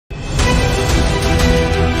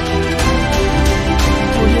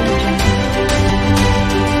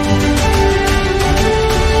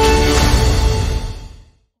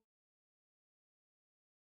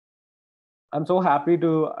I'm so happy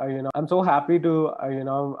to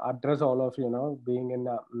address all of being in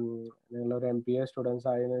നിങ്ങളൊരു MBA students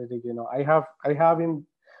ആയതിലേക്ക് I have in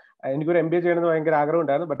എനിക്കൊരു MBA ചെയ്യണമെന്ന് ഭയങ്കര ആഗ്രഹം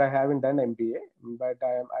ഉണ്ടായിരുന്നു, but I have in done MBA, but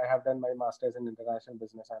I have done my masters in international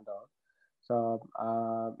business and all. So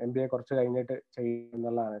MBA കുറച്ച് കഴിഞ്ഞിട്ട്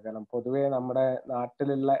ചെയ്യുന്നുള്ളതാണ്. കാരണം പൊതുവേ നമ്മുടെ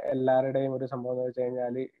നാട്ടിലുള്ള എല്ലാവരുടെയും ഒരു സംഭവം എന്ന് വെച്ച്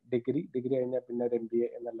കഴിഞ്ഞാൽ ഡിഗ്രി കഴിഞ്ഞാൽ പിന്നെ ഒരു MBA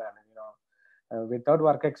എന്നുള്ളതാണ്. Without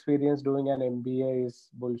work experience doing an MBA is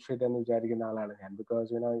bullshit എന്ന് വിചാരിക്കുന്ന ആളാണ് ഞാൻ.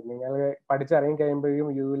 ബിക്കോസ് നിങ്ങൾ പഠിച്ചിറങ്ങി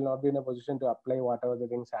കഴിയുമ്പോഴും you will not be in A position to apply what ever the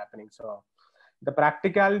things happening. So the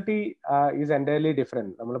practicality is entirely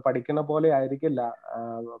different. നമ്മൾ പഠിക്കുന്ന പോലെ ആയിരിക്കില്ല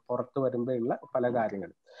പുറത്ത് വരുമ്പോഴുള്ള പല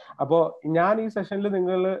കാര്യങ്ങളും. അപ്പോൾ ഞാൻ ഈ സെഷനിൽ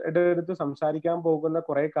നിങ്ങളുടെ അടുത്ത് സംസാരിക്കാൻ പോകുന്ന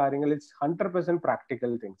കുറെ കാര്യങ്ങൾ ഇറ്റ്സ് 100%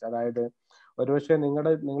 പ്രാക്ടിക്കൽ തിങ്സ്. അതായത് ഒരുപക്ഷെ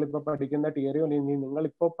നിങ്ങളിപ്പോ പഠിക്കുന്ന തിയറിയും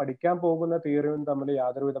നിങ്ങളിപ്പോ പഠിക്കാൻ പോകുന്ന തിയറിയും തമ്മിൽ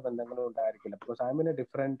യാതൊരുവിധ ബന്ധങ്ങളും ഉണ്ടായിരിക്കില്ല. Because I M in A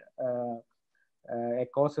different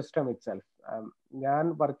ecosystem it self. ഞാൻ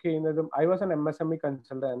വർക്ക് ചെയ്യുന്നതും I was an MSME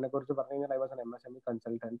consultant. എന്നെ കുറിച്ച് പറഞ്ഞു കഴിഞ്ഞാൽ I was an MSME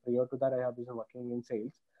consultant. Prior to that I have been working in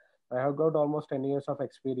sales. I have got almost 10 years of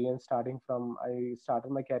experience starting from I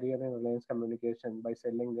started my career in Reliance Communication by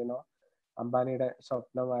selling അംബാനിയുടെ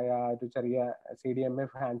സ്വപ്നമായ ഒരു ചെറിയ CDMA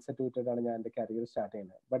handset വിട്ടിട്ടാണ് ഞാൻ എൻ്റെ career start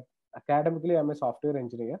ചെയ്യുന്നത്. But academically I'm a software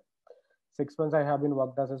engineer. 6 months I have been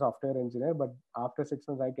worked as a software engineer, but after 6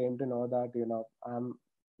 months I came to know that I'm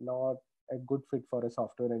not a good fit for a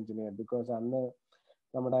software engineer, because അന്ന്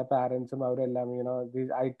നമ്മുടെ പാരൻസും അവരെല്ലാം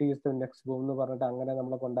IT is the next boom എന്ന് പറഞ്ഞിട്ട് അങ്ങനെ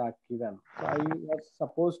നമ്മളെ കൊണ്ടാക്കിയതാണ്. So I was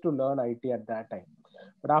supposed to learn IT at that time,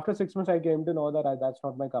 but after 6 months I came to know that that's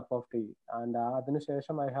not my cup of tea, and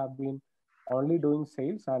അതിനുശേഷം I have been only doing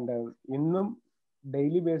sales, and ഇന്നും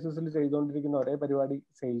daily ബേസിസിൽ ചെയ്തുകൊണ്ടിരിക്കുന്ന ഒരേ പരിപാടി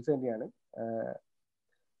sales തന്നെയാണ്.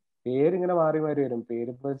 പേരിങ്ങനെ മാറി മാറി വരും.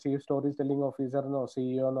 പേരിപ്പോൾ chief story selling officer എന്നോ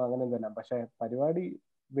CEO എന്നോ അങ്ങനെ എന്തെല്ലാം, പക്ഷെ പരിപാടി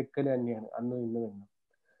വിൽക്കൽ തന്നെയാണ് അന്നും ഇന്നും എന്നും.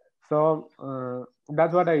 So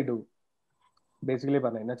that's what I do basically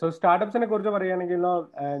പറഞ്ഞു. സോ സ്റ്റാർട്ടപ്സിനെ കുറിച്ച് പറയുകയാണെങ്കിൽ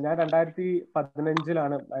ഞാൻ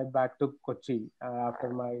 2015 back to Kochi.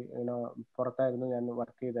 After my പുറത്തായിരുന്നു ഞാൻ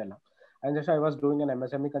വർക്ക് ചെയ്തതെല്ലാം. അതിനുശേഷം I was doing N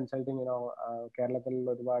MSME consulting. കേരളത്തിൽ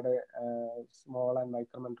ഒരുപാട് സ്മോൾ ആൻഡ്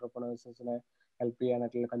മൈക്രോ എന്റർപ്രണേഴ്സിനെ ഹെൽപ്പ്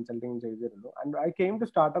ചെയ്യാനായിട്ടുള്ള കൺസൾട്ടിങ് ചെയ്തിരുന്നു. And I came to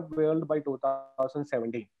startup world by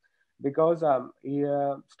 2017. Because ഈ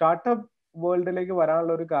സ്റ്റാർട്ടപ്പ് വേൾഡിലേക്ക്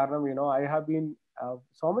വരാനുള്ള ഒരു കാരണം I have been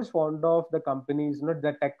so much fond of the companies, not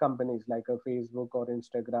the tech companies like Facebook or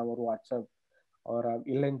Instagram or WhatsApp or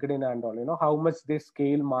LinkedIn and all, how much they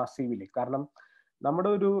scale massively. കാരണം നമ്മുടെ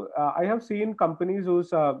ഒരു I have seen companies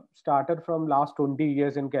who's started from last 20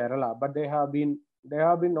 years in Kerala, but they have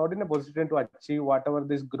been not in a position to achieve whatever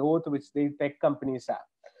this growth which the tech companies have.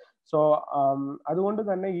 So അതുകൊണ്ട്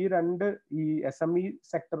തന്നെ ഈ SME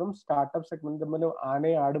സെക്ടറും startup segment തമ്മിൽ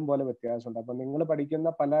ആനയും ആടും പോലെ വ്യത്യാസമുണ്ട്. അപ്പൊ നിങ്ങൾ പഠിക്കുന്ന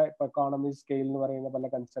പല എക്കോണമി സ്കെയിൽ എന്ന് പറയുന്ന പല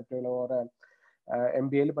കൺസെപ്റ്റുകളോ ഓർ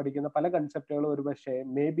MBA പഠിക്കുന്ന പല കൺസെപ്റ്റുകളും ഒരു പക്ഷേ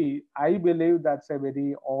may be I believe that's A very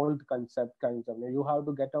old concept. You have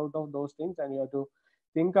to get out of those things and you have to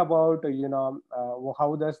think about how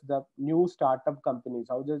does the new startup companies,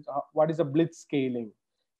 what is the blitz scaling,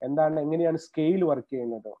 എങ്ങനെയാണ് scale work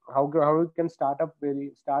ചെയ്യുന്നത്, how you can start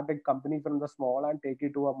a company from the small and take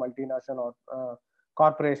it to a multinational or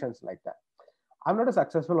corporations like that. I'm not a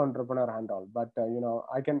successful entrepreneur and all, but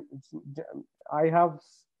I have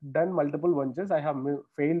done multiple ventures. I have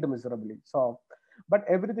failed miserably. So but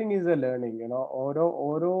everything is a learning.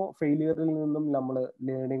 ഓരോ ഫെയിലിയറിൽ നിന്നും നമ്മൾ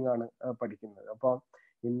learning ആണ് പഠിക്കുന്നത്. അപ്പോൾ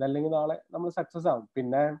ഇന്നല്ലെങ്കിൽ നാളെ നമ്മൾ success ആവും.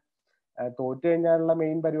 പിന്നെ തോറ്റു കഴിഞ്ഞാലുള്ള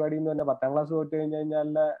മെയിൻ പരിപാടി എന്ന് പറഞ്ഞാൽ 10ാം ക്ലാസ് തോറ്റു കഴിഞ്ഞാൽ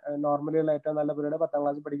നോർമലി ഉള്ള ഏറ്റവും നല്ല പരിപാടി 10ാം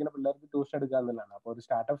ക്ലാസ് പഠിക്കുന്ന പിള്ളേർക്ക് ട്യൂഷൻ എടുക്കുക എന്നുള്ളതാണ്. അപ്പോൾ ഒരു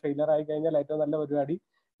സ്റ്റാർട്ടപ്പ് ഫെയിലിയർ ആയി കഴിഞ്ഞാൽ ഏറ്റവും നല്ല പരിപാടി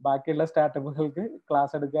ബാക്കിയുള്ള സ്റ്റാർട്ടപ്പുകൾക്ക്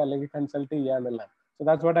ക്ലാസ് എടുക്കുക അല്ലെങ്കിൽ കൺസൾട്ട് ചെയ്യുക എന്നുള്ളതാണ്. So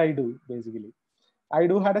that's what I do basically. I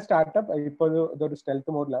do had a startup. ഇപ്പോൾ ഇതൊരു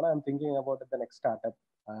stealth മോഡിലാണ്. I M thinking about the next startup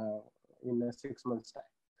in 6 months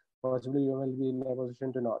time. Possibly you will be in a position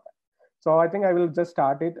to know that. So I think I will just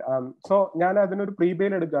start it. So ഞാൻ അതിനൊരു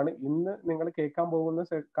പ്രീബെയിൽ എടുക്കുകയാണ്. ഇന്ന് നിങ്ങൾ കേൾക്കാൻ പോകുന്ന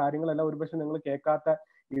കാര്യങ്ങളെല്ലാം ഒരുപക്ഷെ നിങ്ങൾ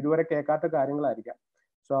ഇതുവരെ കേൾക്കാത്ത കാര്യങ്ങളായിരിക്കാം.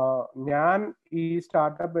 സോ ഞാൻ ഈ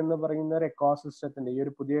സ്റ്റാർട്ടപ്പ് എന്ന് പറയുന്ന ഒരു എക്കോസിസ്റ്റത്തിന്റെ, ഈ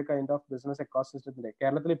ഒരു പുതിയ കൈൻഡ് ഓഫ് ബിസിനസ് എക്കോസിസ്റ്റത്തിന്റെ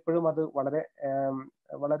കേരളത്തിൽ ഇപ്പോഴും അത്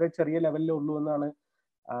വളരെ ചെറിയ ലെവലിലേ ഉള്ളൂ എന്നാണ്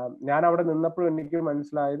ഞാൻ അവിടെ നിന്നപ്പോഴും എനിക്ക്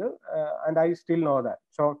മനസ്സിലായത്. And I still know that.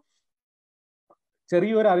 So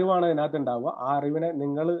ചെറിയൊരു അറിവാണ് ഇതിനകത്ത് ഉണ്ടാവുക. ആ അറിവിനെ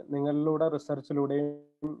നിങ്ങളിലൂടെ റിസർച്ചിലൂടെയും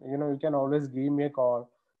you can always give me a call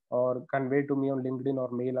or convey to me on LinkedIn or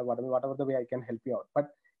mail, whatever the way I can help you out. But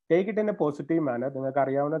take it in a positive manner. നിങ്ങൾക്ക്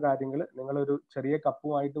അറിയാവുന്ന കാര്യങ്ങൾ നിങ്ങളൊരു ചെറിയ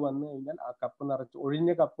കപ്പുമായിട്ട് വന്നു കഴിഞ്ഞാൽ ആ കപ്പ് നിറച്ച്,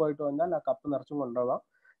 ഒഴിഞ്ഞ കപ്പുമായിട്ട് വന്നാൽ ആ കപ്പ് നിറച്ചും കൊണ്ടുപോകാം.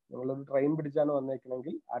 നിങ്ങളൊരു ട്രെയിൻ പിടിച്ചാണ്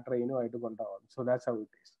വന്നേക്കണമെങ്കിൽ ആ ട്രെയിനുമായിട്ട് കൊണ്ടുപോകാം. So that's how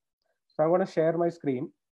it is. So I'm going to share my screen.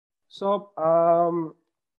 So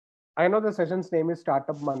I know the session's name is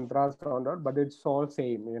Startup Mantras Sounded, but it's all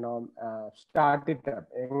same, start it up.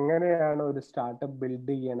 എങ്ങനെയാണ് ഒരു startup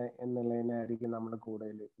build ചെയ്യണേ എന്നുള്ളതിനായിരിക്കും നമ്മൾ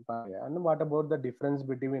കൂടുതൽ പറയുക. And what about the difference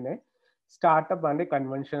between a startup and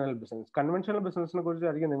conventional business? Conventional ബിസിനസിനെ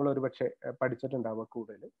കുറിച്ചായിരിക്കും നിങ്ങൾ ഒരു പക്ഷേ പഠിച്ചിട്ടുണ്ടാവുക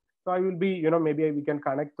കൂടുതൽ. So I will be may be we can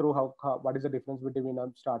connect through what is the difference between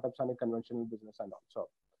startups and conventional business and all. So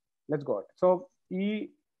let's go. So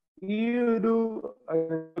ഈ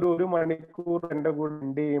ഒരു മണിക്കൂർ എൻ്റെ കൂടെ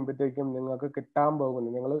സ്പെൻഡ് ചെയ്യുമ്പോഴത്തേക്കും നിങ്ങൾക്ക് കിട്ടാൻ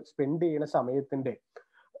പോകുന്നത്, നിങ്ങൾ സ്പെൻഡ് ചെയ്യുന്ന സമയത്തിന്റെ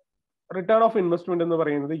റിട്ടേൺ ഓഫ് ഇൻവെസ്റ്റ്മെന്റ് എന്ന്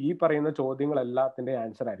പറയുന്നത് ഈ പറയുന്ന ചോദ്യങ്ങൾ എല്ലാത്തിന്റെ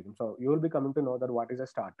ആൻസർ ആയിരിക്കും. So you will be coming to know that what is A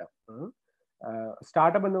startup.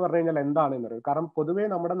 Startup എന്ന് പറഞ്ഞു കഴിഞ്ഞാൽ എന്താണെന്ന് പറയും. കാരണം പൊതുവേ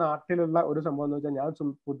നമ്മുടെ നാട്ടിലുള്ള ഒരു സംഭവം എന്ന് വെച്ചാൽ, ഞാൻ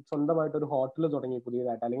സ്വന്തമായിട്ട് ഒരു ഹോട്ടൽ തുടങ്ങി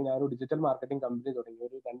പുതിയതായിട്ട്, അല്ലെങ്കിൽ ഞാൻ ഒരു ഡിജിറ്റൽ മാർക്കറ്റിംഗ് കമ്പനി തുടങ്ങി,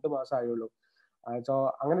 ഒരു 2 മാസം ആയുള്ളൂ. സോ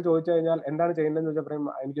അങ്ങനെ ചോദിച്ചു കഴിഞ്ഞാൽ എന്താണ് ചെയ്യുന്നതെന്ന് വെച്ചാൽ പറയും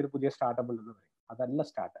എനിക്കൊരു പുതിയ സ്റ്റാർട്ടപ്പ് ഉണ്ടെന്ന് പറയും. അതല്ല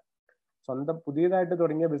സ്റ്റാർട്ടപ്പ്. സ്വന്തം പുതിയതായിട്ട്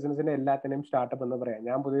തുടങ്ങിയ ബിസിനസിനെ എല്ലാത്തിനെയും സ്റ്റാർട്ടപ്പ് എന്ന് പറയാം.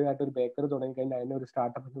 ഞാൻ പുതിയതായിട്ട് ഒരു ബേക്കറി തുടങ്ങി കഴിഞ്ഞാൽ അതിനെ ഒരു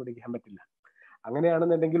സ്റ്റാർട്ടപ്പ് എന്ന് വിളിക്കാൻ പറ്റില്ല.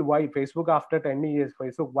 അങ്ങനെയാണെന്നുണ്ടെങ്കിൽ Y Facebook after 10 years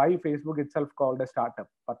Facebook it self called A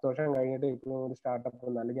startup? 10 വർഷം കഴിഞ്ഞിട്ട് ഇപ്പോൾ ഒരു സ്റ്റാർട്ടപ്പ്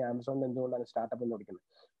എന്ന്, അല്ലെങ്കിൽ ആമസോണിൽ എന്തുകൊണ്ടാണ് സ്റ്റാർട്ടപ്പ് എന്ന് വിളിക്കുന്നത്?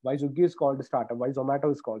 Y Swiggy is called startup? Y Zomato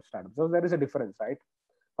is called startup? So there is A difference, right?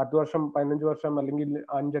 10 വർഷം 15 വർഷം അല്ലെങ്കിൽ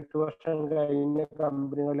 5-8 വർഷം കഴിഞ്ഞ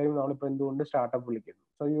കമ്പനികളെയും നമ്മളിപ്പോൾ എന്തുകൊണ്ട് സ്റ്റാർട്ടപ്പ് വിളിക്കുന്നു?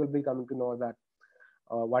 So you will be coming to know that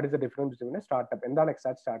what is the difference between startup, എന്താണ്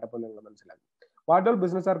എക്സാക്ട് സ്റ്റാർട്ടപ്പ് എന്ന് നിങ്ങൾ മനസ്സിലാക്കി. What all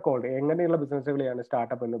business are called, എങ്ങനെയുള്ള ബിസിനസ്സുകളെയാണ്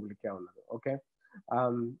സ്റ്റാർട്ടപ്പ് എന്ന് വിളിക്കാവുന്നത്? ഓക്കെ.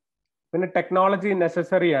 പിന്നെ ടെക്നോളജി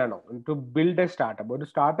നെസസറി ആണോ ടു ബിൽഡ് എ സ്റ്റാർട്ടപ്പ്? ഒരു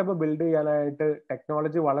സ്റ്റാർട്ടപ്പ് ബിൽഡ് ചെയ്യാനായിട്ട്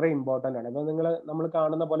ടെക്നോളജി വളരെ ഇമ്പോർട്ടൻ്റ് ആണ്. അപ്പോൾ നമ്മൾ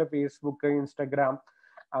കാണുന്ന പോലെ ഫേസ്ബുക്ക്, ഇൻസ്റ്റഗ്രാം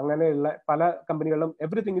അങ്ങനെയുള്ള പല കമ്പനികളും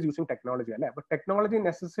എവറിത്തിങ് ഇസ് യൂസിങ് ടെക്നോളജി, അല്ലെ? അപ്പൊ ടെക്നോളജി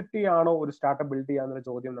നെസസിറ്റി ആണോ ഒരു സ്റ്റാർട്ടപ്പ് ബിൽഡ് ചെയ്യാന്നുള്ള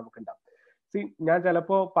ചോദ്യം നമുക്കുണ്ടാവും. ഞാൻ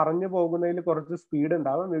ചിലപ്പോ പറഞ്ഞു പോകുന്നതിൽ കുറച്ച് സ്പീഡ്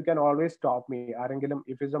ഉണ്ടാവും. You can always stop me. ആരെങ്കിലും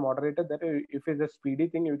if is A moderator that if is A speedy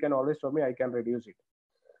thing you can always stop me. I can reduce it.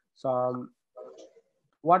 So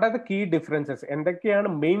what are the key differences? എന്തൊക്കെയാണ്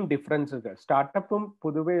main ഡിഫറൻസുകൾ സ്റ്റാർട്ടപ്പും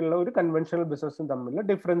പൊതുവെയുള്ള ഒരു conventional ബിസിനസ്സും തമ്മിലുള്ള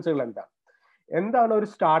ഡിഫറൻസുകൾ എന്താണ് ഒരു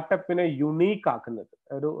സ്റ്റാർട്ടപ്പിനെ unique ആക്കുന്നത്?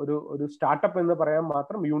 ഒരു സ്റ്റാർട്ടപ്പ് എന്ന് പറയാൻ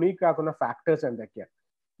മാത്രം യുണീക്ക് ആക്കുന്ന ഫാക്ടേഴ്സ് എന്തൊക്കെയാണ്?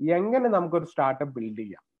 എങ്ങനെ നമുക്കൊരു സ്റ്റാർട്ടപ്പ് ബിൽഡ്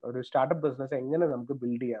ചെയ്യാം? ഒരു സ്റ്റാർട്ടപ്പ് ബിസിനസ് എങ്ങനെ നമുക്ക്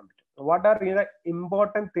ബിൽഡ് ചെയ്യാൻ പറ്റും? What are the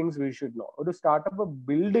important things we should know? ഒരു സ്റ്റാർട്ടപ്പ്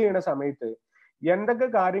ബിൽഡ് ചെയ്യുന്ന സമയത്ത് എന്തൊക്കെ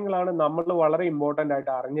കാര്യങ്ങളാണ് നമ്മൾ വളരെ ഇമ്പോർട്ടൻ്റ്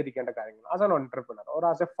ആയിട്ട് അറിഞ്ഞിരിക്കേണ്ട കാര്യങ്ങൾ as an entrepreneur or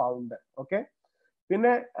as A founder? Okay.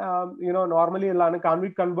 പിന്നെ നോർമലി ഉള്ളതാണ് can we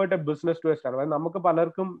convert A business to A startup? നമുക്ക്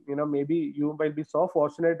പലർക്കും may be you might be so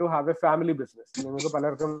fortunate to have A family business. നിങ്ങൾക്ക്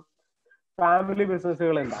പലർക്കും ഫാമിലി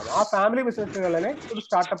ബിസിനസ്സുകൾ ഉണ്ടാവും. ആ ഫാമിലി ബിസിനസ്സുകളെ ഒരു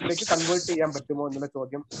സ്റ്റാർട്ടപ്പിലേക്ക് കൺവേർട്ട് ചെയ്യാൻ പറ്റുമോ എന്നുള്ള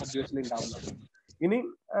ചോദ്യം ഒബ്വിയസ്ലി ഉണ്ടാവുന്നത്. ഇനി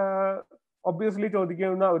ഒബ്വിയസ്ലി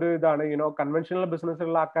ചോദിക്കുന്ന ഒരു ഇതാണ് കൺവെൻഷണൽ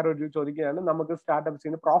ബിസിനസ്സുള്ള ആൾക്കാർ ചോദിക്കുകയാണ് നമുക്ക്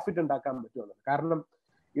സ്റ്റാർട്ടപ്സിന് പ്രോഫിറ്റ് ഉണ്ടാക്കാൻ പറ്റുമെന്ന്. കാരണം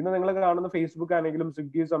ഇന്ന് നിങ്ങൾ കാണുന്ന ഫേസ്ബുക്ക് ആണെങ്കിലും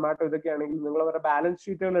സ്വിഗ്ഗി, സൊമാറ്റോ ഇതൊക്കെ ആണെങ്കിലും നിങ്ങൾ അവരുടെ ബാലൻസ്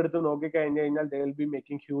ഷീറ്റുകൾ എടുത്ത് നോക്കിക്കഴിഞ്ഞു കഴിഞ്ഞാൽ they will be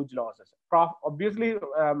making huge losses. Obviously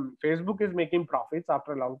Facebook is making profits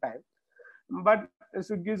after A long time. But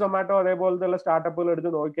Swiggy, Zomato അതേപോലത്തെ സ്റ്റാർട്ടപ്പുകൾ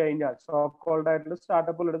എടുത്ത് നോക്കിക്കഴിഞ്ഞാൽ, സോ കോൾഡ് ആയിട്ടുള്ള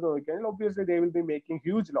സ്റ്റാർട്ടപ്പുകൾ എടുത്ത് നോക്കിക്കഴിഞ്ഞാൽ obviously they will be making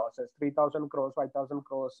huge losses. 3,000 crores 5,000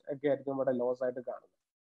 crores ഒക്കെ ആയിരിക്കും ഇവിടെ ലോസ് ആയിട്ട് കാണുന്നത്.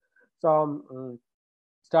 സോ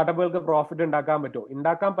സ്റ്റാർട്ടപ്പുകൾക്ക് പ്രോഫിറ്റ് ഉണ്ടാക്കാൻ പറ്റുമോ?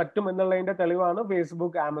 ഉണ്ടാക്കാൻ പറ്റും എന്നുള്ളതിന്റെ തെളിവാണ്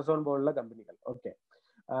ഫേസ്ബുക്ക്, ആമസോൺ പോലുള്ള കമ്പനികൾ. Okay.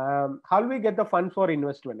 How we get the fund four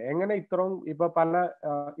investment? എങ്ങനെ ഇത്രയും ഇപ്പൊ പല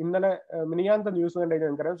ഇന്നലെ മിനിയാന്ത ന്യൂസ് കണ്ടു കഴിഞ്ഞാൽ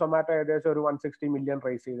നമുക്കറിയാം സൊമാറ്റോ ഏകദേശം ഒരു 160 million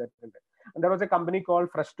റേസ് ചെയ്തിട്ടുണ്ട്. There was A company call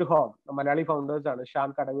fresh to home. Malayali founders ആണ്, ഷാൻ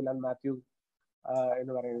കടവിൽ ആൻഡ് മാത്യു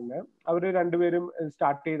എന്ന് പറയുന്നത്. അവർ രണ്ടുപേരും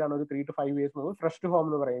സ്റ്റാർട്ട് ചെയ്താണ് ഒരു 3 to 5 years മുമ്പ് ഫ്രഷ് ടു ഹോം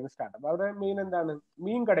എന്ന് പറയുന്ന സ്റ്റാർട്ടപ്പ്. അവരുടെ മെയിൻ എന്താണ്?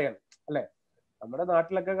 മീൻ കടയാണ്, അല്ലെ? നമ്മുടെ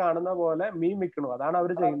നാട്ടിലൊക്കെ കാണുന്ന പോലെ മീൻ വിൽക്കണു, അതാണ്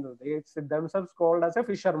അവർ ചെയ്യുന്നത്. themselves called as a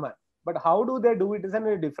fisherman. But how do they do it is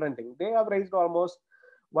a different thing. They have raised almost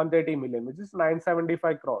 130 million, which is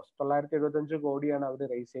 975 crores. 975 കോടിയാണ് അവർ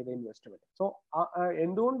റേസ് ചെയ്ത ഇൻവെസ്റ്റ്മെന്റ്. സോ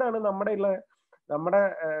എന്തുകൊണ്ടാണ് നമ്മുടെ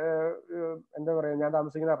എന്താ പറയാ, ഞാൻ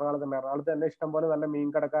താമസിക്കുന്ന എറണാകുളത്ത് തന്നെ ഇഷ്ടംപോലെ നല്ല മീൻ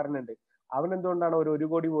കടക്കാരനുണ്ട്. അവൻ എന്തുകൊണ്ടാണ് ഒരു 1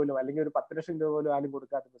 കോടി പോലും അല്ലെങ്കിൽ ഒരു 10 ലക്ഷം രൂപ പോലും ആരും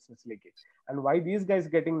കൊടുക്കാത്ത ബിസിനസ്സിലേക്ക്? And Y these guys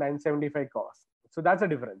getting 975 crores? So that's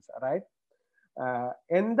A difference, right?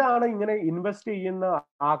 എന്താണ് ഇങ്ങനെ ഇൻവെസ്റ്റ് ചെയ്യുന്ന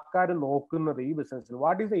ആൾക്കാർ നോക്കുന്നത് ഈ ബിസിനസ്സിൽ?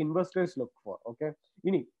 What is the investors look for? Okay.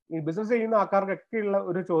 ഇനി ഈ ബിസിനസ് ചെയ്യുന്ന ആൾക്കാർക്കൊക്കെ ഉള്ള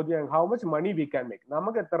ഒരു ചോദ്യം, how much money we can make?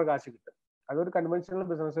 നമുക്ക് എത്ര കാശ് കിട്ടും? അതൊരു കൺവെൻഷണൽ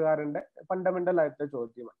ബിസിനസ്സുകാരന്റെ ഫണ്ടമെന്റൽ ആയിട്ടുള്ള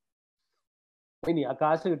ചോദ്യമാണ്. ഇനി ആ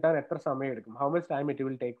കാശ് കിട്ടാൻ എത്ര സമയം എടുക്കും? How much time it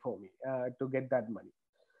will take for me to get that money?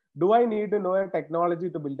 Do I need to know A technology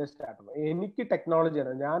to build A startup? എനിക്ക് ടെക്നോളജി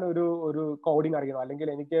ആണ്, ഞാൻ ഒരു കോഡിങ് അറിയണം, അല്ലെങ്കിൽ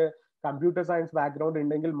എനിക്ക് കമ്പ്യൂട്ടർ സയൻസ് ബാക്ക്ഗ്രൗണ്ട്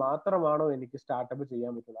ഉണ്ടെങ്കിൽ മാത്രമാണോ എനിക്ക് സ്റ്റാർട്ടപ്പ്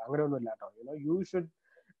ചെയ്യാൻ പറ്റുന്നത്? അങ്ങനെയൊന്നുമില്ല കേട്ടോ. You should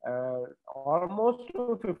almost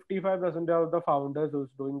 55% of the founders who's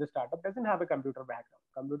doing the startup doesn't have a computer background.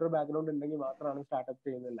 Computer background ഉണ്ടെങ്കിൽ മാത്രമാണ് സ്റ്റാർട്ടപ്പ്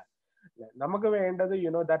ചെയ്യുന്നില്ല. നമുക്ക് വേണ്ടത്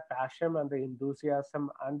that passion and the enthusiasm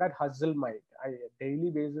and that hustle mind. Daily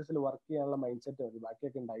ബേസിസിൽ work ചെയ്യാനുള്ള മൈൻഡ് സെറ്റ് മതി,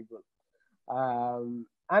 ബാക്കിയൊക്കെ ഉണ്ടായിക്കോളും.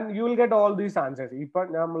 And you will get all these answers. ഇപ്പൊ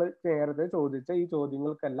നമ്മൾ നേരത്തെ ചോദിച്ച ഈ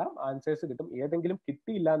ചോദ്യങ്ങൾക്കെല്ലാം ആൻസേഴ്സ് കിട്ടും. ഏതെങ്കിലും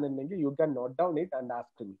കിട്ടിയില്ല എന്നുണ്ടെങ്കിൽ you can note down it and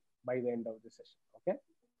ask me by the end of the session. Okay,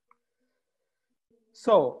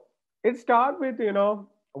 so it start with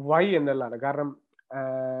Y എന്നുള്ളതാണ്. കാരണം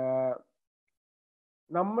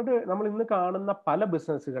നമ്മൾ ഇന്ന് കാണുന്ന പല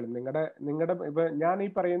ബിസിനസ്സുകളും നിങ്ങളുടെ ഇപ്പൊ ഞാൻ ഈ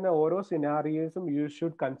പറയുന്ന ഓരോ സിനാറിയേഴ്സും യു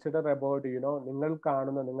ഷുഡ് കൺസിഡർ അബൌട്ട്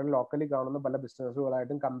നിങ്ങൾ ലോക്കലി കാണുന്ന പല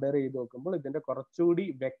ബിസിനസ്സുകളായിട്ടും കമ്പയർ ചെയ്ത് നോക്കുമ്പോൾ ഇതിന്റെ കുറച്ചുകൂടി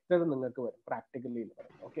വ്യക്തത നിങ്ങൾക്ക് വരും പ്രാക്ടിക്കലി.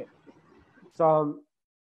 ഓക്കെ, സോ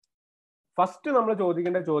ഫസ്റ്റ് നമ്മൾ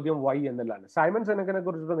ചോദിക്കേണ്ട ചോദ്യം വൈ എന്നുള്ളതാണ്. സൈമൺ സിനക്കിനെ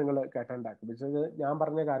കുറിച്ചിട്ട് നിങ്ങൾ കേട്ടിട്ടുണ്ടാക്കും. ബിക്കോസ് ഞാൻ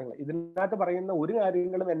പറഞ്ഞ കാര്യങ്ങൾ ഇതിനകത്ത് പറയുന്ന ഒരു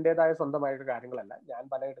കാര്യങ്ങളും എന്റേതായ സ്വന്തമായിട്ട് കാര്യങ്ങളല്ല. ഞാൻ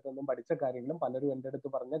പലയിടത്തുനിന്നും പഠിച്ച കാര്യങ്ങളും പലരും എൻ്റെ അടുത്ത്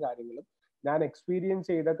പറഞ്ഞ കാര്യങ്ങളും ഞാൻ എക്സ്പീരിയൻസ്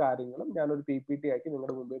ചെയ്ത കാര്യങ്ങളും ഞാൻ ഒരു PPT ആക്കി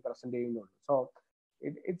നിങ്ങളുടെ മുമ്പിൽ പ്രസന്റ് ചെയ്യുന്നുണ്ട്. So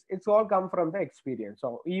it's all come from the experience. So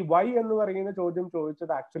ഈ വൈ എന്ന് പറയുന്ന ചോദ്യം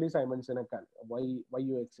ചോദിച്ചത് actually Simon സിനക്കാണ്. Why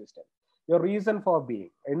you exist, your reason for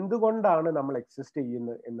being, എന്തുകൊണ്ടാണ് നമ്മൾ എക്സിസ്റ്റ്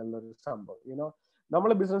ചെയ്യുന്നത് എന്നുള്ളൊരു സംഭവം.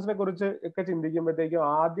 നമ്മൾ ബിസിനസിനെ കുറിച്ച് ഒക്കെ ചിന്തിക്കുമ്പോഴത്തേക്കും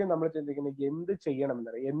ആദ്യം നമ്മൾ ചിന്തിക്കുന്നത് എന്ത് ചെയ്യണം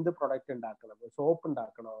എന്നറിയാം. എന്ത് പ്രൊഡക്റ്റ് ഉണ്ടാക്കണം, സോപ്പ്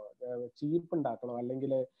ഉണ്ടാക്കണോ, ചീപ്പ് ഉണ്ടാക്കണോ,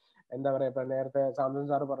 അല്ലെങ്കിൽ എന്താ പറയാ, ഇപ്പൊ നേരത്തെ സാംസങ്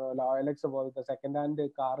സാർ പറഞ്ഞ OLX പോലത്തെ സെക്കൻഡ് ഹാൻഡ്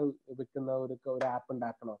കാർ വിൽക്കുന്ന ഒരു app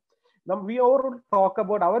ഉണ്ടാക്കണോ. We all talk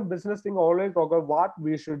about our business thing, always talk about what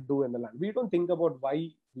we should do എന്നുള്ളതാണ്. We don't think about why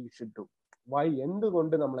we should do, why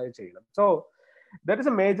എന്തുകൊണ്ട് നമ്മളത് ചെയ്യണം. So that is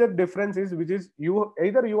a major difference, which is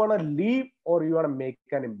either you want to leave or you want to make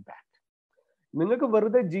an impact. നിങ്ങൾക്ക്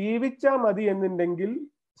വെറുതെ ജീവിച്ചാൽ മതി എന്നുണ്ടെങ്കിൽ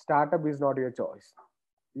startup is not your choice.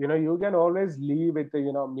 You can always leave വിത്ത്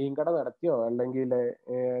മീൻകട നടത്തിയോ, അല്ലെങ്കിൽ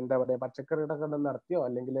എന്താ പറയാ പച്ചക്കറിയുടെ കട നടത്തിയോ,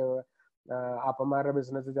 അല്ലെങ്കിൽ അപ്പന്മാരുടെ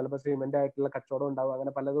ബിസിനസ് ചിലപ്പോൾ സിമെന്റ് ആയിട്ടുള്ള കച്ചവടം ഉണ്ടാവും,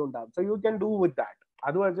 അങ്ങനെ പലതും ഉണ്ടാവും. So you can do with that.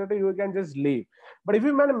 അത് വെച്ചിട്ട് you can just leave. But if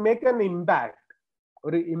you man make an impact,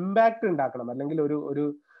 ഒരു ഇമ്പാക്ട് ഉണ്ടാക്കണം, അല്ലെങ്കിൽ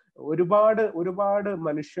ഒരുപാട്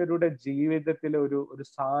മനുഷ്യരുടെ ജീവിതത്തിൽ ഒരു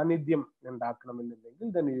സാന്നിധ്യം ഉണ്ടാക്കണമെന്നുണ്ടെങ്കിൽ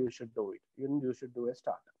then you should do it. You should do a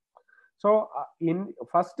startup. So in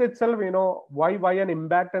first itself, why an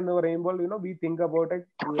impact എന്ന് പറയുമ്പോൾ we think about a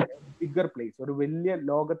bigger place, ഒരു വലിയ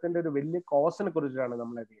ലോകത്തിന്റെ ഒരു വലിയ കോസിനെ കുറിച്ചാണ്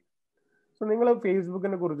നമ്മൾ അറിയുന്നത്. സോ നിങ്ങൾ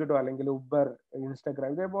ഫേസ്ബുക്കിനെ കുറിച്ചിട്ടോ അല്ലെങ്കിൽ ഉബർ,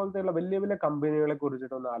 ഇൻസ്റ്റാഗ്രാം ഇതേപോലത്തെയുള്ള വലിയ വലിയ കമ്പനികളെ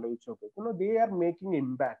കുറിച്ചിട്ടോ ഒന്ന് ആലോചിച്ച് നോക്കും. they are making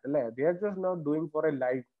impact, അല്ലെ? they are just not doing for a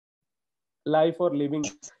life or living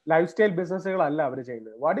lifestyle ബിസിനസ്സുകളല്ല അവർ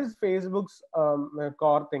ചെയ്യുന്നത്. What is ഫേസ്ബുക്സ്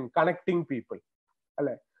core thing? Connecting people,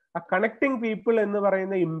 അല്ലെ? ആ കണക്ടിങ് പീപ്പിൾ എന്ന്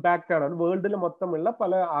പറയുന്ന ഇമ്പാക്ട് ആണ് വേൾഡിൽ മൊത്തമുള്ള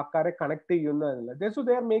പല ആൾക്കാരെ കണക്ട് ചെയ്യുന്നതിനുള്ള. So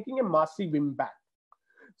they are making A massive impact.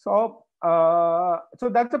 So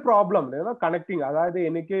that's A problem, connecting. അതായത്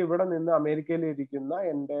എനിക്ക് ഇവിടെ നിന്ന് അമേരിക്കയിൽ ഇരിക്കുന്ന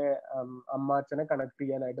എൻ്റെ അമ്മാച്ചനെ കണക്ട്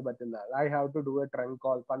ചെയ്യാനായിട്ട് പറ്റുന്ന, I have to do A trunk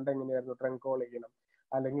call. പണ്ട് എങ്ങനെയായിരുന്നു ട്രങ്ക് കോൾ ചെയ്യണം,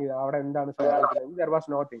 അല്ലെങ്കിൽ അവിടെ എന്താണ് സംഭവിക്കുന്നത്? there was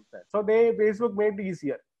no things there. So Facebook made it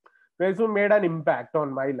easier. Facebook made an impact on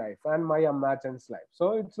my life and my ammachan's life. So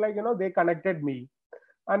it's like they connected me,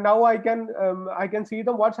 and now I can see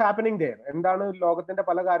them what's happening there. എന്താണ് ലോകത്തിന്റെ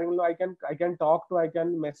പല കാര്യങ്ങളും I can talk to, I can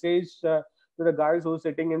message to the guys who are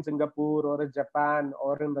sitting in Singapore or in Japan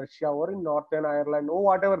or in Russia or in Northern Ireland or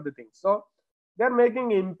whatever the things. So they're making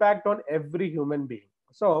impact on every human being.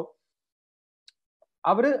 So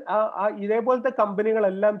അവര് ഇതേപോലത്തെ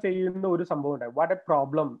കമ്പനികളെല്ലാം ചെയ്യുന്ന ഒരു സംഭവം ഉണ്ടാവും. What A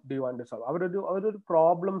problem do you want to solve? അവരൊരു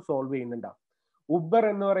problem solve ചെയ്യുന്നുണ്ടാവും. Uber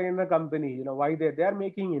എന്ന് പറയുന്ന company why they are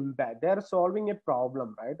making impact, they are solving A problem,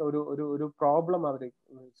 right? ഒരു പ്രോബ്ലം അവർ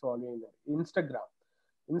സോൾവ് ചെയ്യുന്നത്.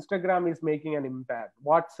 Instagram is making an impact,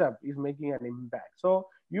 WhatsApp is making an impact. So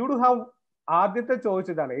you do have, ആദ്യത്തെ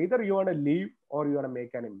choice ഇതാണ്, either you want to leave or you want to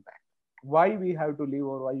make an impact. Why we have to leave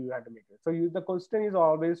or why you have to make it? So the question is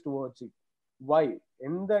always towards it. Y,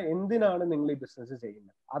 എന്തിനാണ് നിങ്ങൾ ഈ business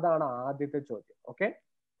ചെയ്യുന്നത്? അതാണ് ആദ്യത്തെ ചോദ്യം. Okay,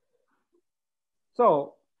 so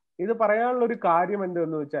ഇത് പറയാനുള്ള ഒരു കാര്യം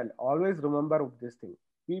എന്തെന്ന് വെച്ചാൽ, always remember this thing,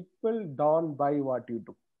 people don't by what you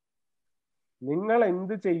do. നിങ്ങൾ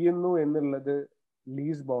എന്ത് ചെയ്യുന്നു എന്നുള്ളത്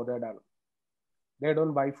ലീസ് ബോധേഡ് ആണ്. They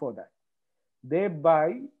don't by for that, they by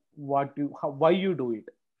why you do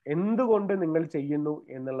it. എന്തുകൊണ്ട് നിങ്ങൾ ചെയ്യുന്നു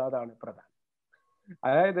എന്നുള്ളതാണ് പ്രധാനം.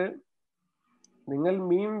 അതായത് നിങ്ങൾ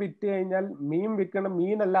മീൻ വിറ്റ് കഴിഞ്ഞാൽ മീൻ വിൽക്കണ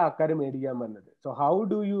മീനല്ല ആൾക്കാർ മേടിക്കാൻ വന്നത്. So how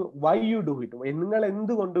do you, why you do it, നിങ്ങൾ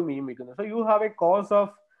എന്തുകൊണ്ട് മീൻ വിൽക്കുന്നു? So you have A cos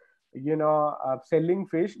of selling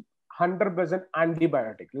fish 100%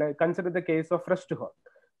 antibiotic. Consider the case of ഫ്രസ്റ്റ് home.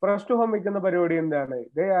 ഫ്രസ്റ്റ് home വിൽക്കുന്ന പരിപാടി എന്താണ്?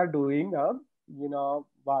 ദേ ആർ ഡൂയിങ്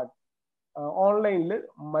ഓൺലൈനിൽ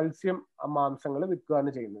മത്സ്യം മാംസങ്ങൾ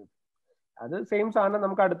വിൽക്കുകയാണ് ചെയ്യുന്നത്. അത് സെയിം സാധനം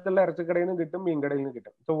നമുക്ക് അടുത്തുള്ള ഇറച്ചിക്കടയിൽ നിന്ന് കിട്ടും, മീൻകടയിൽ നിന്ന്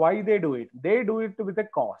കിട്ടും. So why they do it? They do it with a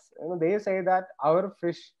cos. They say that our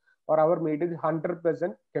fish or our meat is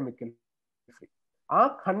 100% chemical free. ആ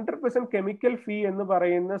 100% chemical free എന്ന്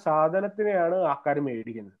പറയുന്ന സാധനത്തിനെയാണ് ആൾക്കാർ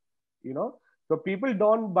മേടിക്കുന്നത്. You know, so people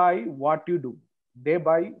don't by what you do, they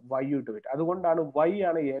buy why you do it. അതുകൊണ്ടാണ് why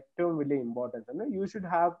ആണ് ഏറ്റവും വലിയ importance. You should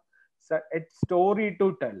have a story to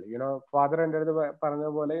tell. Father എൻ്റെ അടുത്ത് പറഞ്ഞ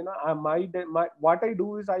പോലെ, what I do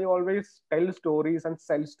is I always tell stories and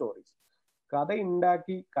sell stories. കഥ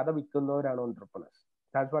ഉണ്ടാക്കി കഥ വിൽക്കുന്നവരാണ് entrepreneurs.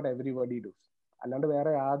 That's what everybody does. അല്ലാണ്ട്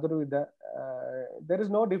വേറെ യാതൊരു വിധ there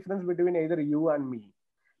is no difference between either you and me.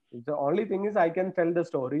 The only thing is I can tell the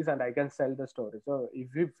stories and I can sell the stories. So if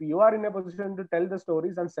you are in a position to tell the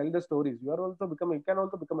stories and sell the stories, you can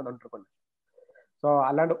also become an entrepreneur. So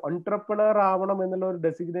അല്ലാണ്ട് entrepreneur ആവണം എന്നുള്ള ഒരു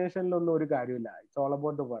ഡെസിഗ്നേഷനിലൊന്നും ഒരു കാര്യമില്ല. It's all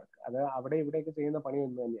about the work. അത് അവിടെ ഇവിടെയൊക്കെ ചെയ്യുന്ന പണി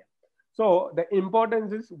ഒന്ന് തന്നെയാണ്. So the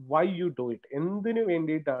importance is why you do it, എന്തിനു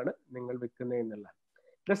വേണ്ടിയിട്ടാണ് നിങ്ങൾ വിൽക്കുന്നത് എന്നുള്ളത്.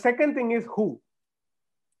 The second thing is who,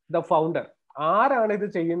 the founder, ആരാണ് ഇത്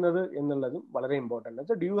ചെയ്യുന്നത് എന്നുള്ളതും വളരെ important.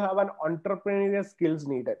 So do you have an ഓൺട്രപ്രീനിയർ skills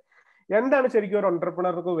needed. എന്താണ് ശരിക്കും ഒരു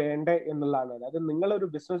ഓൺട്രപ്രണർക്ക് വേണ്ടത് എന്നുള്ളതാണ്. അത് നിങ്ങളൊരു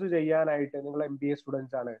ബിസിനസ് ചെയ്യാനായിട്ട്, നിങ്ങൾ MBA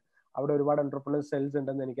സ്റ്റുഡൻസ് ആണ്, അവിടെ ഒരുപാട് ഓൺട്രപ്രണർ സെൽസ്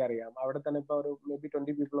ഉണ്ടെന്ന് എനിക്കറിയാം. അവിടെ തന്നെ ഇപ്പോൾ ഒരു maybe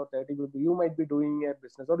 20 people or 30 people, you might be doing a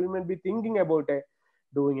business or you might be thinking about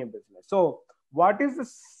doing a business. So what is the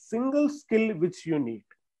single skill which you need?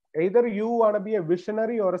 Either you want to be a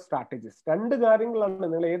visionary or a strategist. രണ്ട് കാര്യങ്ങളാണ്.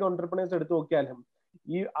 നിങ്ങൾ ഏത് entrepreneurs എടുത്ത് നോക്കിയാലും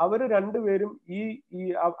അവർ രണ്ടുപേരും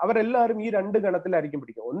അവരെല്ലാവരും ഈ രണ്ട് ഗണത്തിലായിരിക്കും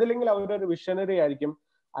പിടിക്കുക. ഒന്നില്ലെങ്കിൽ അവരൊരു വിഷനറി ആയിരിക്കും,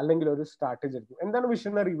 അല്ലെങ്കിൽ ഒരു സ്ട്രാറ്റജി ആയിരിക്കും. എന്താണ്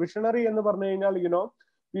വിഷനറി? വിഷനറി എന്ന് പറഞ്ഞു കഴിഞ്ഞാൽ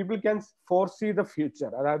പീപ്പിൾ ക്യാൻ ഫോർസീ ദ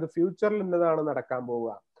ഫ്യൂച്ചർ. അതായത് ഫ്യൂച്ചറിൽ ഇന്നതാണ് നടക്കാൻ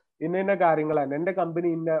പോവുക, ഇന്ന കാര്യങ്ങളാണ്. എന്റെ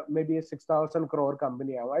company may be 6,000 crore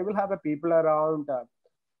company ആവും. I will have A people around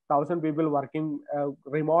 1,000 people working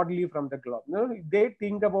remotely from the globe. They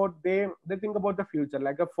think about the future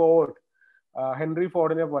like a Ford. Henry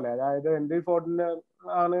ഫോർഡിനെ പോലെ. അതായത് ഹെൻറി ഫോർഡിന്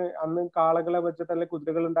ആണ് അന്ന് കാളകളെ വെച്ചിട്ട് അല്ലെങ്കിൽ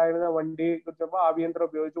കുതിരകൾ ഉണ്ടായിരുന്ന വണ്ടി കുറിച്ചപ്പോ ആഭ്യന്തരം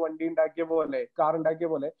ഉപയോഗിച്ച് വണ്ടി ഉണ്ടാക്കിയ പോലെ, കാർ ഉണ്ടാക്കിയ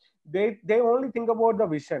പോലെ, they only think about the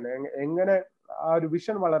vision. എങ്ങനെ ആ ഒരു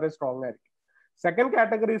വിഷൻ വളരെ സ്ട്രോങ് ആയിരിക്കും. Second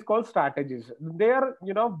category is called strategies. They are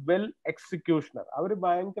well executioner. അവർ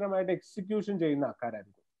ഭയങ്കരമായിട്ട് എക്സിക്യൂഷൻ ചെയ്യുന്ന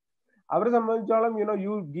ആൾക്കാരായിരിക്കും. അവരെ സംബന്ധിച്ചോളം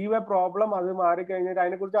യു ഗീവ് എ പ്രോബ്ലം, അത് മാറിക്കഴിഞ്ഞാൽ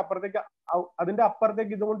അതിനെക്കുറിച്ച് അതിന്റെ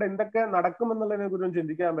അപ്പുറത്തേക്ക് ഇതുകൊണ്ട് എന്തൊക്കെ നടക്കുമെന്നുള്ളതിനെ കുറിച്ചും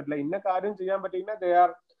ചിന്തിക്കാൻ പറ്റില്ല. ഇന്ന കാര്യം ചെയ്യാൻ പറ്റില്ല. They are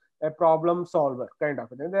A problem solver kind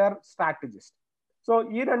of. They are strategist. So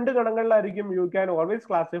ഈ രണ്ട് ഗണങ്ങളിലായിരിക്കും you can always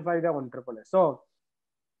classify the entrepreneur. So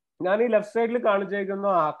ഞാൻ ഈ ലെഫ്റ്റ് സൈഡിൽ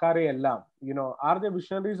കാണിച്ചേക്കുന്ന ആൾക്കാരെ എല്ലാം are the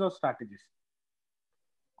visionaries or strategist.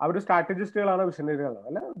 അവർ സ്ട്രാറ്റജിസ്റ്റുകളാണ്, വിഷണറികളാണ്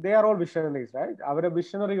അല്ല? They are all visionaries, right? അവരെ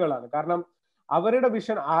വിഷണറികളാണ്. കാരണം അവരുടെ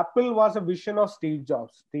vision, apple was A vision of Steve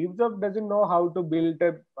jobs. Steve jobs doesn't know how to build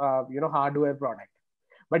a hardware product,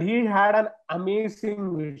 but he had an amazing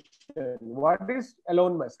vision. What is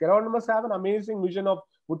Elon Musk? Elon Musk have an amazing vision of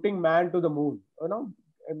putting man to the moon,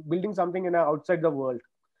 building something outside the world.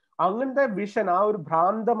 അങ്ങനത്തെ vision, ആ ഒരു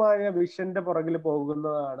ഭ്രാന്തമായ വിഷന്റെ പുറകിൽ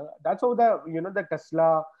പോകുന്നതാണ്. That's how the Tesla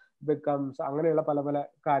becomes, അങ്ങനെയുള്ള പല പല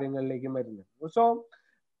കാര്യങ്ങളിലേക്കും വരുന്നത്. So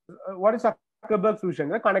what is Zuckerberg's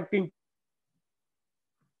vision? Connecting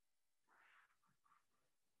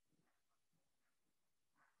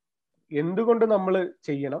എന്തുകൊണ്ട് നമ്മൾ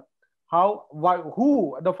ചെയ്യണം, who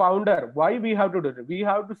the founder, why we have to do it. We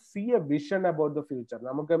have to see a vision about the future.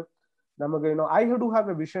 നമുക്ക് I have to have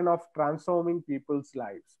a vision of transforming people's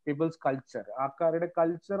lives, people's culture. ആൾക്കാരുടെ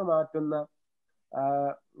culture മാറ്റുന്ന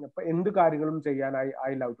എന്ത് കാര്യങ്ങളും ചെയ്യാൻ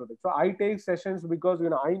I love to do. So I take sessions because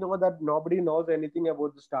I know that nobody knows anything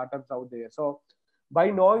about the startups out there. So by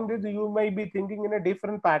knowing this, you may be thinking in a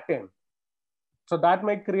different pattern. So that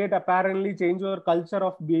might create, apparently change your culture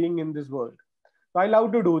of being in this world. So I love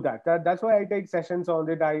to do that. That's why I take sessions on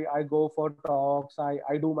it. I go for talks.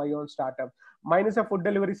 I do my own startup. Mine is a food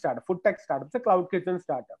delivery startup, food tech startup. It's a cloud kitchen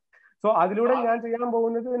startup. So അതിലൂടെ ഞാൻ ചെയ്യാൻ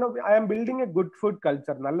പോകുന്നത് I am building a good food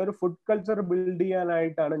culture. നല്ലൊരു food culture build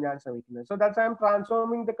ചെയ്യാനായിട്ടാണ് ഞാൻ ശ്രമിക്കുന്നത്. So that's I am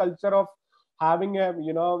transforming the culture of having a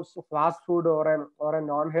fast food or a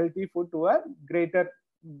non-healthy food to a greater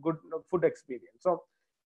good food experience. So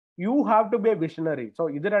you have to be a visionary. So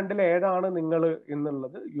ഇത് രണ്ടിൽ ഏതാണ് നിങ്ങൾ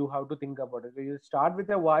എന്നുള്ളത് you have to think about it. You start with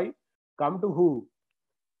a why, come to who,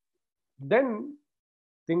 then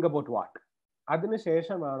think about what.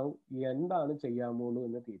 അതിനുശേഷമാണ് എന്താണ് ചെയ്യാൻ പോകുന്നു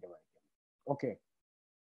എന്ന് തീരുമാനിക്കുന്നത്. ഓക്കെ.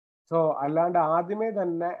 സോ അല്ലാണ്ട് ആദ്യമേ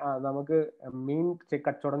തന്നെ നമുക്ക് മീൻ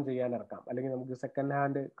കച്ചവടം ചെയ്യാൻ ഇറക്കാം, അല്ലെങ്കിൽ നമുക്ക് സെക്കൻഡ്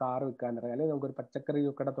ഹാൻഡ് കാർ വിൽക്കാൻ ഇറങ്ങാം, അല്ലെങ്കിൽ നമുക്കൊരു പച്ചക്കറി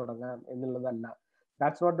കട തുടങ്ങാം എന്നുള്ളതല്ല.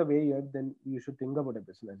 That's not the way yet. Then you should think about a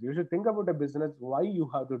business. You should think about a business, why you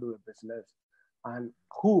have to do a business, and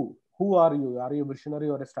who are you? Are you a visionary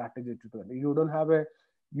or a strategist to do it? You don't have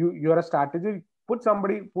you're a strategy.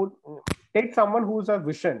 Take someone who's a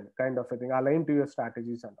vision kind of a thing, aligned to your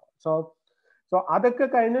strategies and all. So അതൊക്കെ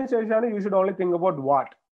കഴിഞ്ഞ ശേഷമാണ് you should only think about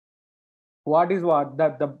what is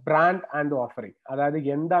the brand and offering. അതായത്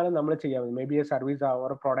എന്താണ് നമ്മൾ ചെയ്യാൻ, may be A service ആവാം,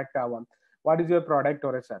 ഒരു product ആവാം. What is your product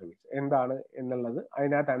or A service, എന്താണ് എന്നുള്ളത്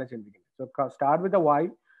അതിനകത്താണ് ചിന്തിക്കുന്നത്. So start with Y,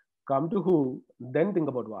 come to who, then think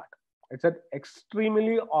about what. It's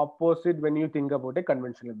extremely opposite when you think about A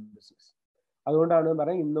conventional business. അതുകൊണ്ടാണ്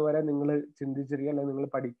പറയുന്നത്, ഇന്ന് വരെ നിങ്ങൾ ചിന്തിച്ചിരിക്കുക അല്ലെങ്കിൽ നിങ്ങൾ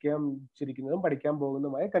പഠിക്കാനിരിക്കുന്നതും പഠിക്കാൻ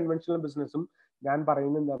പോകുന്നതുമായ കൺവെൻഷണൽ ബിസിനസ്സും ഞാൻ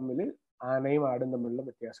പറയുന്നതും തമ്മിൽ ആനയും ആടും തമ്മിലുള്ള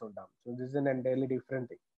വ്യത്യാസം ഉണ്ടാകും. So this is an entirely different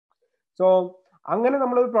thing. So അങ്ങനെ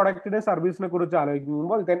നമ്മൾ ഒരു പ്രൊഡക്റ്റിന്റെ സർവീസിനെ കുറിച്ച്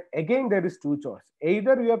ആലോചിക്കുമ്പോൾ then again there is two choice.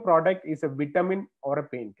 Either your product is a vitamin or a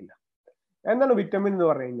painkiller. എന്താണ് വിറ്റമിൻ എന്ന്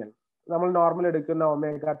പറഞ്ഞു കഴിഞ്ഞാൽ, നമ്മൾ നോർമൽ എടുക്കുന്ന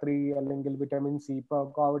omega-3 അല്ലെങ്കിൽ വിറ്റമിൻ സി, ഇപ്പൊ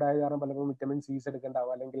കോവിഡ് ആയ കാരണം പലപ്പോഴും വിറ്റമിൻ സീസ്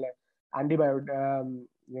എടുക്കണ്ടാവും, അല്ലെങ്കിൽ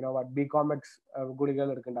ബി കോംപ്ലക്സ് ഗുളികകൾ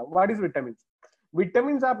എടുക്കണ്ടാവും. What is vitamins?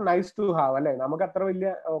 Vitamins R nice to have അല്ലെ, നമുക്ക് അത്ര വലിയ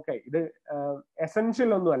ഇത് എസെൻഷ്യൽ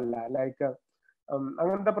ഒന്നും അല്ല, ലൈക്ക്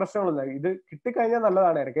അങ്ങനത്തെ പ്രശ്നങ്ങളൊന്നും. ഇത് കിട്ടിക്കഴിഞ്ഞാൽ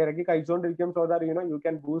നല്ലതാണ്, ഇടയ്ക്ക് കഴിച്ചുകൊണ്ടിരിക്കും. So that you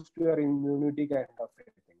can boost your immunity kind of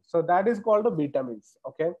thing. So that is called vitamins.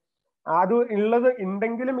 Okay, അത്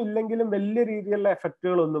ഉണ്ടെങ്കിലും ഇല്ലെങ്കിലും വലിയ രീതിയിലുള്ള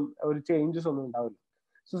എഫക്റ്റുകളൊന്നും, ഒരു ചേഞ്ചസ് ഒന്നും ഉണ്ടാവില്ല.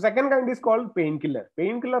 So second kind is called pain killer.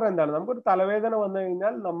 Pain killer എന്താണ്? നമുക്കൊരു തലവേദന വന്നു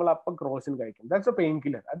കഴിഞ്ഞാൽ നമ്മൾ അപ്പം ക്രോസിൻ കഴിക്കും. That's A pain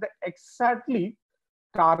killer. അത് exactly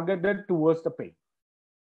targeted towards the pain.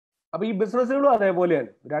 അപ്പൊ ഈ ബിസിനസ്സുകളും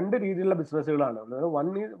അതേപോലെയാണ്, രണ്ട് രീതിയിലുള്ള ബിസിനസ്സുകളാണ്.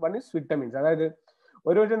 One is vitamins. അതായത്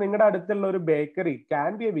ഒരു പക്ഷേ നിങ്ങളുടെ അടുത്തുള്ള ഒരു bakery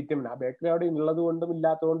can be A vitamin. ആ ബേക്കറി അവിടെ ഉള്ളത് കൊണ്ടും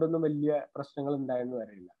ഇല്ലാത്തത് കൊണ്ടൊന്നും വലിയ പ്രശ്നങ്ങൾ ഉണ്ടായെന്ന്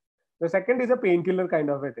വരില്ല. Second is A pain killer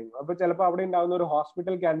kind of A thing. അപ്പൊ ചിലപ്പോൾ അവിടെ ഉണ്ടാകുന്ന ഒരു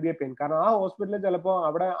hospital can be A pain. കാരണം ആ ഹോസ്പിറ്റലിൽ ചിലപ്പോൾ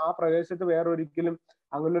അവിടെ ആ പ്രദേശത്ത് വേറെ ഒരിക്കലും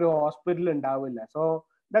അങ്ങനെ ഒരു ഹോസ്പിറ്റൽ ഉണ്ടാവില്ല. So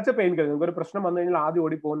that's A pain killer. നിങ്ങൾക്ക് ഒരു പ്രശ്നം വന്നു കഴിഞ്ഞാൽ ആദ്യം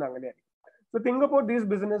ഓടി പോകുന്നത് അങ്ങനെയായിരിക്കും. So think about these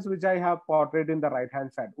business which I have portrait in the right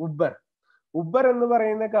hand side. Uber എന്ന്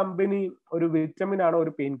പറയുന്ന കമ്പനി ഒരു വിറ്റമിൻ ആണോ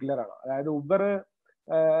ഒരു പെയിൻ കില്ലർ ആണോ? അതായത്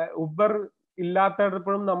ഉബർ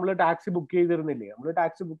ഇല്ലാത്തപ്പോഴും നമ്മൾ ടാക്സി ബുക്ക് ചെയ്തിരുന്നില്ലേ? നമ്മൾ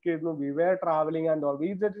ടാക്സി ബുക്ക് ചെയ്തിരുന്നു, we were travelling and all, V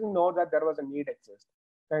didn't know that there was A need exist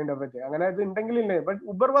kind of A. അങ്ങനെ അത് ഉണ്ടെങ്കിലില്ലേ. But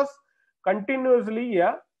Uber was continuously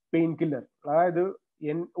A pain killer. അതായത്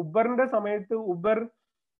ഉബറിന്റെ സമയത്ത് Uber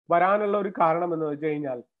വരാനുള്ള ഒരു കാരണം എന്ന് വെച്ച്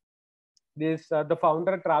കഴിഞ്ഞാൽ, the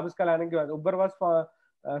founder Travis Kalanick, Uber was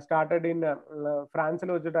started in ഫ്രാൻസിൽ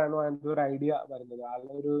വെച്ചിട്ടാണ് അതിന്റെ ഒരു ഐഡിയ വരുന്നത്.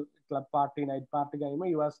 ആളൊരു ക്ലബ് പാർട്ടി, നൈറ്റ് പാർട്ടി കഴിയുമ്പോൾ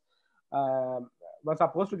he was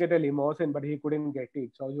supposed to get a limousine but he couldn't get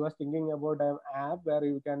it. So he was thinking about an app where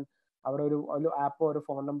you can, അവിടെ ഒരു ആപ്പോ ഒരു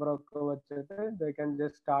ഫോൺ നമ്പറോ ഒക്കെ വെച്ചിട്ട് they can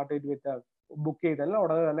just start it with book ചെയ്താൽ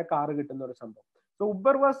ഉടനെ തന്നെ കാർ കിട്ടുന്ന ഒരു സംഭവം. So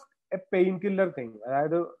Uber was A pain killer thing.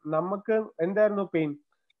 അതായത് നമുക്ക് എന്തായിരുന്നു പെയിൻ?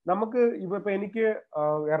 നമുക്ക് ഇപ്പൊ എനിക്ക്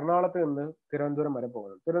എറണാകുളത്ത് നിന്ന് തിരുവനന്തപുരം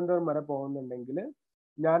വരെ പോകുന്നുണ്ടെങ്കിൽ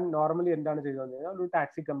ഞാൻ നോർമലി എന്താണ് ചെയ്തതെന്ന് കഴിഞ്ഞാൽ, ഒരു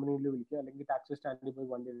ടാക്സി കമ്പനിയിൽ വിളിക്കുക, അല്ലെങ്കിൽ ടാക്സി സ്റ്റാൻഡിൽ പോയി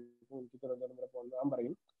വണ്ടി എടുക്കും, എനിക്ക് തിരുവനന്തപുരം വരെ പോകുന്നത്. ഞാൻ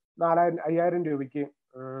പറയും 5,000 രൂപയ്ക്ക്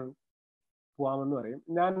പോവാമെന്ന് പറയും.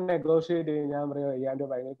 ഞാൻ നെഗോഷിയേറ്റ് ചെയ്യും. ഞാൻ പറയും 5,000 രൂപ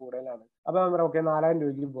ഭയങ്കര കൂടുതലാണ്. അപ്പൊ ഞാൻ പറയും ഓക്കെ 4,000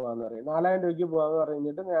 രൂപയ്ക്ക് പോകാന്ന് പറയും. 4,000 രൂപയ്ക്ക് പോകാന്ന്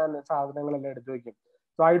പറഞ്ഞിട്ട് ഞാൻ സാധനങ്ങളെല്ലാം എടുത്തു വെക്കും.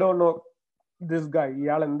 So I don't know this guy,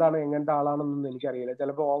 ഇയാൾ എന്താണ്, എങ്ങനത്തെ ആളാണെന്നൊന്നും എനിക്കറിയില്ല.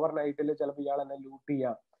 ചിലപ്പോൾ ഓവർ നൈറ്റിൽ ചിലപ്പോൾ ഇയാൾ എന്നെ ലൂട്ട്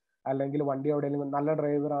ചെയ്യാം, അല്ലെങ്കിൽ വണ്ടി എവിടെയെങ്കിലും നല്ല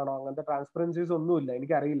ഡ്രൈവർ ആണോ, അങ്ങനത്തെ ട്രാൻസ്പെറൻസീസ് ഒന്നുമില്ല,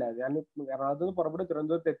 എനിക്കറിയില്ല. ഞാൻ എറണാകുളത്ത് നിന്ന് പുറപ്പെട്ട്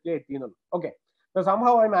തിരുവനന്തപുരത്ത് എത്തിയെന്നുള്ളൂ. Okay,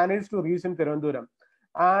 somehow I manage to reach in Thiruvananthapuram.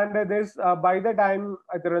 And this by the time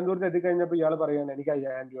തിരുവനന്തപുരത്ത് എത്തിക്കഴിഞ്ഞപ്പോൾ ഇയാൾ പറയുന്നത് എനിക്ക്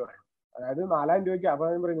 5,000 രൂപ വേണം. അതായത് 4,000 രൂപയ്ക്ക്. അപ്പൊ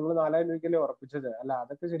ഞാൻ പറയും നിങ്ങൾ 4,000 രൂപയ്ക്കല്ലേ ഉറപ്പിച്ചത്? അല്ല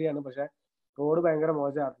അതൊക്കെ ശരിയാണ്, പക്ഷെ റോഡ് ഭയങ്കര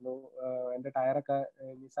മോശമായിരുന്നു, എന്റെ ടയറൊക്കെ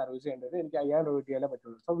സർവീസ് ചെയ്യേണ്ടത്, എനിക്ക് 5,000 രൂപ കിട്ടിയാലേ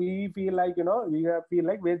പറ്റുള്ളൂ. So we feel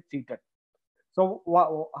like we cheated. So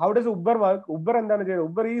how does Uber work? Uber എന്താണ് ചെയ്തത്?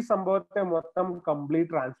 ഉബർ ഈ സംഭവത്തെ മൊത്തം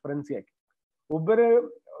കംപ്ലീറ്റ് ട്രാൻസ്പെറൻസി ആക്കി. ഉബർ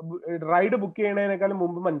റൈഡ് ബുക്ക് ചെയ്യുന്നതിനേക്കാളും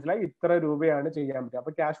മുമ്പ് മനസ്സിലായി ഇത്ര രൂപയാണ് ചെയ്യാൻ പറ്റുക.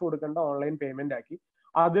 അപ്പൊ ക്യാഷ് കൊടുക്കേണ്ട ഓൺലൈൻ പേയ്മെന്റ് ആക്കി.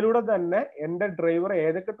 അതിലൂടെ തന്നെ എന്റെ ഡ്രൈവർ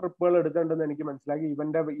ഏതൊക്കെ ട്രിപ്പുകൾ എടുത്തിട്ടുണ്ടെന്ന് എനിക്ക് മനസ്സിലാക്കി. ഇവൻ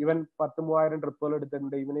 10,000-3,000 ട്രിപ്പുകൾ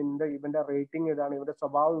എടുത്തിട്ടുണ്ട്, ഇവന്റെ റേറ്റിംഗ് ഇതാണ്, ഇവന്റെ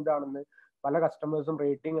സ്വഭാവം ഇതാണെന്ന് പല കസ്റ്റമേഴ്സും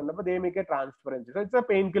റേറ്റിംഗ് കണ്ടപ്പോൾ they make A transparency. It's A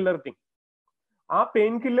pain killer thing. ആ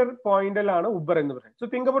പെയിൻ കില്ലർ പോയിന്റിലാണ് ഉബർ എന്ന് പറയുന്നത്. സോ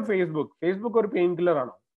തിങ്ക് അബൌട്ട് ഫേസ്ബുക്ക് ഒരു പെയിൻ കില്ലർ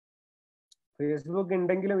ആണോ? ഫേസ്ബുക്ക്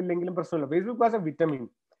ഉണ്ടെങ്കിലും ഇല്ലെങ്കിലും പ്രശ്നമില്ല. Facebook was A vitamin.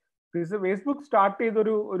 Facebook start ചെയ്ത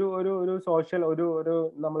ഒരു സോഷ്യൽ ഒരു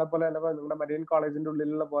നമ്മളെ പോലെ തന്നെ, നിങ്ങളുടെ മരിയൻ കോളേജിന്റെ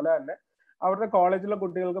ഉള്ളിലുള്ള പോലെ തന്നെ അവിടുത്തെ കോളേജിലെ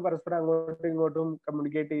കുട്ടികൾക്ക് പരസ്പരം അങ്ങോട്ടും ഇങ്ങോട്ടും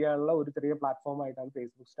കമ്മ്യൂണിക്കേറ്റ് ചെയ്യാനുള്ള ഒരു ചെറിയ പ്ലാറ്റ്ഫോം ആയിട്ടാണ്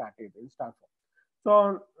ഫേസ്ബുക്ക് സ്റ്റാർട്ട് ചെയ്തത്. So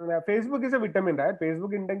Facebook is A vitamin.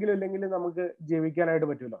 Facebook ഉണ്ടെങ്കിലും ഇല്ലെങ്കിലും നമുക്ക് ജീവിക്കാനായിട്ട്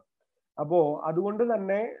പറ്റുമല്ലോ. അപ്പോ അതുകൊണ്ട്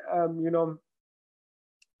തന്നെ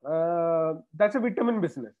that's a vitamin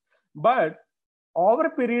business. But over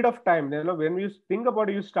a period of time, when you think about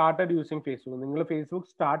it, you started using Facebook. നിങ്ങൾ ഫേസ്ബുക്ക്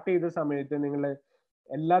സ്റ്റാർട്ട് ചെയ്ത സമയത്ത് നിങ്ങൾ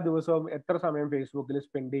എല്ലാ ദിവസവും എത്ര സമയം ഫേസ്ബുക്കിൽ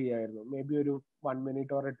സ്പെൻഡ് ചെയ്യായിരുന്നു? മേ ബി ഒരു 1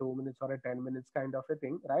 minute or 2 minutes or 10 minutes kind of A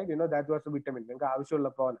thing, right? That was A vitamin. നിങ്ങൾക്ക്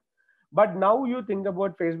ആവശ്യമുള്ള പോലെ. But now you think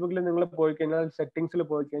about Facebook, നിങ്ങൾ പോയി കഴിഞ്ഞാൽ സെറ്റിംഗ്സിൽ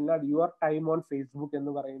പോയി കഴിഞ്ഞാൽ യുവർ ടൈം ഓൺ ഫേസ്ബുക്ക്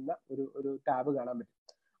എന്ന് പറയുന്ന ഒരു ടാബ് കാണാൻ പറ്റും.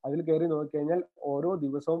 അതിൽ കയറി നോക്കിക്കഴിഞ്ഞാൽ ഓരോ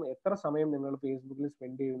ദിവസവും എത്ര സമയം നിങ്ങൾ ഫേസ്ബുക്കിൽ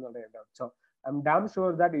സ്പെൻഡ് ചെയ്യുന്നുണ്ടാവും. So I M dam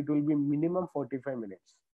sure that it will be minimum 45 minutes.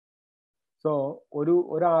 So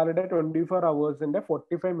ഒരാളുടെ 24 hours-ന്റെ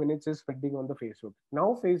 45 minutes is spending on the Facebook. Now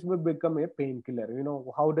Facebook become a painkiller.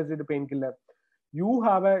 How does it a painkiller? You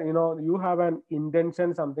have an intention,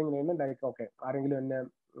 something like, okay, ആരെങ്കിലും എന്നെ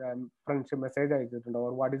friends message അയച്ചിട്ടുണ്ടോ,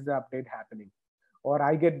 or what is the update happening, or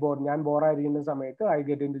I get bored, ഞാൻ ബോറായിരിക്കുന്ന സമയത്ത് I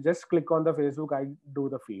get into just click on the Facebook, I do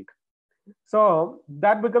the feed. So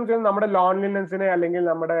that becomes നമ്മുടെ ലോൺലിനെസ്സിനെ അല്ലെങ്കിൽ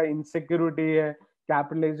നമ്മുടെ ഇൻസെക്യൂരിറ്റിയെ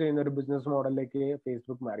capitalize ചെയ്യുന്ന ഒരു business മോഡലിലേക്ക്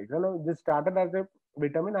ഫേസ്ബുക്ക് മാറി. This started as a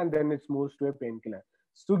vitamin and then it moves to a painkiller.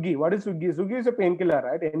 Swiggy, what is Swiggy? Swiggy is a painkiller,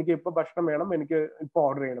 right? എനിക്ക് ഇപ്പൊ ഭക്ഷണം വേണം, എനിക്ക് ഇപ്പൊ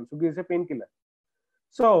ഓർഡർ ചെയ്യണം. Swiggy is a painkiller.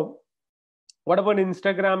 So what about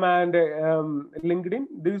Instagram and LinkedIn?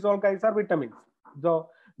 These all guys are vitamins. So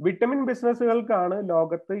vitamin ബിസിനസ്സുകൾക്കാണ്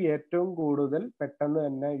ലോകത്ത് ഏറ്റവും കൂടുതൽ പെട്ടെന്ന്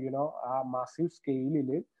തന്നെ ആ മാസീവ് സ്കെയിലിൽ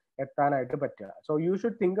എത്താനായിട്ട് പറ്റുക. So you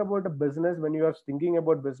should think about A business. When you are thinking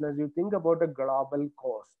about business, you think about A global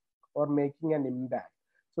cost or making an impact.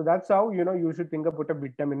 So that's how you should think about a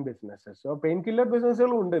vitamin businesses. So painkiller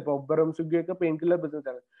businesses undu, ipo Ubberum Swiggy okke painkiller business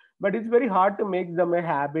aanu, but it's very hard to make them a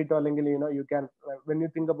habit, or you can, when you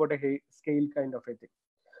think about a scale kind of a thing.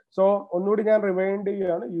 So onnudi njan remind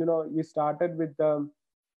cheyanu, we started with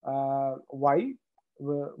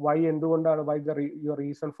why endukondana, why your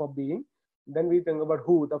reason for being. Then we think about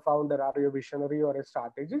who, the founder, are you a visionary or a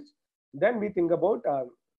strategist. Then we think about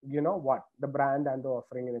what, the brand and the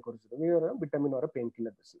offering ine kurichittu. We are a vitamin or a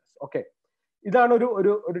painkiller business. Okay, ഇതാണ്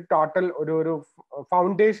ഒരു total ഒരു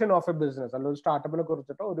foundation of A business. അല്ലെങ്കിൽ ഒരു സ്റ്റാർട്ടപ്പിനെ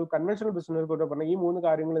കുറിച്ചിട്ടോ ഒരു conventional ബിസിനസിനെ കുറിച്ചോ പറഞ്ഞാൽ ഈ 3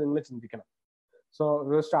 കാര്യങ്ങൾ നിങ്ങൾ ചിന്തിക്കണം. സോ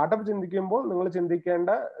ഒരു സ്റ്റാർട്ടപ്പ് ചിന്തിക്കുമ്പോൾ നിങ്ങൾ ചിന്തിക്കേണ്ട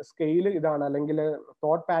സ്കെയിൽ ഇതാണ്, അല്ലെങ്കിൽ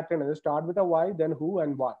thought pattern. Start with a Y, then who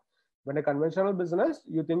and what. When A conventional business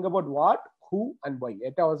you think about what, who and why.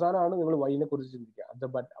 ഏറ്റവും അവസാനമാണ് നിങ്ങൾ വൈനെ കുറിച്ച് ചിന്തിക്കുക.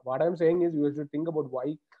 But what I am saying is you should think about why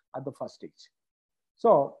at the first stage.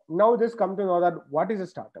 So now just come to know that what is a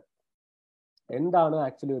startup. എന്താണ്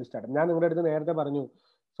actually ഒരു startup? ഞാൻ നിങ്ങളുടെ അടുത്ത് നേരത്തെ പറഞ്ഞു,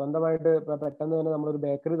 സ്വന്തമായിട്ട് പെട്ടെന്ന് തന്നെ നമ്മളൊരു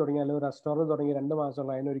ബേക്കറി തുടങ്ങി അല്ലെങ്കിൽ ഒരു റെസ്റ്റോറൻറ്റ് തുടങ്ങി 2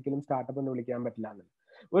 മാസമുള്ള അതിനൊരിക്കലും സ്റ്റാർട്ടപ്പ് എന്ന് വിളിക്കാൻ പറ്റില്ല.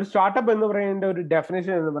 ഒരു സ്റ്റാർട്ടപ്പ് എന്ന് പറയുന്ന ഒരു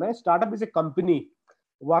ഡെഫിനേഷൻ എന്ന് പറയാം, startup is A company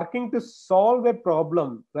working to solve A problem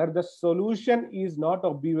where the solution is not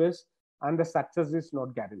obvious and the success is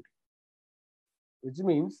not guarantee. Which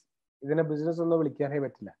means ഇതിനെ ബിസിനസ് ഒന്നും വിളിക്കാനേ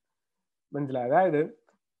പറ്റില്ല. മനസ്സിലായി? അതായത്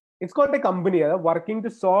ഇറ്റ്സ് കോൾഡ് എ കമ്പനി, അതായത് working to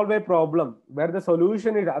solve A problem where the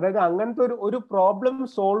solution is, അതായത് അങ്ങനത്തെ ഒരു problem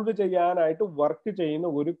solve ചെയ്യാനായിട്ട് വർക്ക് ചെയ്യുന്ന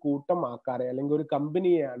ഒരു കൂട്ടം ആൾക്കാരെ അല്ലെങ്കിൽ ഒരു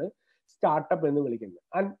കമ്പനിയെയാണ് സ്റ്റാർട്ടപ്പ് എന്ന് വിളിക്കുന്നത്.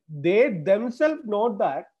 ആൻഡ് ദേ ദെംസെൽഫ് നോ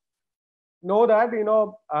ദാറ്റ്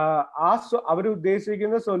അവർ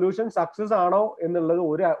ഉദ്ദേശിക്കുന്ന സൊല്യൂഷൻ സക്സസ് ആണോ എന്നുള്ളത്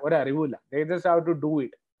ഒരു അറിവില്ല. They just have to do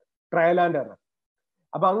it, trial and error.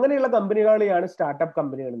 അപ്പൊ അങ്ങനെയുള്ള കമ്പനികളെയാണ് സ്റ്റാർട്ടപ്പ്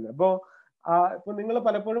കമ്പനികൾ എന്ന്. ഇപ്പൊ നിങ്ങൾ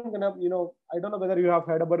പലപ്പോഴും I don't know whether you have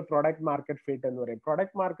heard about product market fit എന്ന് പറയും.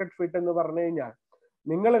 പ്രൊഡക്റ്റ് മാർക്കറ്റ് ഫിറ്റ് എന്ന് പറഞ്ഞു കഴിഞ്ഞാൽ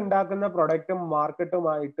നിങ്ങൾ ഉണ്ടാക്കുന്ന പ്രൊഡക്റ്റും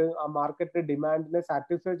മാർക്കറ്റുമായിട്ട് ആ മാർക്കറ്റ് ഡിമാൻഡിനെ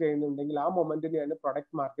സാറ്റിസ്ഫൈ ചെയ്യുന്നുണ്ടെങ്കിൽ ആ മൊമെന്റിനെയാണ്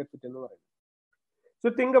പ്രൊഡക്റ്റ് മാർക്കറ്റ് ഫിറ്റ് എന്ന് പറയുന്നത്. So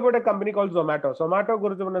think about A company called Zomato. Zomato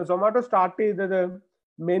കുറിച്ച് പറഞ്ഞാൽ സൊമാറ്റോ സ്റ്റാർട്ട് ചെയ്തത്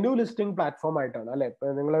മെനു ലിസ്റ്റിംഗ് പ്ലാറ്റ്ഫോം ആയിട്ടാണ്, അല്ലെ?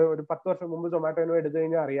 ഇപ്പൊ നിങ്ങൾ ഒരു 10 വർഷം മുമ്പ് സൊമാറ്റോനെ എടുത്തു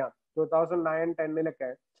കഴിഞ്ഞാൽ അറിയാം,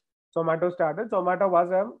 2009-10 Zomato started. Zomato was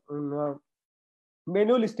a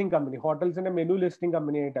menu listing company, hotels in a menu listing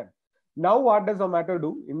company. Now what does Zomato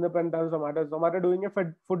do? Independent Zomato doing a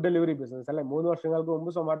food delivery business. Like 3 വർഷങ്ങൾക്ക്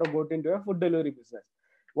മുമ്പ് Zomato got into a food delivery business.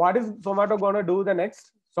 What is Zomato gonna do the next?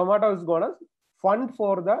 Zomato is gonna fund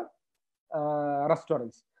for the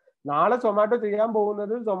restaurants. നാളെ Zomato ചെയ്യാൻ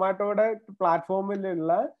പോകുന്നത് Zomatoയുടെ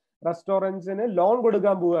പ്ലാറ്റ്ഫോമിലുള്ള റെസ്റ്റോറൻറ്റ്സിന് loan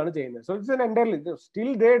കൊടുക്കാൻ പോവുകയാണ് ചെയ്യുന്നത്. So it's an entirely,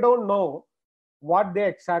 still they don't know what they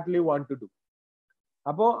exactly want to do.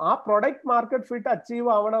 അപ്പോൾ ആ product market fit achieve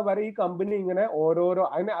ആവണ വരെ ഈ കമ്പനി ഇങ്ങനെ ഓരോരോ,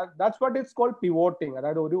 ദാറ്റ്സ് വാട്ട് ഇറ്റ്സ് കോൾഡ് പിവോട്ടിങ്.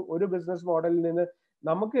 അതായത് ഒരു ബിസിനസ് മോഡലിൽ നിന്ന്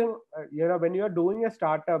നമുക്ക് when you are doing A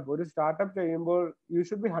startup, ഒരു സ്റ്റാർട്ടപ്പ് ചെയ്യുമ്പോൾ യു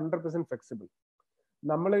ഷുഡ് ബി 100% ഫ്ലെക്സിബിൾ.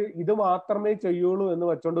 നമ്മൾ ഇത് മാത്രമേ ചെയ്യുള്ളൂ എന്ന്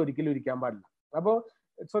വെച്ചോണ്ട് ഒരിക്കലും ഇരിക്കാൻ പാടില്ല. അപ്പോൾ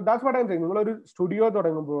so that's what I am saying. നിങ്ങളൊരു സ്റ്റുഡിയോ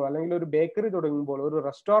തുടങ്ങുമ്പോൾ അല്ലെങ്കിൽ ഒരു ബേക്കറി തുടങ്ങുമ്പോൾ, ഒരു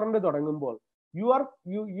റെസ്റ്റോറന്റ് തുടങ്ങുമ്പോൾ, you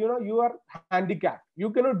are handicapped. You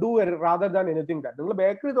cannot do it rather than anything that. നിങ്ങൾ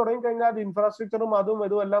ബേക്കറി തുടങ്ങി കഴിഞ്ഞാൽ ഇൻഫ്രാസ്ട്രക്ചറും അതും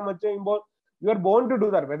എല്ലാം വെച്ച് കഴിയുമ്പോൾ you are born to do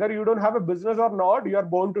that. Whether you don't have a business or not, you are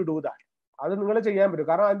born to do that. അത് നിങ്ങൾ ചെയ്യാൻ പറ്റും.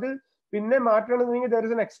 കാരണം അത് പിന്നെ മാറ്റണമെന്നുണ്ടെങ്കിൽ there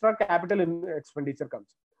is an extra capital expenditure comes.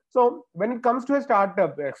 So when it comes to a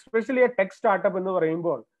startup, especially a tech startup എന്ന്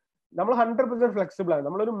പറയുമ്പോൾ നമ്മൾ 100% ഫ്ലെക്സിബിൾ ആണ്.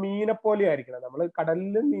 നമ്മളൊരു മീനെ പോലെ ആയിരിക്കണം. നമ്മൾ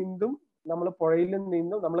കടലിലും നീന്തും, നമ്മൾ പുഴയിലും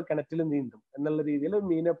നീന്തും, നമ്മൾ കിണറ്റിലും നീന്തും എന്നുള്ള രീതിയിൽ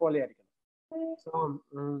മീനെ പോലെ ആയിരിക്കണം. So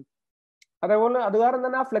അതേപോലെ അത് കാരണം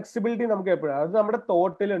തന്നെ ആ ഫ്ലെക്സിബിലിറ്റി നമുക്ക് എപ്പോഴും അത് നമ്മുടെ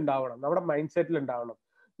തോട്ടിൽ ഉണ്ടാവണം, നമ്മുടെ മൈൻഡ് സെറ്റിൽ ഉണ്ടാവണം.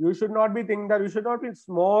 You should not be think that, you should not be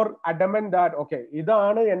more adamant that okay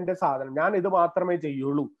ഇതാണ് എന്റെ സാധനം, ഞാൻ ഇത് മാത്രമേ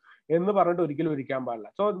ചെയ്യുള്ളൂ എന്ന് പറഞ്ഞിട്ട് ഒരിക്കലും ഇരിക്കാൻ പാടില്ല.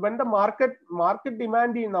 So when the market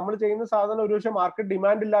demand ചെയ്യും, നമ്മൾ ചെയ്യുന്ന സാധനം ഒരു പക്ഷേ മാർക്കറ്റ്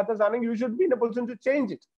ഡിമാൻഡ് ഇല്ലാത്ത സാധനം, you should be in A position to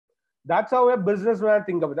change it. That's how a businessman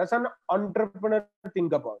think about it. That's an entrepreneur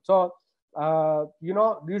think about. So,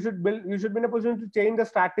 you should be in a position to change the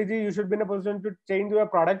strategy. You should be in a position to change your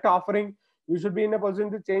product offering. You should be in a position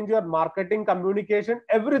to change your marketing, communication,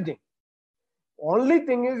 everything. Only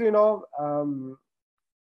thing is,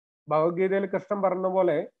 ഭഗവത്ഗീതയിൽ കൃഷ്ണൻ പറഞ്ഞ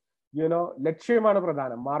പോലെ ലക്ഷ്യമാണ്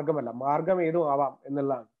പ്രധാനം, മാർഗമല്ല. മാർഗം ഏതും ആവാം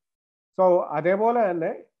എന്നുള്ളതാണ്. So അതേപോലെ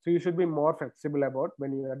തന്നെ you should be more flexible about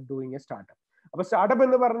when you are doing a startup. അപ്പൊ സ്റ്റാർട്ടപ്പ്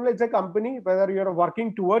എന്ന് പറഞ്ഞാൽ it's A company whether you are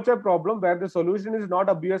working towards A problem where the solution is not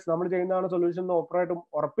obvious. നമ്മൾ ചെയ്യുന്നതാണ് സൊല്യൂഷൻ എന്ന് ഓപ്പറേറ്റും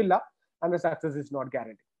ഉറപ്പില്ല. And the success is not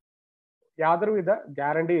guarantee. യാതൊരുവിധ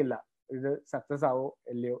guarantee ഇല്ല ഇത് സക്സസ് ആവോ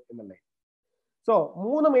ഇല്ലയോ എന്നുള്ളത്. സോ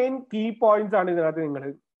 3 മെയിൻ കീ പോയിന്റ്സ് ആണ് ഇതിനകത്ത് നിങ്ങൾ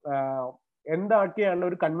എന്താക്കിയാണ്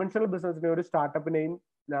ഒരു കൺവെൻഷണൽ ബിസിനസിനെയും ഒരു സ്റ്റാർട്ടപ്പിനെയും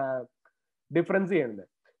ഡിഫറൻസ് ചെയ്യുന്നത്.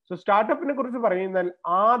 സോ സ്റ്റാർട്ടപ്പിനെ കുറിച്ച് പറയുന്നാൽ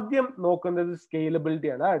ആദ്യം നോക്കുന്നത് സ്കെയിലബിലിറ്റി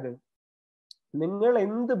ആണ്. അതായത് നിങ്ങൾ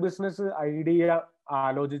എന്ത് business idea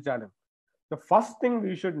ആലോചിച്ചാലും the first thing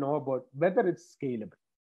we should know about whether it's scalable.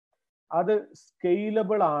 അത്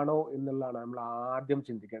സ്കെയിലബിൾ ആണോ എന്നുള്ളതാണ് നമ്മൾ ആദ്യം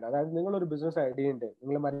ചിന്തിക്കേണ്ടത്. അതായത് നിങ്ങളൊരു ബിസിനസ് ഐഡിയ ഉണ്ട്,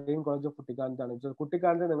 നിങ്ങൾ മലയാളം കോളേജ് ഓഫ് കുട്ടിക്കാലത്താണ്,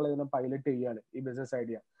 കുട്ടിക്കാലത്ത് നിങ്ങൾ ഇതിനെ പൈലറ്റ് ചെയ്യാണ് ഈ business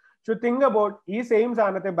idea. So think about ഈ സെയിം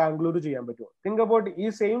സാധനത്തെ ബാംഗ്ലൂർ ചെയ്യാൻ പറ്റുമോ, തിങ്ക് അബൌട്ട് ഈ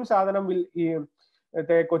സെയിം സാധനം ഈ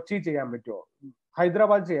കൊച്ചി ചെയ്യാൻ പറ്റുമോ,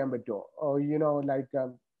 ഹൈദരാബാദ് ചെയ്യാൻ പറ്റുമോ, ലൈക്ക്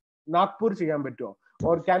നാഗ്പൂർ ചെയ്യാൻ പറ്റുമോ,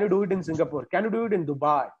 or can you do it in Singapore, can you do it in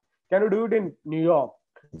Dubai, can you do it in New York?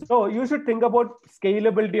 So you should think about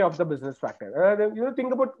scalability of the business factor. You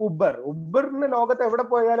think about Uber ലോകത്ത് എവിടെ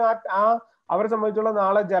പോയാലും അവരെ സംബന്ധിച്ചുള്ള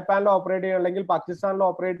നാളെ ജപ്പാനിൽ operate ചെയ്യണം, അല്ലെങ്കിൽ പാകിസ്ഥാനിൽ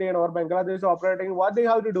ഓപ്പറേറ്റ് ചെയ്യണം, or ബംഗ്ലാദേശ് ഓപ്പറേറ്റ് ചെയ്യണം. What they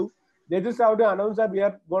have to do, they just have to announce that we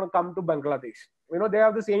are going to come to Bangladesh. They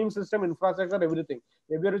have the same system, infrastructure, everything.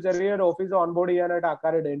 Maybe ഒരു ചെറിയൊരു ഓഫീസ് ഓൺബോർഡ് ചെയ്യാനായിട്ട്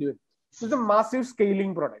ആൾക്കാർ ഇടേണ്ടി വരും. It's a massive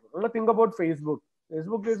scaling product. Think about Facebook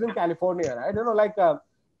is in California, right?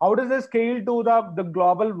 How does it scale to the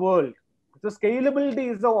global world? So scalability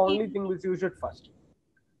is the only thing which you should first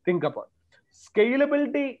think about.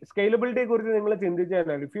 Scalability കുറിച്ച് നിങ്ങൾ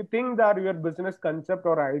ചിന്തിച്ചാൽ, if you think that your business concept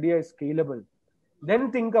or idea is scalable, then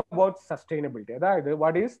think about sustainability. അതായത്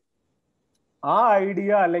what is ആ idea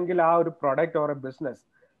അല്ലെങ്കിൽ ആ ഒരു product or A business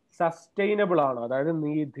sustainable ആണോ, അതായത്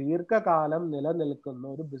ദീർഘകാലം നിലനിൽക്കുന്ന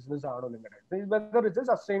ഒരു ബിസിനസ് ആണോ നിങ്ങളുടെ, whether it's A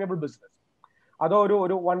sustainable business. അതോ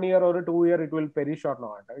ഒരു 1 year or a 2 year it will perish or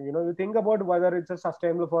not. You think about whether it's a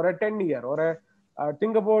sustainable for a 10 year or a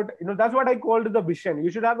think about, that's what I called the vision.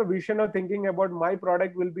 You should have a vision of thinking about my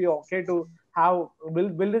product will be okay to have,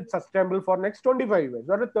 will it sustainable for next 25 years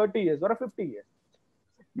or 30 years or 50 years.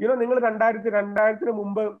 നിങ്ങൾ 2000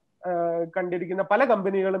 മുമ്പ് കണ്ടിരിക്കുന്ന പല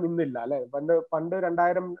കമ്പനികളും ഇന്നില്ല അല്ലെ. പണ്ട്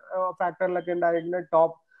 2000 ഫാക്ടറിലൊക്കെ ഉണ്ടായിരുന്ന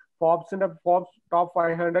ഫോബ്സിന്റെ top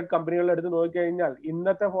 500 കമ്പനികൾ എടുത്ത് നോക്കിക്കഴിഞ്ഞാൽ,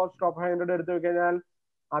 ഇന്നത്തെ ഫോബ്സ് ടോപ്പ് 500 എടുത്ത് നോക്കിക്കഴിഞ്ഞാൽ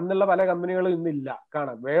അന്നുള്ള പല കമ്പനികളും ഇന്നില്ല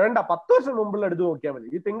കാണാൻ. വേണ്ട 10 വർഷം മുമ്പുള്ള എടുത്ത് നോക്കിയാൽ മതി.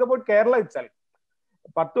 ഈ തിങ്ക് അബൌട്ട് കേരള ഇറ്റ്സെൽഫ്.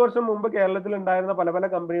 10 വർഷം മുമ്പ് കേരളത്തിൽ ഉണ്ടായിരുന്ന പല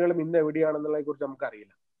കമ്പനികളും ഇന്ന് എവിടെയാണെന്നുള്ളതിനെ കുറിച്ച് നമുക്ക്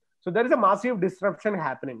അറിയില്ല. So there is A massive disruption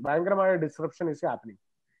happening. ഭയങ്കരമായ disruption is happening.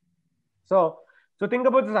 So think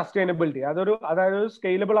about sustainability. അതായത്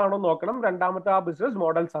സ്കെയിലബിൾ ആണോ നോക്കണം. രണ്ടാമത്തെ ആ ബിസിനസ്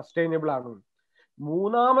മോഡൽ സസ്റ്റൈനബിൾ ആണോ.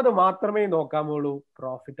 മൂന്നാമത് മാത്രമേ നോക്കാമുള്ളൂ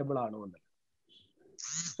പ്രോഫിറ്റബിൾ ആണോ എന്ന്.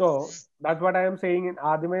 So that's what I am saying.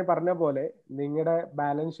 ആദ്യമേ പറഞ്ഞ പോലെ നിങ്ങളുടെ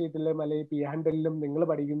ബാലൻസ് ഷീറ്റിലും അല്ലെങ്കിൽ P&L നിങ്ങൾ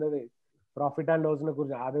പഠിക്കുന്നത് പ്രോഫിറ്റ് ആൻഡ് ലോസിനെ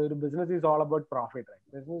കുറിച്ച്. അതൊരു business is all about profit, right?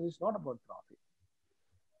 Business is not about profit.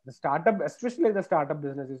 The startup, especially the startup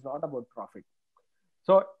business, is not about profit.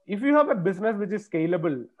 So if you have a business which is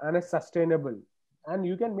scalable and is sustainable, and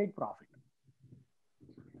you can make profit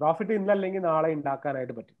ഇന്നല്ലെങ്കിൽ നാളെ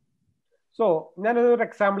ഉണ്ടാക്കാനായിട്ട് പറ്റും. So ഞാനൊരു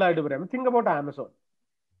example ആയിട്ട് പറയാം. Think about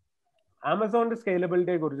ആമസോണിന്റെ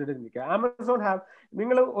സ്കെയിലബിലിറ്റിയെ കുറിച്ചിട്ട് ചിന്തിക്കുക. Amazon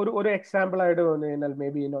നിങ്ങൾ ഒരു എക്സാമ്പിൾ ആയിട്ട് വന്നു കഴിഞ്ഞാൽ മേ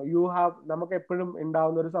ബി നമുക്ക് എപ്പോഴും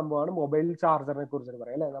ഉണ്ടാവുന്ന ഒരു സംഭവമാണ് മൊബൈൽ ചാർജറിനെ കുറിച്ചിട്ട്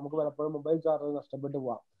പറയാം അല്ലെ. നമുക്ക് പലപ്പോഴും മൊബൈൽ ചാർജർ നഷ്ടപ്പെട്ടു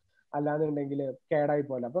പോവാം, അല്ലാന്നുണ്ടെങ്കിൽ കേടായി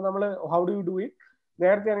പോലെ. അപ്പൊ നമ്മൾ how do you do it?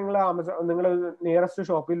 നേരത്തെ നിങ്ങൾ നിയറസ്റ്റ്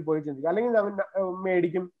ഷോപ്പിൽ പോയി ചിന്തിക്കുക, അല്ലെങ്കിൽ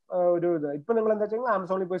മേടിക്കും ഒരു ഇത്. ഇപ്പൊ നിങ്ങൾ എന്താ വെച്ചാൽ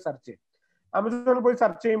ആമസോണിൽ പോയി സെർച്ച് ചെയ്യും. ആമസോണിൽ പോയി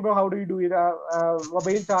സെർച്ച് ചെയ്യുമ്പോൾ ഹൗ ഡു യു ഡു ഇത്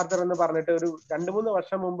മൊബൈൽ ചാർജർ എന്ന് പറഞ്ഞിട്ട് ഒരു 2-3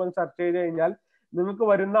 വർഷം മുമ്പ് സെർച്ച് ചെയ്ത് കഴിഞ്ഞാൽ നിങ്ങൾക്ക്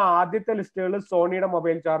വരുന്ന ആദ്യത്തെ ലിസ്റ്റുകൾ സോണിയുടെ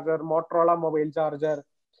mobile charger, Motorola mobile charger,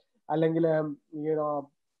 അല്ലെങ്കിൽ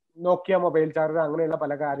നോക്കിയ മൊബൈൽ ചാർജർ, അങ്ങനെയുള്ള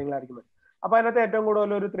പല കാര്യങ്ങളായിരിക്കും. അപ്പൊ അതിനകത്ത് ഏറ്റവും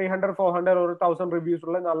കൂടുതൽ ഒരു 300, 400 ഒരു 1000 റിവ്യൂസ്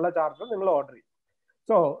ഉള്ള നല്ല ചാർജർ നിങ്ങൾ ഓർഡർ ചെയ്യും.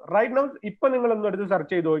 സോ റൈറ്റ് നൗ ഇപ്പൊ നിങ്ങൾ ഒന്നെടുത്ത്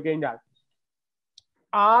സെർച്ച് ചെയ്ത് നോക്കി കഴിഞ്ഞാൽ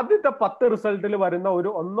ആദ്യത്തെ 10 റിസൾട്ടിൽ വരുന്ന ഒരു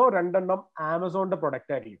 1-2 എണ്ണം ആമസോണിന്റെ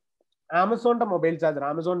പ്രൊഡക്റ്റ് ആയിരിക്കും. ആമസോണിന്റെ മൊബൈൽ ചാർജർ,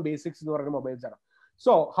 ആമസോൺ ബേസിക്സ് എന്ന് പറയുന്ന mobile charger.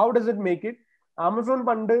 So how does it make it? Amazon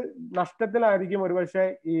പണ്ട് നഷ്ടത്തിലായിരിക്കും ഒരുപക്ഷെ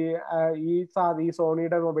ഈ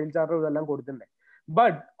സോണിയുടെ മൊബൈൽ ചാർജർ ഇതെല്ലാം കൊടുത്തിട്ടുണ്ട്.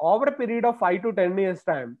 But over a period of 5 to 10 years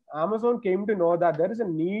time, Amazon came to know that there is a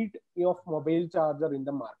need of mobile charger in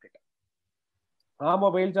the market. ആ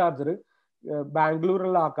mobile charger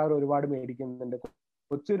ബാംഗ്ലൂരിലുള്ള ആൾക്കാർ ഒരുപാട് മേടിക്കുന്നുണ്ട്,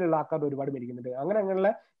 കൊച്ചിയിലുള്ള ആൾക്കാർ ഒരുപാട് മേടിക്കുന്നുണ്ട്. അങ്ങനെയുള്ള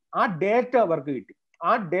ആ ഡേറ്റ അവർക്ക് കിട്ടി.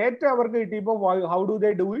 ആ ഡേറ്റ അവർക്ക് കിട്ടിയപ്പോൾ how do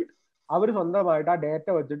they do it? അവർ സ്വന്തമായിട്ട് ആ ഡേറ്റ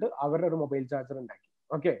വെച്ചിട്ട് അവരുടെ ഒരു മൊബൈൽ ചാർജർ ഉണ്ടാക്കി.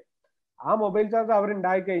 ഓക്കെ, ആ മൊബൈൽ ചാർജർ അവർ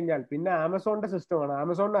ഉണ്ടാക്കി കഴിഞ്ഞാൽ പിന്നെ ആമസോണിന്റെ സിസ്റ്റമാണ്.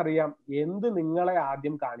 ആമസോണിന് അറിയാം എന്ത് നിങ്ങളെ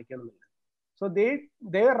ആദ്യം കാണിക്കണം എന്നുള്ളത്. So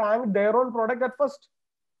they ranked their own product at first.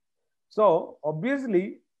 So obviously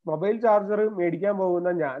mobile charger മേടിക്കാൻ പോകുന്ന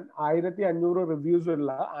ഞാൻ 1500 റിവ്യൂസ്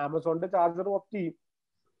ഉള്ള ആമസോണിന്റെ ചാർജർ ഓപ്റ്റ് ചെയ്യും.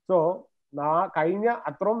 സോ കഴിഞ്ഞ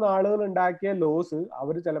അത്രയും നാളുകൾ ഉണ്ടാക്കിയ ലോസ്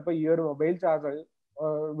അവർ ചിലപ്പോൾ ഈ ഒരു മൊബൈൽ ചാർജർ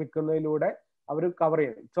വിൽക്കുന്നതിലൂടെ അവർ കവർ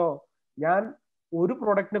ചെയ്യും. സോ ഞാൻ ഒരു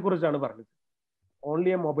പ്രൊഡക്റ്റിനെ കുറിച്ചാണ് പറഞ്ഞത്,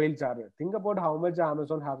 only A mobile charger. Think about how much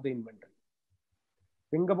Amazon have the inventory.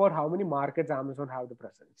 Think about how many markets Amazon have the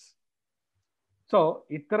presence. So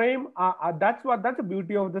ഇത്രയും that's the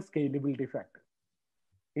beauty of the scalability factor.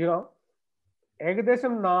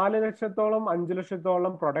 ഏകദേശം 4 ലക്ഷത്തോളം 5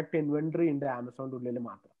 ലക്ഷത്തോളം product inventory ഉണ്ട് ആമസോണിന്റെ ഉള്ളിൽ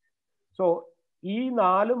മാത്രം. So ഈ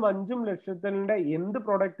 4-5 ലക്ഷത്തിന്റെ എന്ത്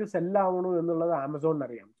പ്രൊഡക്റ്റ് സെല്ലാവണു എന്നുള്ളത് ആമസോണിന്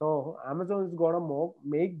അറിയാം. So Amazon is gonna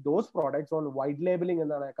make those products on white labelling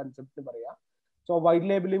എന്നാണ് കൺസെപ്റ്റ് പറയാ. So white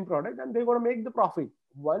labelling product and they gonna make the profit.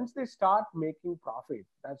 Once they start making profit,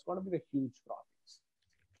 that's gonna B the huge profit.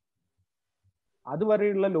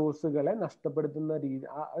 അതുവരെയുള്ള ലോസുകളെ നഷ്ടപ്പെടുത്തുന്ന രീതി,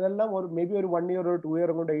 അതെല്ലാം ഒരു may be ഒരു 1 year or 2 year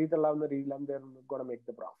കൊണ്ട് എഴുതള്ളാവുന്ന രീതിയിലാണ് make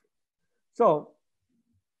the profit. So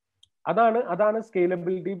അതാണ്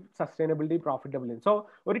scalability, sustainability, profitability. So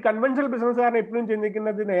ഒരു conventional ബിസിനസ്സുകാരൻ എപ്പോഴും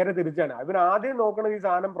ചിന്തിക്കുന്നത് നേരെ തിരിച്ചാണ്. അവർ ആദ്യം നോക്കുന്നത് ഈ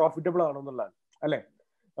സാധനം പ്രോഫിറ്റബിൾ ആണോ എന്നുള്ളതാണ്, അല്ലെ?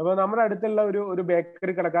 അപ്പൊ നമ്മുടെ അടുത്തുള്ള ഒരു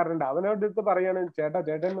ബേക്കറി കടക്കാരനുണ്ട്, അവനോട് അടുത്ത് പറയാണ്,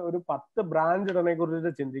 ചേട്ടൻ ഒരു 10 ബ്രാഞ്ച് ഇടനെ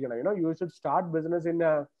കുറിച്ചിട്ട് ചിന്തിക്കണം. You should start business in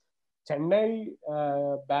Chennai,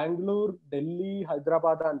 Bangalore, Delhi,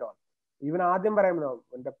 Hyderabad and all. ഇവൻ ആദ്യം പറയുമ്പോൾ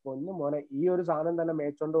എന്റെ പൊന്നു മോനെ, ഈ ഒരു സാധനം തന്നെ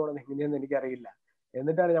മേച്ചോണ്ട് പോകണമെന്ന് എങ്ങനെയെന്ന് എനിക്കറിയില്ല,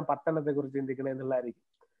 എന്നിട്ടാണ് ഞാൻ 10 എണ്ണത്തെ കുറിച്ച് ചിന്തിക്കണേ എന്നുള്ളതായിരിക്കും.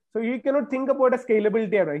 So he cannot think about a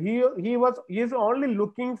scalability. He is only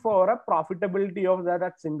looking for a profitability of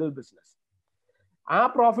that single business. ആ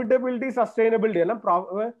പ്രോഫിറ്റബിലിറ്റി, സസ്റ്റൈനബിലിറ്റി എല്ലാം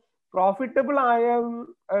പ്രോഫിറ്റബിൾ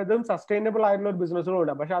ആയതും സസ്റ്റൈനബിൾ ആയിട്ടുള്ള ഒരു ബിസിനസ്സുകളും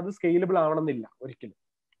ഉണ്ട്. പക്ഷെ അത് സ്കെയിലബിൾ ആവണമെന്നില്ല ഒരിക്കലും.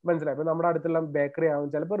 മനസ്സിലായി? ഇപ്പൊ നമ്മുടെ അടുത്തുള്ള ബേക്കറി ആവാം,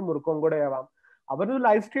 ചിലപ്പോൾ ഒരു മുറുക്കം കൂടെ ആവാം. അവരൊരു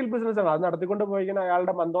ലൈഫ് സ്റ്റൈൽ ബിസിനസ് ആണ്, അത് നടത്തിക്കൊണ്ട് പോയിക്കാൻ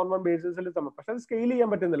അയാളുടെ മന്ത് ഓൺ മന്ത് ബേസിസിൽ സമയം. പക്ഷെ അത് സ്കെയിൽ ചെയ്യാൻ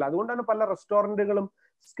പറ്റുന്നില്ല. അതുകൊണ്ടാണ് പല റെസ്റ്റോറന്റുകളും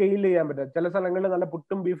സ്കെയിൽ ചെയ്യാൻ പറ്റുന്നത്. ചില സ്ഥലങ്ങളിൽ നല്ല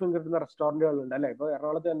പുട്ടും ബീഫും കിട്ടുന്ന റെസ്റ്റോറന്റുകളുണ്ട്, അല്ലെ? ഇപ്പൊ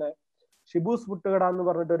എറണാകുളത്ത് തന്നെ ഷിബൂസ് പുട്ടുകട എന്ന്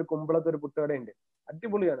പറഞ്ഞിട്ട് ഒരു കുമ്പളത്ത് ഒരു പുട്ടുകടയുണ്ട്.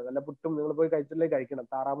 അടിപൊളിയാണ്, നല്ല പുട്ടും. നിങ്ങൾ പോയി കഴിക്കണം,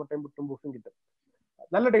 താറാമുട്ടയും പുട്ടും ബൂഫും കിട്ടും,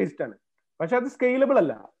 നല്ല ടേസ്റ്റ് ആണ്. പക്ഷെ അത് സ്കെയിലബിൾ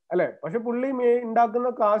അല്ല, അല്ലെ? പക്ഷെ പുള്ളി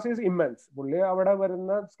ഉണ്ടാക്കുന്ന കാശ് ഈസ് ഇമ്മൻസ്. പുള്ളി അവിടെ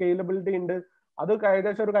വരുന്ന സ്കെയിലബിലിറ്റി ഉണ്ട്. അത്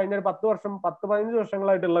ഏകദേശം കഴിഞ്ഞ 10-15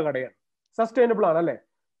 വർഷങ്ങളായിട്ടുള്ള കടയാണ്. സസ്റ്റൈനബിൾ ആണ്, അല്ലെ?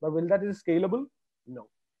 Will that is scalable? No.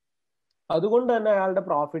 അതുകൊണ്ട് തന്നെ അയാളുടെ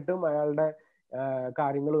പ്രോഫിറ്റും അയാളുടെ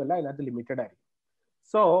കാര്യങ്ങളും എല്ലാം അതിനകത്ത് ലിമിറ്റഡ് ആയിരിക്കും.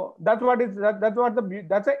 So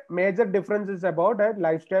that's a major difference is about a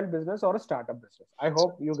lifestyle business or a startup business. I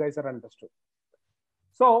hope you guys are understood.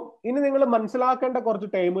 So ഇനി നിങ്ങൾ മനസ്സിലാക്കേണ്ട കുറച്ച്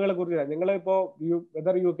ടൈമുകളെ കുറിച്ച് നിങ്ങൾ ഇപ്പോ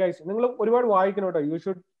നിങ്ങൾ ഒരുപാട് വായിക്കണം കേട്ടോ. You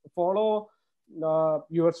should follow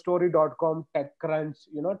yourstory.com, TechCrunch,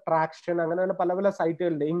 Traction, അങ്ങനെയുള്ള പല പല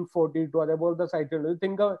സൈറ്റുകളുണ്ട്. Inc42 അതേപോലത്തെ സൈറ്റുകൾ.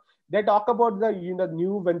 They talk about the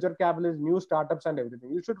new venture capitalists, new startups and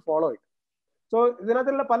everything. You should follow it. So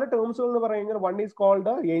ഇതിനകത്തുള്ള പല ടേംസുകൾ എന്ന് പറയുന്നത് one is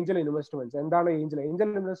called Angel investments. എന്താണ് ഏഞ്ചൽ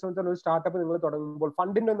ഇൻവെസ്റ്റ്മെന്റ്സ്? ഒരു സ്റ്റാർട്ടപ്പ് നിങ്ങൾ തുടങ്ങുമ്പോൾ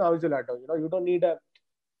ഫണ്ടിന്റെ ഒന്നും ആവശ്യമില്ല കേട്ടോ. You don't need A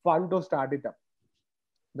fund to start it up.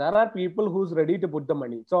 There are people who's ready to put the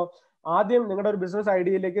money. So ആദ്യം നിങ്ങളുടെ ഒരു ബിസിനസ്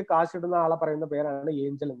ഐഡിയയിലേക്ക് കാശ് ഇടുന്ന ആളെ പറയുന്ന പേരാണ്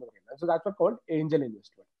ഏഞ്ചൽ എന്ന് പറയുന്നത്. So that's what called angel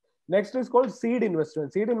investment. Next is called seed investment.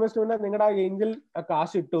 Seed investment നിങ്ങളുടെ ആ ഏഞ്ചൽ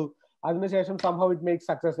കാശ് ഇട്ടു, അതിനുശേഷം somehow it makes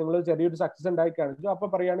success. നിങ്ങൾ ചെറിയൊരു സക്സസ് ഉണ്ടായി കാണിച്ചു, അപ്പൊ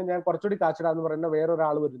പറയാണ് ഞാൻ കുറച്ചുകൂടി കാശിടാന്ന് പറയുന്ന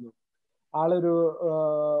വേറൊരാൾ വരുന്നു. ആളൊരു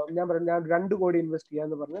ഞാൻ 2 കോടി ഇൻവെസ്റ്റ്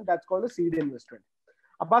ചെയ്യാന്ന് പറഞ്ഞു. That's called seed investment.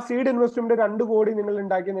 അപ്പൊ ആ സീഡ് ഇൻവെസ്റ്റ്മെന്റ് 2 കോടി നിങ്ങൾ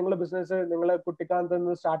ഉണ്ടാക്കി, നിങ്ങൾ ബിസിനസ്, നിങ്ങൾ കുട്ടിക്കാലത്ത്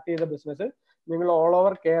നിന്ന് സ്റ്റാർട്ട് ചെയ്ത ബിസിനസ് നിങ്ങൾ ഓൾ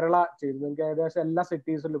ഓവർ കേരള ചെയ്തു. നിങ്ങൾക്ക് ഏകദേശം എല്ലാ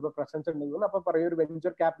സിറ്റീസിലും ഇപ്പൊ പ്രസൻസ് ഉണ്ടെങ്കിൽ അപ്പൊ പറയും ഒരു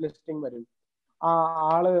വെഞ്ചർ ക്യാപിറ്റലിസ്റ്റിംഗ് വരും. ആ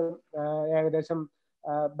ആള് ഏകദേശം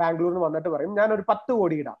ബാംഗ്ലൂരിൽ നിന്ന് വന്നിട്ട് പറയും ഞാൻ ഒരു 10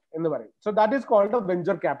 കോടി ഇടാം എന്ന് പറയും. So that is called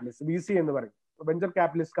venture capitalist, VC എന്ന് പറയും, venture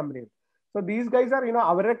capitalist company. So these guys are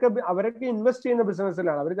അവരൊക്കെ ഇൻവെസ്റ്റ് ചെയ്യുന്ന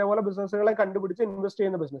ബിസിനസ്സിലാണ്. അവർ ഇതേപോലെ ബിസിനസ്സുകളെ കണ്ടുപിടിച്ച് ഇൻവെസ്റ്റ്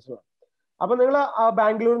ചെയ്യുന്ന ബിസിനസ്സുകളാണ്. അപ്പൊ നിങ്ങൾ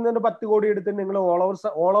ബാംഗ്ലൂരിൽ നിന്ന് 10 കോടി എടുത്ത് നിങ്ങൾ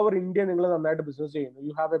ഓൾ ഓവർ ഇന്ത്യ നിങ്ങൾ നന്നായിട്ട് ബിസിനസ് ചെയ്യുന്നു.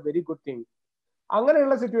 You have A very good thing.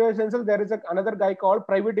 അങ്ങനെയുള്ള സിറ്റുവേഷൻസിൽ there is another Guy call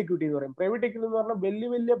private equity എന്ന് പറയും. പ്രൈവറ്റ് ഇക്വിറ്റി എന്ന് പറഞ്ഞാൽ വലിയ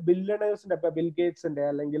വലിയ ബില്യണേഴ്സിന്റെ, ഇപ്പൊ ബിൽ ഗേറ്റ്സിന്റെ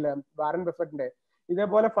അല്ലെങ്കിൽ വാറൻ ബഫറ്റിന്റെ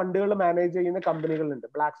ഇതേപോലെ ഫണ്ടുകൾ മാനേജ് ചെയ്യുന്ന കമ്പനികളുണ്ട്,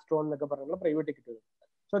 ബ്ലാക്ക് സ്റ്റോൺ എന്നൊക്കെ പറഞ്ഞുള്ള private ഇക്വിറ്റികൾ.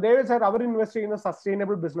 So they will say our invest ചെയ്യുന്ന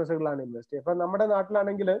സസ്റ്റൈനബിൾ ബിസിനസ്സുകളാണ് ഇൻവെസ്റ്റ് ചെയ്യുക. ഇപ്പൊ നമ്മുടെ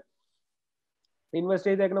നാട്ടിലാണെങ്കിൽ ഇൻവെസ്റ്റ്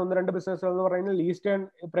ചെയ്തേക്കുന്ന 1-2 ബിസിനസ്സുകൾ എന്ന് പറയുന്നത് ഈസ്റ്റേൺ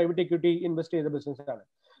പ്രൈവറ്റ് ഇക്വിറ്റി ഇൻവെസ്റ്റ് ചെയ്ത ബിസിനസ്സാണ്.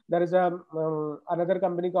 There is another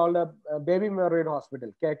company called baby memorial hospital,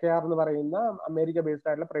 KKR എന്ന് പറയുന്ന അമേരിക്ക ബേസ്ഡ്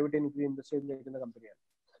ആയിട്ടുള്ള പ്രൈവറ്റ് ഇക്വിറ്റി ഇൻവെസ്റ്റ് ചെയ്തിരിക്കുന്ന കമ്പനിയാണ്.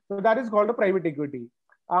 So that is called private equity.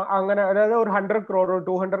 അങ്ങനെ അതായത് ഒരു 100 crore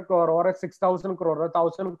 200 crore or 6,000 crore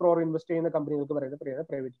 1,000 crore invest ചെയ്യുന്ന കമ്പനികൾക്ക് പറയുന്നത്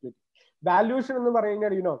പ്രൈവറ്റ് ഇക്വിറ്റി. വാല്യൂഷൻ എന്ന്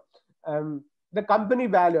പറയുന്നത് യുനോ ദ കമ്പനി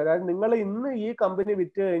വാല്യൂ, അതായത് നിങ്ങൾ ഇന്ന് ഈ കമ്പനി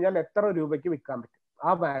വിറ്റ് കഴിഞ്ഞാൽ എത്ര രൂപയ്ക്ക് വിൽക്കാൻ പറ്റും, ആ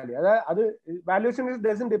വാല്യൂ. അതായത് അത് valuation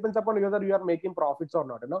depends upon your you are making profits or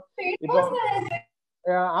not. ഇപ്പൊ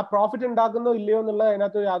ആ പ്രോഫിറ്റ് ഉണ്ടാക്കുന്നോ ഇല്ലയോ എന്നുള്ള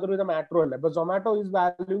അതിനകത്ത് യാതൊരുവിധ മാറ്ററും അല്ല. ഇപ്പൊ Zomato is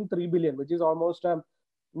valuing 3 billion which is almost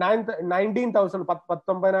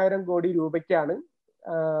 19,000 കോടി രൂപയ്ക്കാണ്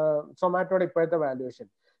സൊമാറ്റോയുടെ ഇപ്പോഴത്തെ വാല്യൂഷൻ.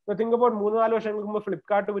 തിങ്ക് അബൌട്ട് 3-4 വർഷങ്ങൾക്ക് മുമ്പ്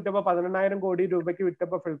ഫ്ലിപ്കാർട്ട് വിറ്റപ്പോൾ 18,000 കോടി രൂപയ്ക്ക്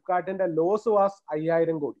വിറ്റപ്പോൾ ഫ്ലിപ്കാർട്ടിന്റെ ലോസ് വാസ്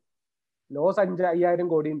 5,000 കോടി. ലോസ് 5,000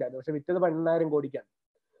 കോടി ഉണ്ടായിരുന്നു, പക്ഷെ വിറ്റത് 18,000 കോടിക്കാണ്.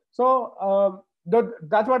 So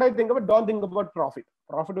that's what I think about. Don't think about profit.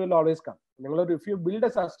 Profit will always come. If you build a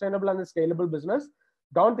sustainable and a scalable business,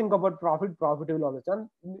 don't think about profit. Profit will always come.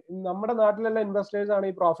 നമ്മുടെ നാട്ടിലുള്ള investors ആണ്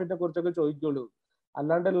ഈ പ്രോഫിറ്റിനെ കുറിച്ചൊക്കെ ചോദിക്കുള്ളൂ.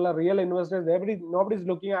 അല്ലാണ്ടുള്ള real investors nobody is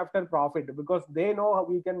looking after profit because they know how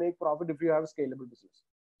we can make profit if you have a scalable business.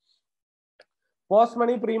 Post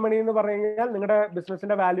money pre മണി എന്ന് പറഞ്ഞു കഴിഞ്ഞാൽ നിങ്ങളുടെ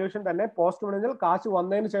ബിസിനസിന്റെ വാല്യൂഷൻ തന്നെ. പോസ്റ്റ് മണി എന്നാൽ കാശ്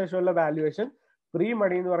വന്നതിന് ശേഷമുള്ള വാല്യൂഷൻ, പ്രീ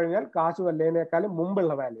മണി എന്ന് പറഞ്ഞാൽ കാശ് വന്നതിനേക്കാളും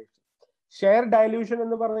മുമ്പുള്ള വാല്യൂഷൻ. ഷെയർ ഡയല്യൂഷൻ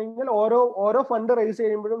എന്ന് പറഞ്ഞു കഴിഞ്ഞാൽ ഓരോ ഫണ്ട് റേസ്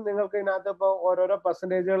ചെയ്യുമ്പോഴും നിങ്ങൾക്ക് ഇതിനകത്ത് ഇപ്പോൾ ഓരോരോ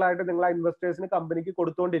പെർസെന്റേജുകളായിട്ട് നിങ്ങൾ ആ ഇൻവെസ്റ്റേഴ്സിന് കമ്പനിക്ക്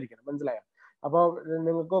കൊടുത്തുകൊണ്ടിരിക്കണം, മനസ്സിലായോ? അപ്പോൾ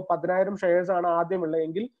നിങ്ങൾക്ക് 10,000 ഷെയർസ് ആണ്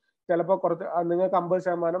ആദ്യമുള്ളതെങ്കിൽ ചിലപ്പോൾ കുറച്ച് നിങ്ങൾക്ക്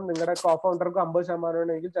 50%, നിങ്ങളുടെ കോ ഫൗണ്ടർക്ക് 50%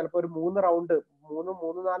 ആണെങ്കിൽ ചിലപ്പോൾ ഒരു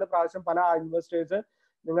 3-4 പ്രാവശ്യം പല ഇൻവെസ്റ്റേഴ്സ്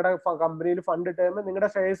നിങ്ങളുടെ കമ്പനിയിൽ ഫണ്ട് ഇട്ട് കഴിയുമ്പോൾ നിങ്ങളുടെ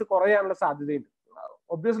ഷെയർസ് കുറയാനുള്ള സാധ്യതയുണ്ട്.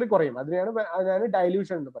 ഒബ്വിയസ്ലി കുറയും. അതിനാണ്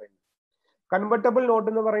ഡയല്യൂഷൻ എന്ന് പറയുന്നത്. കൺവെർട്ടബിൾ നോട്ട്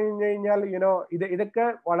എന്ന് പറഞ്ഞു കഴിഞ്ഞാൽ ഇതൊക്കെ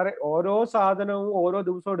വളരെ ഓരോ സാധനവും ഓരോ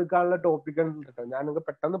ദിവസവും എടുക്കാനുള്ള ടോപ്പിക്കുകൾ ഉണ്ട്. ഞാൻ നിങ്ങൾക്ക്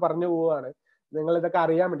പെട്ടെന്ന് പറഞ്ഞു പോവുകയാണ്, നിങ്ങൾ ഇതൊക്കെ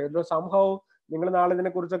അറിയാൻ വേണ്ടി. സംഭവം നിങ്ങൾ നാളെ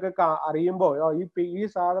ഇതിനെ കുറിച്ചൊക്കെ അറിയുമ്പോൾ ഈ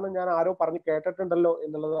സാധനം ഞാൻ ആരോ പറഞ്ഞ് കേട്ടിട്ടുണ്ടല്ലോ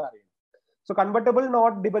എന്നുള്ളത് അറിയാം. സോ കൺവെർട്ടബിൾ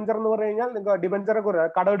നോട്ട് ഡിബഞ്ചർ എന്ന് പറഞ്ഞു കഴിഞ്ഞാൽ നിങ്ങൾ ഡിബഞ്ചറെ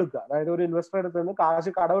കുറിച്ച് കടമെടുക്കുക, അതായത് ഒരു ഇൻവെസ്റ്റർ അടുത്ത് നിന്ന്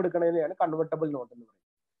കാശ് കടമെടുക്കണതിനെയാണ് കൺവെർട്ടബിൾ നോട്ട് എന്ന് പറയുന്നത്.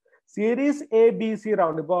 സീരീസ് ABC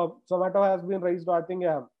റൗണ്ട്, ഇപ്പൊ Zomato has been raised I think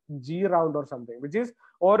G round or something, which is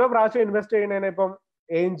ഓരോ പ്രാവശ്യം ഇൻവെസ്റ്റ് ചെയ്യുന്നതിന് ഇപ്പം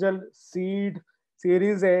Angel, seed,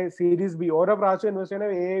 series A, series B, ഓരോ പ്രാവശ്യം ഇൻവെസ്റ്റ്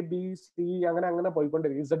ചെയ്യുന്ന ABC അങ്ങനെ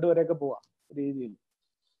പോയിക്കൊണ്ടിരിക്കും, Z വരെയൊക്കെ പോവാം രീതിയിൽ.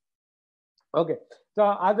 ഓക്കെ, സോ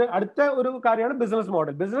അത് അടുത്ത ഒരു കാര്യമാണ് ബിസിനസ്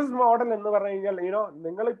മോഡൽ. ബിസിനസ് മോഡൽ എന്ന് പറഞ്ഞു കഴിഞ്ഞാൽ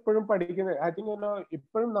നിങ്ങൾ ഇപ്പോഴും പഠിക്കുന്നത്, ഐ തിങ്ക്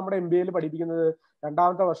ഇപ്പോഴും നമ്മുടെ MBA പഠിപ്പിക്കുന്നത്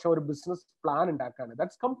 2ാമത്തെ വർഷം ഒരു business plan ഉണ്ടാക്കാണ്.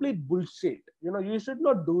 That's complete bullshit. You should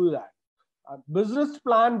not do that. Business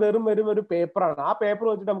plan വെറും ഒരു പേപ്പറാണ്. ആ പേപ്പർ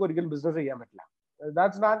വെച്ചിട്ട് നമുക്ക് ഒരിക്കലും ബിസിനസ് ചെയ്യാൻ പറ്റില്ല.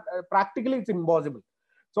 That's not practically it's impossible.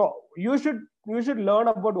 So you should learn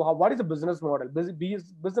about what is a business model.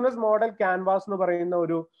 Business model canvas എന്ന് പറയുന്ന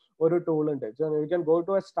ഒരു ടൂൾ ഉണ്ട്. So you can go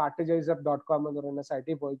to a strategizer.com എന്ന് പറയുന്ന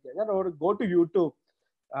സൈറ്റിൽ പോയി കഴിഞ്ഞാൽ or go to YouTube,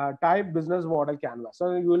 type business model canvas. So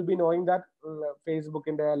you will be knowing that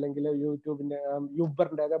ഫേസ്ബുക്കിന്റെ അല്ലെങ്കിൽ യൂട്യൂബിന്റെ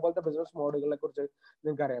യൂബറിന്റെ അതേപോലത്തെ ബിസിനസ് മോഡലുകളെ കുറിച്ച്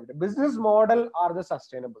നിങ്ങൾക്ക് അറിയാൻ പറ്റും. Business model are the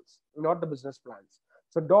സസ്റ്റൈനബിൾസ്, not the business plans.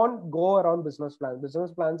 So don't go around business plans.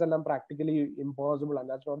 Business plans എല്ലാം practically impossible and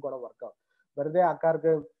that's not going to work out. വെറുതെ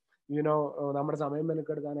ആൾക്കാർക്ക് നമ്മുടെ സമയം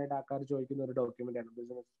മെനക്കെടുക്കാനായിട്ട് ആൾക്കാർ ചോദിക്കുന്ന ഒരു ഡോക്യുമെന്റ് ആണ്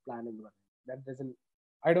ബിസിനസ് പ്ലാൻ എന്ന് പറയുന്നത്.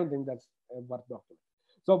 I don't think that's a worth document.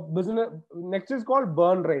 So business next is called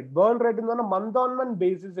burn rate. Burn rate എന്ന് പറഞ്ഞാൽ month on month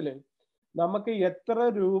ബേസിസിൽ നമുക്ക് എത്ര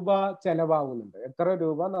രൂപ ചെലവാകുന്നുണ്ട്, എത്ര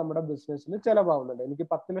രൂപ നമ്മുടെ ബിസിനസ്സിൽ ചെലവാകുന്നുണ്ട്. എനിക്ക്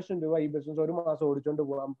 10 ലക്ഷം രൂപ ഈ ബിസിനസ് ഒരു മാസം ഓടിച്ചുകൊണ്ട്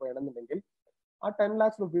പോകാൻ വേണമെന്നുണ്ടെങ്കിൽ ആ 10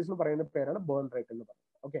 lakhs rupees എന്ന് പറയുന്ന പേരാണ് ബേൺ റേറ്റ് എന്ന്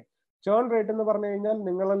പറയുന്നത്. ഓക്കെ, ചേൺ റേറ്റ് എന്ന് പറഞ്ഞു കഴിഞ്ഞാൽ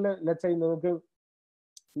നിങ്ങൾക്ക്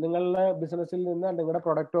നിങ്ങളുടെ ബിസിനസ്സിൽ നിന്ന് നിങ്ങളുടെ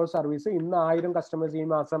പ്രൊഡക്റ്റോ സർവീസ് ഇന്ന് 1000 കസ്റ്റമേഴ്സ് ഈ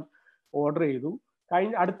മാസം ഓർഡർ ചെയ്തു,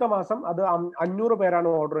 അടുത്ത മാസം അത് 500 പേരാണ്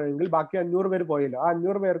ഓർഡർ ചെയ്തെങ്കിൽ ബാക്കി 500 പേര് പോയില്ല. ആ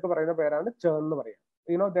 500 പേർക്ക് പറയുന്ന പേരാണ് ചേൺ എന്ന്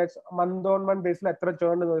പറയുന്നത്. മന്ത് ഓൺ മന്ത് ബേസിൽ എത്ര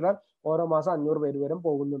ചേൺ എന്ന് പറഞ്ഞാൽ ഓരോ മാസം 500 പേര് വരെ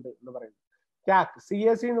പോകുന്നുണ്ട് എന്ന് പറയുന്നത്.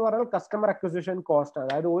 CAC എന്ന് പറഞ്ഞാൽ കസ്റ്റമർ അക്വിസിഷൻ കോസ്റ്റ്.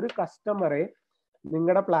 അതായത് ഒരു കസ്റ്റമറെ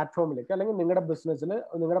നിങ്ങളുടെ പ്ലാറ്റ്ഫോമിലേക്ക് അല്ലെങ്കിൽ നിങ്ങളുടെ ബിസിനസ്സിൽ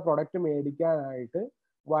നിങ്ങളുടെ പ്രൊഡക്റ്റ് മേടിക്കാനായിട്ട്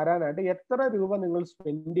വരാനായിട്ട് എത്ര രൂപ നിങ്ങൾ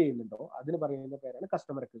സ്പെൻഡ് ചെയ്യുന്നുണ്ടോ അതിന് പറയുന്ന പേരാണ്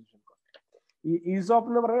കസ്റ്റമർ അക്വിസിഷൻ കോസ്റ്റ്. ഈ ESOP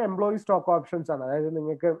എന്ന് പറയുന്നത് എംപ്ലോയി സ്റ്റോക്ക് ഓപ്ഷൻസ് ആണ്. അതായത്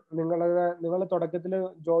നിങ്ങൾ തുടക്കത്തിൽ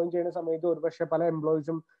ജോയിൻ ചെയ്യുന്ന സമയത്ത് ഒരുപക്ഷെ പല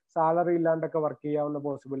എംപ്ലോയീസും സാലറി ഇല്ലാണ്ടൊക്കെ വർക്ക് ചെയ്യാവുന്ന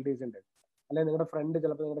പോസിബിലിറ്റീസ് ഉണ്ട്. അല്ലെങ്കിൽ നിങ്ങളുടെ ഫ്രണ്ട്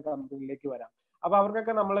ചിലപ്പോൾ നിങ്ങളുടെ കമ്പനിയിലേക്ക് വരാം. അപ്പൊ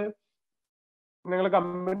അവർക്കൊക്കെ നിങ്ങൾ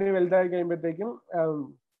കമ്പനി വലുതായി കഴിയുമ്പോഴത്തേക്കും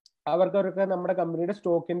അവർക്കൊക്കെ നമ്മുടെ കമ്പനിയുടെ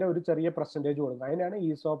സ്റ്റോക്കിന്റെ ഒരു ചെറിയ പെർസെന്റേജ് കൊടുക്കും. അതിനാണ്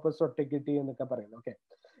ഈസോപ്പ് സർട്ടിഫിക്കറ്റ് എന്നൊക്കെ പറയുന്നത്. ഓക്കെ,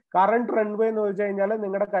 കറണ്ട് റൺവേ എന്ന് വെച്ച് കഴിഞ്ഞാൽ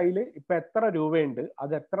നിങ്ങളുടെ കയ്യിൽ ഇപ്പൊ എത്ര രൂപയുണ്ട്,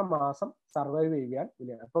 അത് എത്ര മാസം സർവൈവ് ചെയ്യാൻ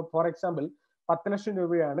വിലയാണ്. ഇപ്പൊ ഫോർ എക്സാമ്പിൾ 10 ലക്ഷം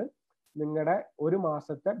രൂപയാണ് നിങ്ങളുടെ ഒരു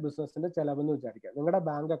മാസത്തെ ബിസിനസിന്റെ ചെലവെന്ന് വിചാരിക്കുക. നിങ്ങളുടെ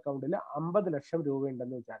ബാങ്ക് അക്കൗണ്ടിൽ 50 ലക്ഷം രൂപ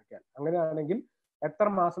ഉണ്ടെന്ന് വിചാരിക്കാൻ. അങ്ങനെയാണെങ്കിൽ എത്ര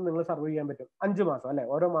മാസം നിങ്ങൾ സർവ് ചെയ്യാൻ പറ്റും? 5 മാസം അല്ലെ?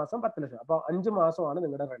 ഓരോ മാസം 10 ലക്ഷം. അപ്പൊ 5 മാസമാണ്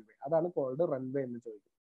നിങ്ങളുടെ റൺവേ. അതാണ് കോൾഡ് റൺവേ എന്ന്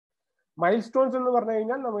ചോദിക്കുന്നത്. മൈൽ സ്റ്റോൺസ് എന്ന് പറഞ്ഞു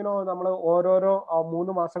കഴിഞ്ഞാൽ നമ്മൾ ഓരോരോ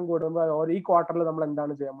 3 മാസം കൂടുമ്പോൾ ഈ ക്വാർട്ടറിൽ നമ്മൾ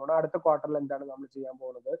എന്താണ് ചെയ്യാൻ പോകുന്നത്, അടുത്ത ക്വാർട്ടറിൽ എന്താണ് നമ്മൾ ചെയ്യാൻ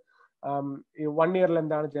പോകുന്നത്, ഈ 1 ഇയറിൽ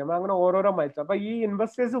എന്താണ് ചെയ്യാൻ പോകുന്നത്, അങ്ങനെ ഓരോരോ മൈൽ സ്റ്റോൺ. അപ്പൊ ഈ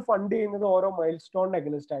ഇൻവെസ്റ്റേഴ്സ് ഫണ്ട് ചെയ്യുന്നത് ഓരോ മൈൽ സ്റ്റോണിന്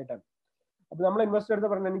അഗനിസ്റ്റ് ആയിട്ടാണ്. അപ്പൊ നമ്മൾ ഇൻവെസ്റ്റർ എടുത്ത്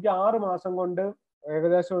പറഞ്ഞാൽ എനിക്ക് 6 മാസം കൊണ്ട്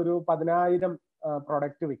ഏകദേശം ഒരു 10,000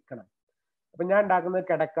 പ്രൊഡക്റ്റ് വിൽക്കണം. അപ്പൊ ഞാൻ ഉണ്ടാക്കുന്നത്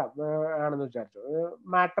കിടക്ക ആണെന്ന് വിചാരിച്ചു,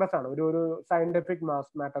 മാട്രസ് ആണ്, ഒരു സയന്റിഫിക്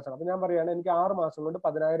മാട്രസ് ആണ്. അപ്പൊ ഞാൻ പറയുകയാണ് എനിക്ക് 6 മാസം കൊണ്ട്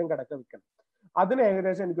 10,000 കിടക്ക വിൽക്കണം. അതിന്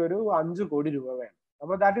ഏകദേശം എനിക്കൊരു 5 കോടി രൂപ വേണം.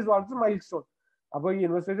 അപ്പൊ that is watts mile stone. അപ്പൊ ഈ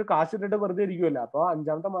ഇൻവെസ്റ്റേഴ്സ് കാശ് ഇട്ടിട്ട് വെറുതെ ഇരിക്കുമല്ലോ. അപ്പൊ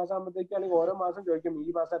 5ാമത്തെ മാസം ആകുമ്പോഴത്തേക്ക് അല്ലെങ്കിൽ ഓരോ മാസം ചോദിക്കും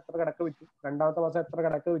ഈ മാസം എത്ര കിടക്ക വിറ്റു, 2ാമത്തെ മാസം എത്ര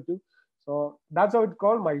കിടക്ക വിറ്റു. So that's how it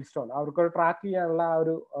called mile stone. അവർക്ക് ട്രാക്ക് ചെയ്യാനുള്ള ആ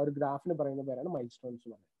ഒരു ഗ്രാഫിന് പറയുന്ന പേരാണ് മൈൽ സ്റ്റോൺസ്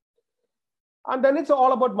എന്ന് പറയുന്നത്. And then it's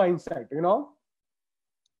all about mind set. You know,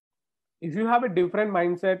 if you have a different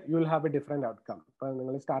mindset, you will have a different outcome. ഇപ്പൊ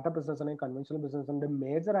നിങ്ങൾ സ്റ്റാർട്ടപ്പ് ബിസിനസ്സിനെ കൺവെൻഷണൽ ബിസിനസിന്റെ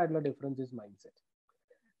മേജർ ആയിട്ടുള്ള ഡിഫറൻസ് ഇസ് മൈൻഡ് സെറ്റ്.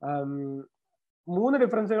 3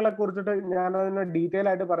 ഡിഫറൻസുകളെ കുറിച്ചിട്ട് ഞാൻ അതിന് ഡീറ്റെയിൽ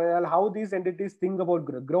ആയിട്ട് പറഞ്ഞാൽ how these entities think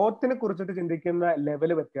about ഗ്രോത്തിനെ കുറിച്ചിട്ട് ചിന്തിക്കുന്ന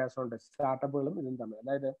ലെവൽ വ്യത്യാസമുണ്ട് സ്റ്റാർട്ടപ്പുകളും ഇതും തമ്മിൽ.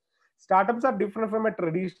 അതായത് startups are different from a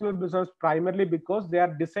traditional business primarily because they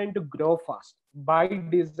are designed to grow fast. By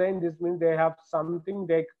design, this means they have something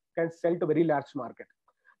they can sell to very large market.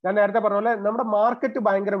 ഞാൻ നേരത്തെ പറഞ്ഞ പോലെ നമ്മുടെ മാർക്കറ്റ്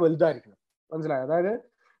ഭയങ്കര വലുതായിരിക്കണം, മനസ്സിലായോ? അതായത്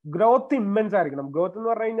ഗ്രോത്ത് ഇമ്മൻസ് ആയിരിക്കണം. ഗ്രോത്ത് എന്ന്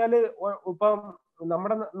പറഞ്ഞു കഴിഞ്ഞാൽ ഇപ്പം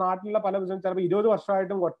നമ്മുടെ നാട്ടിലുള്ള പല ബിസിനസ് ചിലപ്പോൾ 20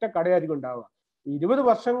 വർഷമായിട്ടും ഒറ്റ കടയായിരിക്കും ഉണ്ടാവുക. 20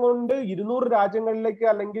 വർഷം കൊണ്ട് 200 രാജ്യങ്ങളിലേക്ക്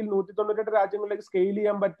അല്ലെങ്കിൽ 198 രാജ്യങ്ങളിലേക്ക് സ്കെയിൽ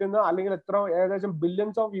ചെയ്യാൻ പറ്റുന്ന, അല്ലെങ്കിൽ ഏകദേശം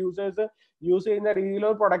ബില്യൺസ് ഓഫ് യൂസേഴ്സ് യൂസ് ചെയ്യുന്ന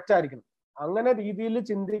രീതിയിലുള്ള പ്രൊഡക്റ്റ് ആയിരിക്കണം. അങ്ങനെ രീതിയിൽ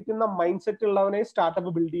ചിന്തിക്കുന്ന മൈൻഡ് സെറ്റ് ഉള്ളവനെ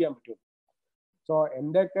സ്റ്റാർട്ടപ്പ് ബിൽഡ് ചെയ്യാൻ പറ്റും. സോ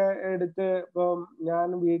എന്റെയൊക്കെ എടുത്ത് ഇപ്പം ഞാൻ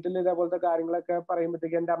വീട്ടിൽ ഇതേപോലത്തെ കാര്യങ്ങളൊക്കെ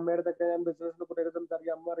പറയുമ്പോഴത്തേക്ക് എന്റെ അമ്മയുടെ അടുത്തൊക്കെ ഞാൻ ബിസിനസിനെ കുറിച്ച്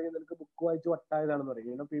സംസാരിക്കും. അമ്മ പറയും നിനക്ക് ബുക്ക് വായിച്ച് വട്ടായതാണെന്ന്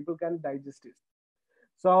പറയും. People can digest it.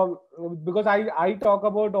 So because I talk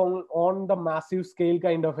about on the massive scale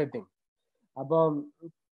kind of A thing. അപ്പം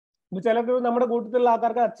ചിലർക്ക് നമ്മുടെ കൂട്ടത്തിലുള്ള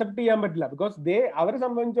ആൾക്കാർക്ക് അക്സെപ്റ്റ് ചെയ്യാൻ പറ്റില്ല. ബിക്കോസ് അവരെ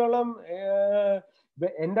സംബന്ധിച്ചോളം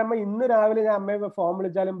എന്റെ അമ്മ ഇന്ന് രാവിലെ ഞാൻ അമ്മയെ ഫോം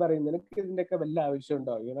വിളിച്ചാലും പറയും നിനക്ക് ഇതിന്റെയൊക്കെ വല്ല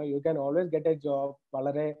ആവശ്യമുണ്ടോ, you can always get A job,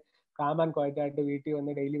 വളരെ കാം ആൻഡ് ക്വയറ്റ് ആയിട്ട് വീട്ടിൽ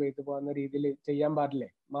വന്ന് ഡെയിലി വെയിറ്റ് പോകുന്ന രീതിയിൽ ചെയ്യാൻ പാടില്ലേ,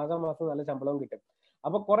 മാസം നല്ല ശമ്പളവും കിട്ടും.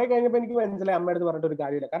 അപ്പൊ കുറെ കഴിഞ്ഞപ്പോ എനിക്ക് മനസ്സിലായി അമ്മയുടെ അടുത്ത് പറഞ്ഞിട്ട് ഒരു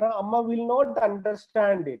കാര്യമില്ല. കാരണം അമ്മ വിൽ നോട്ട്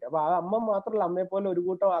അണ്ടർസ്റ്റാൻഡ് ഇറ്റ്. അപ്പൊ ആ അമ്മ മാത്രമല്ല, അമ്മയെ പോലെ ഒരു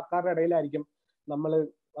കൂട്ടം ആൾക്കാരുടെ ഇടയിലായിരിക്കും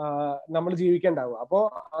നമ്മൾ ജീവിക്കേണ്ടാവും. അപ്പോ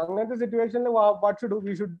അങ്ങനത്തെ സിറ്റുവേഷനിൽ what should do,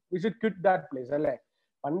 we should quit that place അല്ലേ.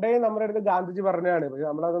 പണ്ടേ നമ്മുടെ അടുത്ത് ഗാന്ധിജി പറഞ്ഞാണ്, പക്ഷെ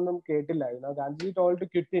നമ്മളതൊന്നും കേട്ടില്ല. Gandhiji told to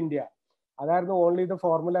quit India. അതായിരുന്നു only the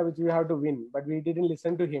formula which we have to win, but we didn't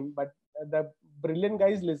listen to him. But the brilliant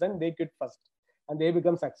guys listen, they quit first and they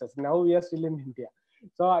become success. Now we are still in India.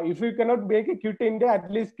 So if you cannot make a quit India, at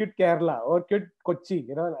least quit Kerala or quit Kochi.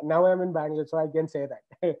 Now I am in Bangalore, so I can say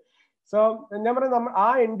that. So ഞാൻ പറഞ്ഞ ആ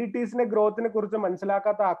എൻറ്റിറ്റീസിന്റെ ഗ്രോത്തിനെ കുറിച്ച്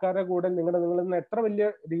മനസ്സിലാക്കാത്ത ആൾക്കാരുടെ കൂടെ നിങ്ങൾ എത്ര വലിയ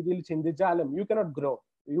രീതിയിൽ ചിന്തിച്ചാലും you cannot grow.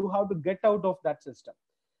 You have to get out of that system.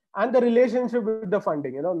 And the relationship with the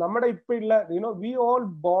funding. നമ്മുടെ ഇപ്പൊ ഉള്ള we all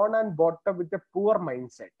born and boat up with a poor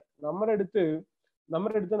mind set. നമ്മുടെ അടുത്ത്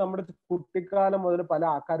നമ്മുടെ കുട്ടിക്കാലം മുതൽ പല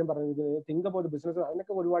ആൾക്കാരും പറഞ്ഞത് തിങ്ക് അബൌട്ട് ബിസിനസ്,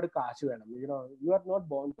 അതിനൊക്കെ ഒരുപാട് കാശ് വേണം, you are not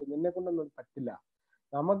bone to, നിന്നെ കൊണ്ടൊന്നും പറ്റില്ല,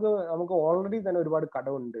 നമുക്ക് ഓൾറെഡി തന്നെ ഒരുപാട്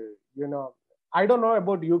കടമുണ്ട്. I don't know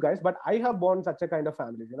about you guys, but I have born such a kind of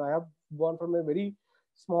family. I have born from a very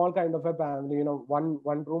small kind of a family.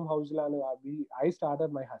 One room house. I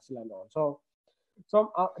started my hustle and all. So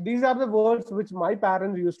these are the words which my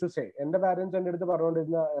parents used to say. And the parents ended up around.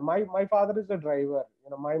 My father is a driver.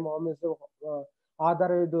 My mom is a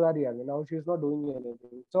now she's not doing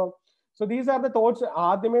anything. So these are the thoughts.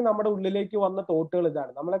 ആദ്യമേ നമ്മുടെ ഉള്ളിലേക്ക് വന്ന തോട്ടുകൾ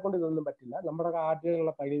ഇതാണ്. നമ്മളെ കൊണ്ട് ഇതൊന്നും പറ്റില്ല. നമ്മുടെ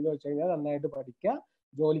ആദ്യമുള്ള പണി എന്ന് വെച്ച് കഴിഞ്ഞാൽ നന്നായിട്ട് പഠിക്കുക,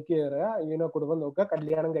 ജോലിക്ക് കയറുക, കുടുംബം നോക്കുക,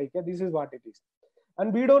 കല്യാണം കഴിക്കുക. This is what it is.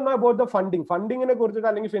 And we don't know about the ഫണ്ടിങ്ങിനെ കുറിച്ചിട്ട്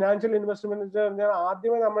അല്ലെങ്കിൽ ഫിനാൻഷ്യൽ ഇൻവെസ്റ്റ്മെന്റ്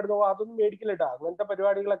ആദ്യമേ നമ്മുടെ അതൊന്നും മേടിക്കില്ല കേട്ടോ. അങ്ങനത്തെ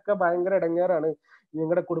പരിപാടികളൊക്കെ ഭയങ്കര ഇടങ്ങേറാണ്.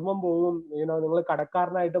 നിങ്ങളുടെ കുടുംബം പോകും, നിങ്ങൾ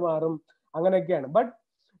കടക്കാരനായിട്ട് മാറും, അങ്ങനെയൊക്കെയാണ്. ബട്ട്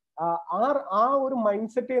ആ ഒരു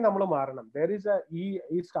മൈൻഡ് സെറ്റേ നമ്മൾ മാറണം.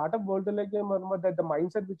 ഈ സ്റ്റാർട്ടപ്പ് വേൾഡിലേക്ക് വരുമ്പോൾ the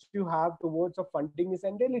mind set which you have towards funding is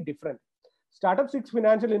entirely different. Startup six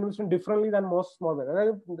financial investment differently than most small.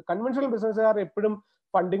 അതായത് കൺവെൻഷണൽ ബിസിനസ്സുകാർ എപ്പോഴും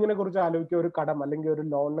ഫണ്ടിങ്ങിനെ കുറിച്ച് ആലോചിക്കുക ഒരു കടം അല്ലെങ്കിൽ ഒരു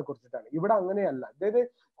ലോണിനെ കുറിച്ചിട്ടാണ്. ഇവിടെ അങ്ങനെയല്ല. അതായത്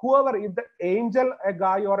whoever, if the angel, a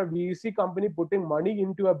guy or a VC company putting money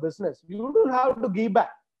into a business, you don't have to give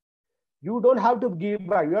back. You don't have to give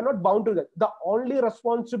back. You are not bound to that. The only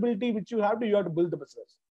responsibility which you have to build the business.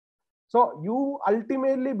 So you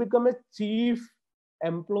ultimately become a chief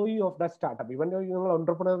employee of that startup. Even though you are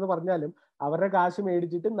entrepreneur എന്ന് പറഞ്ഞാലും അവരുടെ കാശ്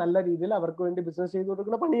മേടിച്ചിട്ട് നല്ല രീതിയിൽ അവർക്ക് വേണ്ടി business ചെയ്ത്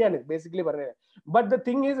കൊടുക്കുന്ന പണിയാണ് ബേസിക്കലി പറഞ്ഞത്. But the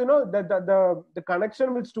thing is, the connection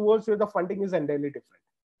which towards the funding is entirely different.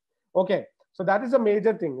 Okay. So that is a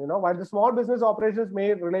major thing, while the small business operations may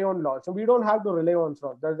rely on law, so we don't have to rely on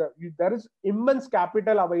law. There is immense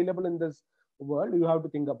capital available in this world. You have to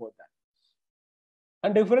think about that.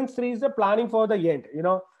 And difference 3 is the planning for the end.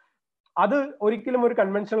 അത് ഒരിക്കലും ഒരു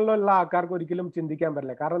കൺവെൻഷനിലുള്ള ആൾക്കാർക്ക് ഒരിക്കലും ചിന്തിക്കാൻ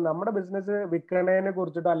പറ്റില്ല. കാരണം നമ്മുടെ business വിൽക്കണതിനെ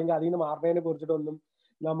കുറിച്ചിട്ടോ അല്ലെങ്കിൽ അതിൽ നിന്ന് മാറുന്നതിനെ കുറിച്ചിട്ടോ ഒന്നും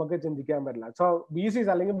നമുക്ക് ചിന്തിക്കാൻ പറ്റില്ല. സോ BCs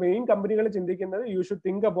അല്ലെങ്കിൽ മെയിൻ കമ്പനികൾ ചിന്തിക്കുന്നത് you should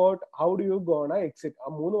think about how do you gonna exit. ആ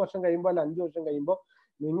 3 വർഷം കഴിയുമ്പോൾ അല്ല 5 വർഷം കഴിയുമ്പോൾ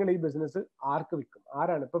നിങ്ങൾ ഈ ബിസിനസ് ആർക്ക് വിൽക്കും,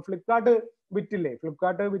 ആരാണ്. ഇപ്പൊ ഫ്ലിപ്കാർട്ട് വിറ്റില്ലേ,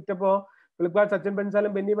 ഫ്ലിപ്കാർട്ട് വിറ്റപ്പോ ഫ്ലിപ്കാർട്ട് സച്ചിൻ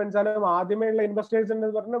ബെൻസാലും ബെന്നി ബെൻസാലും ആദ്യമേയുള്ള ഇൻവെസ്റ്റേഴ്സ് എന്ന്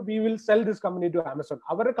പറഞ്ഞാൽ we will cell this company to Amazon.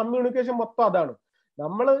 അവരുടെ കമ്മ്യൂണിക്കേഷൻ മൊത്തം അതാണ്,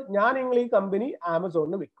 ഞാൻ നിങ്ങൾ ഈ കമ്പനി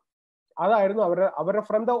ആമസോണിന് വിൽക്കും. അതായിരുന്നു അവരുടെ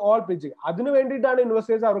ഫ്രം ദ ഓൾ പിച്ചിങ്. അതിന് വേണ്ടിയിട്ടാണ്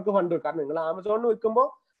ഇൻവെസ്റ്റേഴ്സ് അവർക്ക് ഫണ്ട്. കാരണം നിങ്ങൾ ആമസോണിന് വിൽക്കുമ്പോൾ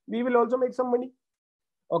we will also make some money.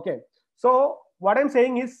 Okay, so what I M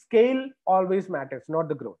saying is scale always matters, not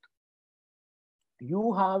the growth. You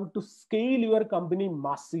have to scale your company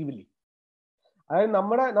massively.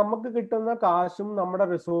 അതായത് നമുക്ക് കിട്ടുന്ന കാശും നമ്മുടെ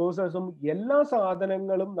റിസോഴ്സസും എല്ലാ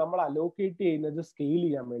സാധനങ്ങളും നമ്മൾ അലോക്കേറ്റ് ചെയ്യുന്നത് സ്കെയിൽ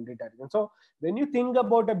ചെയ്യാൻ വേണ്ടിയിട്ടായിരിക്കും. So when you think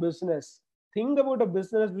about A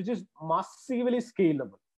business which is massively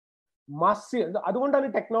scalable. അതുകൊണ്ടാണ്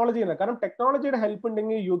ടെക്നോളജി ചെയ്യുന്നത്. കാരണം ടെക്നോളജിയുടെ ഹെൽപ്പ്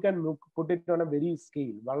ഉണ്ടെങ്കിൽ you can put it on A very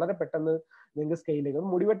scale. വളരെ പെട്ടെന്ന് നിങ്ങൾക്ക് സ്കെയിൽ ചെയ്യും.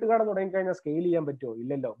 മുടിവെട്ടുകാട് തുടങ്ങിക്കഴിഞ്ഞാൽ സ്കെയിൽ ചെയ്യാൻ പറ്റുമോ?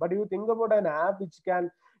 ഇല്ലല്ലോ. But you think about an app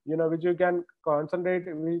which you can concentrate,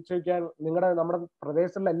 നമ്മുടെ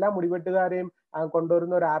പ്രദേശത്തുള്ള എല്ലാ മുടിവെട്ടുകാരെയും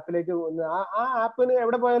കൊണ്ടുവരുന്ന ഒരു ആപ്പിലേക്ക് ആ ആപ്പിന്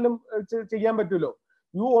എവിടെ പോയാലും ചെയ്യാൻ പറ്റുമല്ലോ.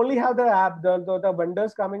 You only have the app. The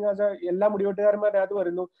wonders coming as എല്ലാ മുടിവെട്ടുകാരന്മാരകത്ത്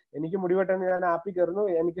വരുന്നു, എനിക്ക് മുടിവെട്ടാൻ ഞാൻ ആപ്പിൽ കയറുന്നു,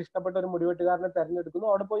 എനിക്ക് ഇഷ്ടപ്പെട്ട ഒരു മുടിവെട്ടുകാരനെ തെരഞ്ഞെടുക്കുന്നു,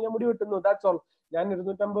 അവിടെ പോയി ഞാൻ മുടിവെട്ടുന്നു. That's all. ഞാൻ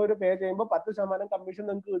 250 പേ ചെയ്യുമ്പോൾ 10% കമ്മീഷൻ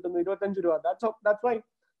നിങ്ങൾക്ക് കിട്ടുന്നു, 25 രൂപ. That's why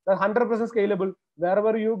 100% scalable.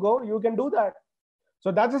 Wherever you go, you can do that. So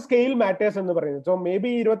that's a scale matters എന്ന് പറയുന്നത്. So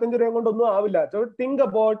maybe 25 രൂപ കൊണ്ടൊന്നും ആവില്ല. So think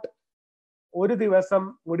about ഒരു ദിവസം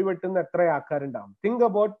മുടിവെട്ടുന്ന എത്ര ആൾക്കാരുണ്ടാവും. തിങ്ക്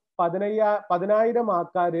അബൌട്ട് 10,000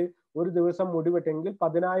 ആൾക്കാര് ഒരു ദിവസം മുടിവെട്ടെങ്കിൽ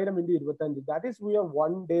 10,000 × 25. That is your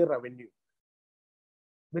 1 day revenue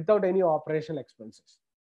without any operational expenses.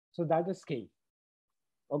 So that is scale.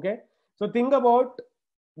 Okay. So think about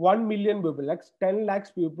 1 million people, like 10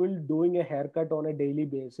 lakhs people doing a haircut on a daily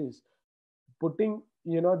basis, putting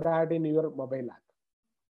that in your mobile app.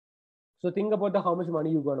 So think about how much money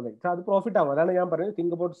you're going to make. So that's profit.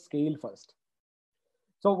 Think about scale first.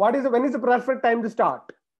 So when is the perfect time to start?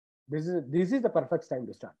 This is the perfect time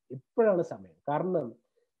to start. ഇപ്പോഴാണ് സമയം. കാരണം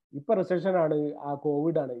ഇപ്പൊ recession ആണ്, ആ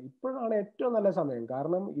Covid ആണ്, ഇപ്പോഴാണ് ഏറ്റവും നല്ല സമയം.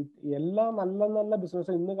 കാരണം എല്ലാ നല്ല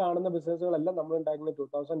ബിസിനസ് ഇന്ന് കാണുന്ന ബിസിനസ്സുകളെല്ലാം നമ്മൾ ഉണ്ടാക്കുന്ന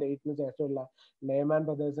 2008 ശേഷമുള്ള ലേമാൻ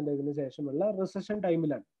ബ്രദേഴ്സിന്റെ ഇതിന് ശേഷമുള്ള റിസഷൻ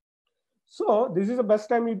ടൈമിലാണ്. So this is the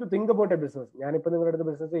best time to think about a business. ഞാനിപ്പോ നിങ്ങളുടെ അടുത്ത്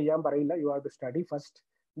ബിസിനസ് ചെയ്യാൻ പറയില്ല. You have to study first,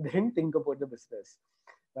 then think about the business.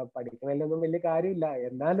 പഠിക്കണതിലൊന്നും വലിയ കാര്യമില്ല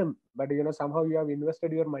എന്നാലും, but somehow you have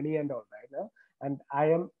invested your money and all that. And I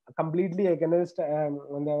am completely against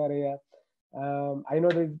എന്താ പറയാ, I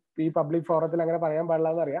know ഈ പബ്ലിക് ഫോറത്തിൽ അങ്ങനെ പറയാൻ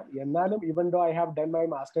പാടില്ല എന്നറിയാം. എന്നാലും even though I have done my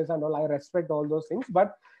masters and all, I respect all those things. But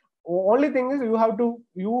only thing is you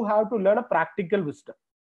have to learn a practical wisdom.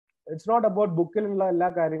 It's not about ബുക്കിലുള്ള എല്ലാ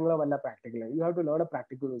കാര്യങ്ങളും അല്ല practical. You have to learn A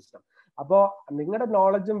practical wisdom. അപ്പോൾ നിങ്ങളുടെ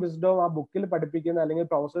നോളജും വിസ്ഡവും ആ ബുക്കിൽ പഠിപ്പിക്കുന്ന അല്ലെങ്കിൽ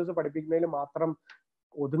professors പഠിപ്പിക്കുന്നതിൽ മാത്രം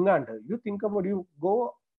ഒതുങ്ങാണ്ട് you think about, U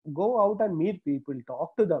go out and meet people, talk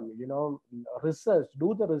to them, research, do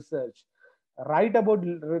the research, write about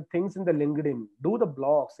things in the LinkedIn, do the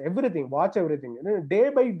blogs, everything, watch everything. Day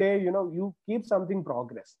by day, you keep something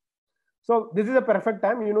progress. So this is a perfect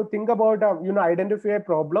time, think about, identify a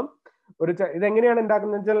problem. ഇതെങ്ങനെയാണ്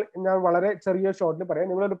ഉണ്ടാക്കുന്നത് വെച്ചാൽ ഞാൻ വളരെ ചെറിയ ഷോർട്ടിൽ പറയാം.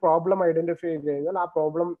 നിങ്ങളൊരു problem identify ചെയ്ത് കഴിഞ്ഞാൽ ആ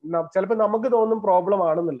പ്രോബ്ലം ചിലപ്പോൾ നമുക്ക് തോന്നും പ്രോബ്ലം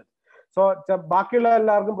ആണെന്നുള്ളത്. സോ ബാക്കിയുള്ള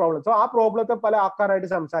എല്ലാവർക്കും പ്രോബ്ലം. സോ ആ പ്രോബ്ലത്തെ പല ആൾക്കാരായിട്ട്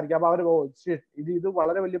സംസാരിക്കാം. അപ്പൊ അവർ ഇത്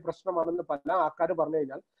വളരെ വലിയ പ്രശ്നമാണെന്ന് പല ആൾക്കാർ പറഞ്ഞു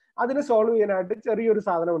കഴിഞ്ഞാൽ അതിനെ സോൾവ് ചെയ്യാനായിട്ട് ചെറിയൊരു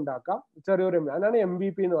സാധനം ഉണ്ടാക്കാം. അതാണ്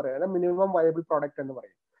MVP എന്ന് പറയുന്നത്, മിനിമം വയബിൾ പ്രോഡക്റ്റ് എന്ന്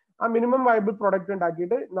പറയും. ആ മിനിമം വയബിൾ പ്രോഡക്റ്റ്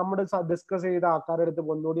ഉണ്ടാക്കിയിട്ട് നമ്മൾ ഡിസ്കസ് ചെയ്ത ആൾക്കാരുടെ അടുത്ത്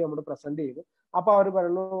ഒന്നുകൂടി നമ്മൾ പ്രസന്റ് ചെയ്തു. അപ്പൊ അവർ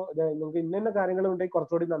പറഞ്ഞു നിങ്ങൾക്ക് ഇന്ന കാര്യങ്ങൾ ഉണ്ടെങ്കിൽ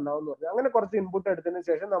കുറച്ചുകൂടി നന്നാവും എന്ന് പറഞ്ഞു. അങ്ങനെ കുറച്ച് ഇൻപുട്ട് എടുത്തതിന്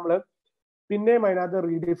ശേഷം നമ്മൾ പിന്നെയും അതിനകത്ത്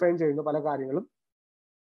റീഡിഫൈൻ ചെയ്യുന്നു. പല കാര്യങ്ങളും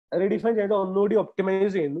റീഡിഫൈൻ ചെയ്ത് ഒന്നുകൂടി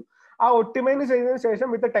ഒപ്റ്റിമൈസ് ചെയ്യുന്നു. ആ ഒപ്റ്റിമൈസ് ചെയ്തതിനു ശേഷം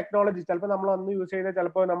വിത്ത് ടെക്നോളജി ചിലപ്പോൾ നമ്മൾ അന്ന് യൂസ് ചെയ്ത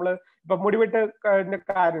ചിലപ്പോൾ നമ്മൾ ഇപ്പൊ മുടിവെട്ട്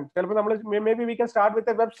കാര്യം ചിലപ്പോൾ നമ്മൾ may be we can start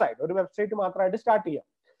with a website. ഒരു വെബ്സൈറ്റ് മാത്രമായിട്ട് സ്റ്റാർട്ട് ചെയ്യാം.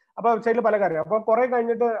 അപ്പൊ വെബ്സൈറ്റിൽ പല കാര്യം. അപ്പൊ കുറെ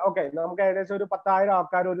കഴിഞ്ഞിട്ട് ഓക്കെ നമുക്ക് ഏകദേശം ഒരു 10,000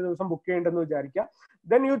 ആൾക്കാർ ഒരു ദിവസം ബുക്ക് ചെയ്യേണ്ടെന്ന് വിചാരിക്കുക.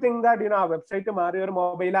 ദെൻ യു തിങ്ക് ദാറ്റ് ആ വെബ്സൈറ്റ് മാറി ഒരു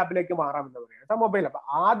മൊബൈൽ ആപ്പിലേക്ക് മാറാമെന്ന് പറയുക. മൊബൈൽ ആപ്പ്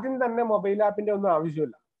ആദ്യം തന്നെ മൊബൈൽ ആപ്പിന്റെ ഒന്നും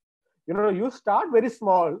ആവശ്യമില്ല. You start very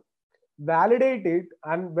small, validate it,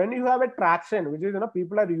 and when you have a traction, which is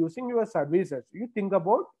people are using your services, you think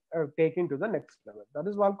about taking to the next level. That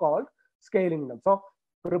is what called scaling them. So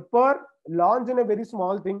prepare, launch in a very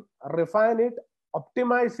small thing, refine it,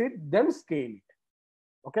 optimize it, then scale it.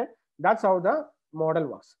 Okay, that's how the model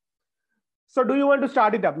was. So do you want to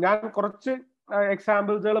start it up? ഞാൻ കുറച്ച്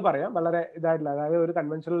എക്സാമ്പിൾസുകൾ പറയാം, വളരെ ഇതായിട്ടുള്ള, അതായത് ഒരു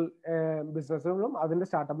conventional ബിസിനസ്സുകളും അതിന്റെ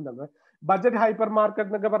സ്റ്റാർട്ടപ്പും തമ്മിൽ. Budget hyper market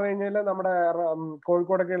എന്നൊക്കെ പറഞ്ഞു കഴിഞ്ഞാൽ നമ്മുടെ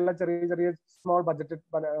കോഴിക്കോടൊക്കെ ഉള്ള ചെറിയ ചെറിയ സ്മോൾ ബഡ്ജറ്റ്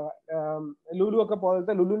ലുലു ഒക്കെ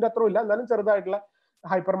പോലത്തെ, ലുലുവിന്റെ അത്ര ഇല്ല എന്നാലും ചെറുതായിട്ടുള്ള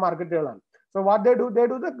hyper മാർക്കറ്റുകളാണ്. So what they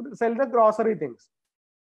do sell the grocery things.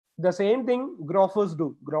 The same thing Grofers do.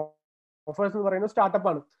 Grofers എന്ന് പറയുന്നത് സ്റ്റാർട്ടപ്പ്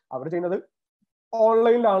ആണ്. അവർ ചെയ്യുന്നത്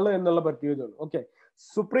ഓൺലൈനിലാണ് എന്നുള്ള പ്രത്യേകതയുള്ളൂ. Okay,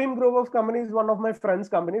 Supreme Group of Companies, one of my friends'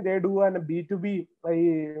 company, they do an B2B ഈ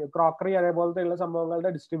ക്രോക്കറി അതേപോലത്തെ ഉള്ള സംഭവങ്ങളുടെ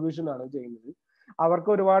distribution ആണ് ചെയ്യുന്നത്. അവർക്ക്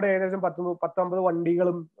ഒരുപാട് ഏകദേശം 10-50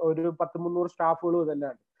 വണ്ടികളും ഒരു 100-300 സ്റ്റാഫുകളും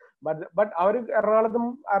ഇതെല്ലാം. ബട്ട് അവർ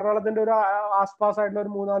എറണാകുളത്തിന്റെ ഒരു ആസ്പാസ് ആയിട്ടുള്ള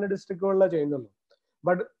ഒരു 3-4 ഡിസ്ട്രിക്റ്റുകളിലാണ് ചെയ്യുന്നുള്ളൂ.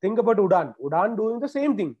 But think about Udan doing the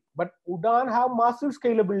same thing. But Udan have massive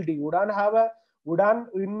scalability. Udan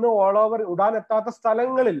ഇന്ന് ഓൾ ഓവർ, ഉഡാൻ എത്താത്ത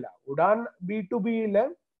സ്ഥലങ്ങളില്ല. ഉഡാൻ B2Bയിലെ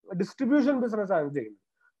ഡിസ്ട്രിബ്യൂഷൻ ബിസിനസ് ആണ് ചെയ്യുന്നത്.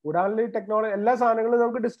 ഉഡാനിൽ ടെക്നോളജി എല്ലാ സാധനങ്ങളും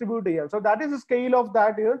നമുക്ക് ഡിസ്ട്രിബ്യൂട്ട് ചെയ്യാം. So that is the scale of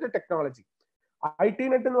that technology. IT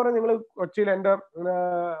net എന്ന് പറഞ്ഞാൽ നിങ്ങൾ കൊച്ചിയിൽ എൻ്റെ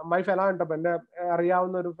മൈ ഫെലോ ഉണ്ടപ്പോൾ എൻ്റെ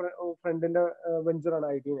അറിയാവുന്ന ഒരു ഫ്രണ്ടിന്റെ വെഞ്ചറാണ്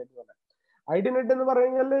IT നെറ്റ് എന്ന് പറഞ്ഞാൽ. IT നെറ്റ് എന്ന് പറഞ്ഞു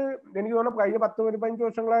കഴിഞ്ഞാൽ എനിക്ക് തോന്നുന്നു കഴിഞ്ഞ 10-15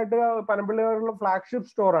 വർഷങ്ങളായിട്ട് പനമ്പള്ളിയുള്ള ഫ്ലാഗ്ഷിപ്പ്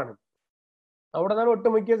സ്റ്റോറാണ്. അവിടെ നിന്നാണ്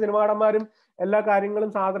ഒട്ടുമിക്ക സിനിമാടന്മാരും എല്ലാ കാര്യങ്ങളും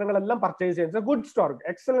സാധനങ്ങളെല്ലാം പർച്ചേസ് ചെയ്യുന്നത്. Good store,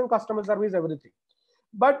 excellent customer service, everything.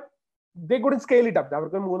 But they couldn't scale it up.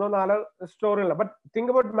 അവർക്ക് 3-4 സ്റ്റോറുകൾ. But think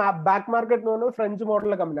about back market എന്ന് പറഞ്ഞാൽ ഫ്രഞ്ച്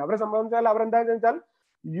മോഡലുള്ള കമ്പനി. അവരെ സംബന്ധിച്ചാൽ അവരെന്താണെന്ന് വെച്ചാൽ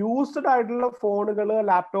യൂസ്ഡ് ആയിട്ടുള്ള ഫോണുകൾ,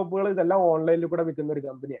 ലാപ്ടോപ്പുകൾ ഇതെല്ലാം ഓൺലൈനിൽ കൂടെ വിൽക്കുന്ന ഒരു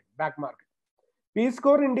കമ്പനിയാണ് ബാക്ക് മാർക്കറ്റ്.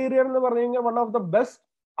 പീസ്കോർ ഇന്റീരിയർ എന്ന് പറഞ്ഞു കഴിഞ്ഞാൽ one of the best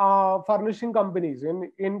furnishing companies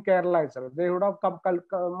in Kerala. They would have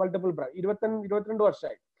multiple brands. 22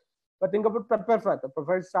 വർഷമായി. But think about Pepperfry.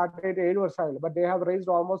 Pepperfry started 7 വർഷമായില്ല. But they have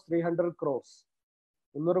raised almost 300 crores.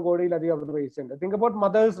 300 കോടിയിലധികം അവർ റേസ് ഉണ്ട്. Think about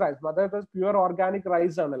mothers rice. Mothers rice pure organic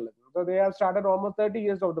rice ആണുള്ളത്. So they have started almost 30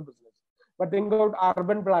 years of the business. But think about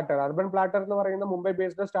urban platter എന്ന് പറയുന്ന Mumbai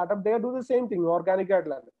based startup. They do the same thing, organic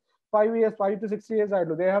ആയിട്ടുള്ള 5 to 6 years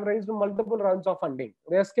ആയിട്ടുള്ളൂ. They have raised multiple rounds of funding.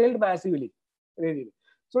 They have scaled massively രീതിയിൽ.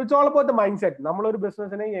 So it's all about the mind set. നമ്മളൊരു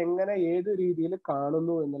ബിസിനസിനെ എങ്ങനെ ഏത് രീതിയിൽ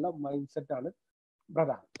കാണുന്നു എന്നുള്ള മൈൻഡ് സെറ്റ് ആണ്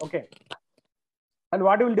പ്രധാനം. Okay, and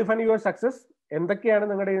what will define your success? എന്തൊക്കെയാണ്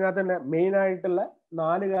നിങ്ങളുടെ ഇതിനകത്ത് തന്നെ മെയിൻ ആയിട്ടുള്ള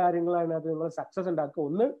 4 കാര്യങ്ങളാണ് അതിനകത്ത് നിങ്ങൾ സക്സസ് ഉണ്ടാക്കുക.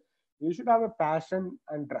 ഒന്ന്, you should have A passion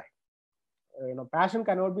and drive. Passion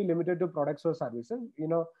cannot be limited to products or services.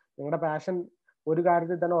 നിങ്ങളുടെ പാഷൻ ഒരു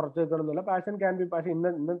കാര്യത്തിൽ തന്നെ ഉറച്ചു വെക്കണമെന്നില്ല. Passion can be passion.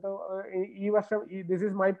 ഇന്നത്തെ ഈ വർഷം this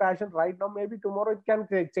is my passion right now, may be tomorrow it can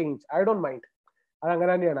change. I don't mind. അത്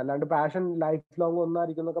അങ്ങനെ തന്നെയാണ്. അല്ലാണ്ട് പാഷൻ ലൈഫ് ലോങ്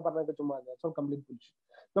ഒന്നായിരിക്കും എന്നൊക്കെ പറഞ്ഞൊക്കെ ചുമ്മാ. So complete bullshit.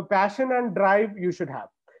 So passion and drive you should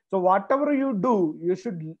have. So what ever you do, you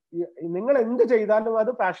should, നിങ്ങൾ എന്ത് ചെയ്താലും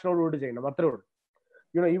അത് പാഷനോടുകൂടി ചെയ്യണം. അത്രേ ഉള്ളൂ.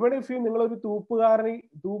 ഈവൻ ഇഫ് നിങ്ങളൊരു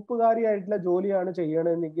തൂപ്പുകാരിയായിട്ടുള്ള ജോലിയാണ്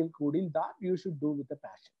ചെയ്യണമെങ്കിൽ കൂടി that you should do with a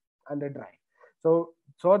passion and A drive.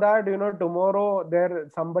 So that tomorrow there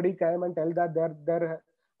somebody came and tell that there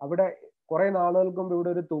അവിടെ കുറെ നാളുകൾക്ക് മുമ്പ് ഇവിടെ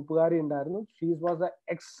ഒരു തൂപ്പുകാരി ഉണ്ടായിരുന്നു. She was an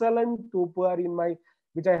excellent തൂപ്പുകാരി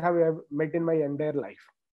which I have met in my entire life.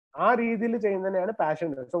 ആ രീതിയിൽ ചെയ്യുന്നതന്നെയാണ് passion.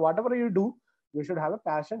 So whatever you do, you should have a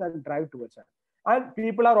passion and drive towards it. And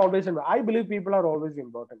people are always I believe people are always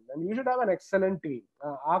important, and you should have an excellent team.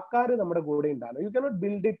 ആൾക്കാര് നമ്മുടെ കൂടെ ഉണ്ടാകും. You cannot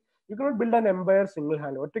build an empire single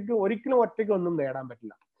handed. ഒരിക്കലും ഒന്നും നേടാൻ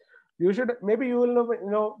പറ്റില്ല. You should, maybe you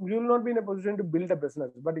will not be in a position to build a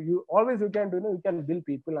business, but you can build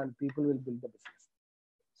people, and people will build the business.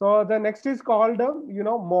 So the next is called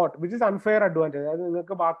moat, which is unfair advantage. അത്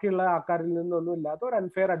നിങ്ങൾക്ക് ബാക്കിയുള്ള ആൾക്കാരിൽ നിന്നൊന്നും ഇല്ലാത്ത ഒരു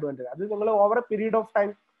unfair advantage. അത് നിങ്ങൾ over A period of time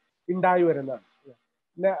ഉണ്ടായി വരുന്നതാണ്.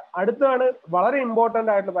 അടുത്താണ് വളരെ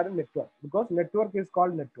ഇമ്പോർട്ടന്റ് ആയിട്ടുള്ള കാര്യം network. Because network is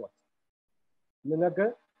called network. നിങ്ങൾക്ക്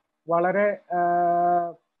വളരെ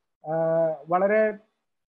വളരെ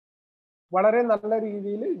വളരെ നല്ല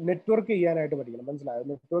രീതിയിൽ നെറ്റ്വർക്ക് ചെയ്യാനായിട്ട് പഠിക്കണം. മനസ്സിലായോ?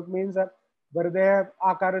 നെറ്റ്വർക്ക് മീൻസ് വെറുതെ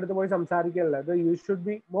ആൾക്കാരുടെ അടുത്ത് പോയി സംസാരിക്കാനല്ല. You should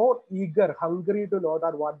be more eager, hungry to know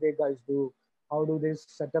that what they guys do, how do they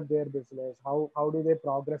set up there business, how do they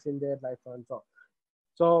progress in their life and so.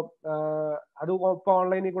 So അത് ഇപ്പോൾ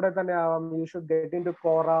ഓൺലൈനിൽ കൂടെ തന്നെ ആവാം. You should get in to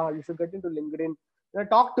Kora, you should get in to LinkedIn,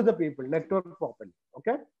 talk to the people, network properly.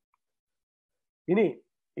 Okay, ഇനി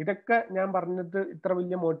ഇതൊക്കെ ഞാൻ പറഞ്ഞിട്ട് ഇത്ര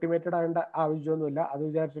വലിയ മോട്ടിവേറ്റഡ് ആവേണ്ട ആവശ്യമൊന്നുമില്ല. അത്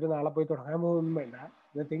വിചാരിച്ചിട്ട് നാളെ പോയി തുടങ്ങാൻ പോകുന്നു വേണ്ട.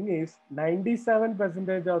 The thing is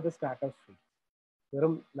 97% of the startup ഫീ.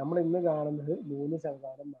 വെറും നമ്മൾ ഇന്ന് കാണുന്നത്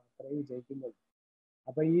 3% മാത്രമേ വിജയിക്കുന്നുള്ളൂ.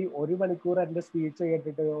 അപ്പൊ ഈ 1 മണിക്കൂർ എന്റെ സ്പീച്ച്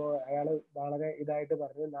കേട്ടിട്ട് അയാള് വളരെ ഇതായിട്ട്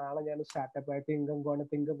പറഞ്ഞു, നാളെ ഞാൻ സ്റ്റാർട്ടപ്പ് ആയിട്ട്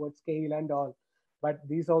think about scale and all. But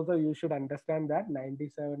these also you should understand that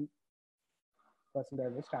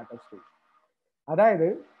 97% startup ഫീ. അതായത്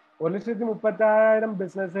 1,30,000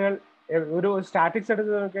 ബിസിനസ്സുകൾ ഒരു സ്റ്റാറ്റിക്സ്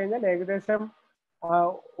എടുത്ത് നോക്കിക്കഴിഞ്ഞാൽ ഏകദേശം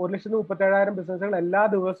 1,30,000 ബിസിനസ്സുകൾ എല്ലാ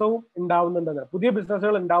ദിവസവും ഉണ്ടാവുന്നുണ്ടെന്ന്, പുതിയ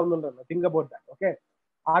ബിസിനസ്സുകൾ ഉണ്ടാവുന്നുണ്ടെന്ന്. Think about that. ഓക്കെ,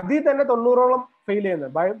 അതിൽ തന്നെ 90ഓളം ഫെയിൽ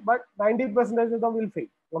ചെയ്യുന്നത്. But 90% will fail.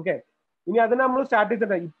 ഓക്കെ, ഇനി അതിന് നമ്മൾ സ്റ്റാറ്റിക്സ്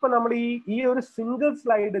ഉണ്ട്. ഇപ്പൊ നമ്മൾ ഈ ഒരു സിംഗിൾ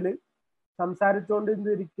സ്ലൈഡിൽ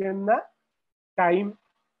സംസാരിച്ചുകൊണ്ടിരിക്കുന്ന ടൈം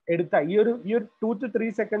എടുത്ത ഈ ഒരു 2 to 3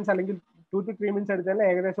 seconds അല്ലെങ്കിൽ 2 to 3 minutes എടുത്താൽ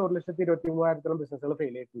ഏകദേശം 1,23,000 ബിസിനസ്സുകൾ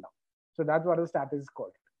ഫെയിൽ ചെയ്തിട്ടുണ്ടാവും. So that what statistics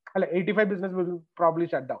called. അല്ല, 85 business will probably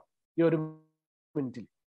shut down ഈ ഒരു മിനിറ്റിൽ.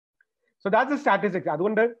 So that's statistics.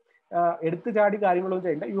 അതുകൊണ്ട് എടുത്തു ചാടി കാര്യങ്ങളൊന്നും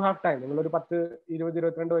ചെയ്യേണ്ട. You have time. നിങ്ങളൊരു 10, 20,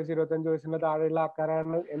 22 വയസ്സ് 25 വയസ്സിന്റെ താഴെയുള്ള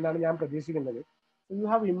ആൾക്കാരാണ് എന്നാണ് ഞാൻ പ്രതീക്ഷിക്കുന്നത്. You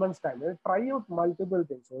have immense time. Try out multiple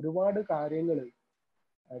things. ഒരുപാട് കാര്യങ്ങൾ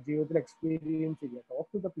ജീവിതത്തിൽ എക്സ്പീരിയൻസ് ചെയ്യുക. Talk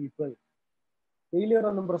to the people. Failure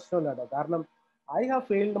ഒന്നും പ്രശ്നമില്ല കേട്ടോ. കാരണം I have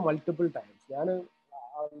failed multiple times. ഞാൻ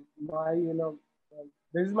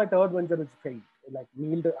this is my third venture which failed. Like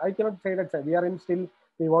I cannot say that we are in still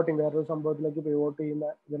pivoting. വേറൊരു സംഭവത്തിലേക്ക് പിവോട്ട് ചെയ്യുന്ന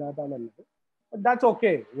ഇതിനകത്താണ് ഉള്ളത്. But that's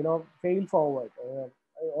okay. Fail forward.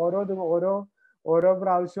 ഓരോ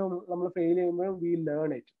പ്രാവശ്യവും നമ്മൾ ഫെയിൽ ചെയ്യുമ്പോഴും we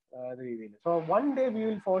learn it. രീതിയിൽ. So one day we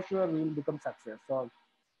will for sure we will become success. So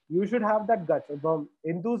you should have that guts. ഇപ്പം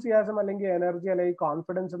enthusiasm അല്ലെങ്കിൽ എനർജി അല്ലെങ്കിൽ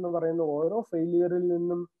കോൺഫിഡൻസ് എന്ന് പറയുന്ന ഓരോ ഫെയിലിയറിൽ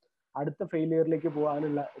നിന്നും അടുത്ത ഫെയിലിയറിലേക്ക്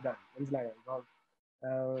പോകാനുള്ള ഇതാണ്. മനസ്സിലായോ? ഇപ്പം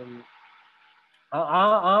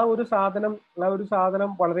ആ ഒരു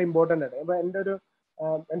സാധനം വളരെ ഇമ്പോർട്ടൻ്റ് ആണ്. ഇപ്പൊ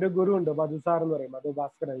എൻ്റെ ഗുരു ഉണ്ട്, മധു സാർ എന്ന് പറയും, മധു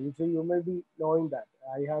Bhaskaran. You may be knowing that.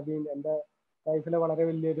 I have been എൻ്റെ ലൈഫിലെ വളരെ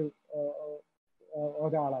വലിയൊരു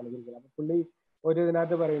ഒരാളാണ് ഗുരുക്കൾ. അപ്പൊ പുള്ളി ഒരു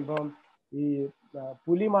ഇതിനകത്ത് പറയും, ഇപ്പം ഈ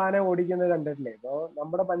പുലി മാനെ ഓടിക്കുന്നത് കണ്ടിട്ടില്ലേ? ഇപ്പൊ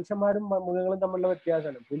നമ്മുടെ മനുഷ്യന്മാരും മൃഗങ്ങളും തമ്മിലുള്ള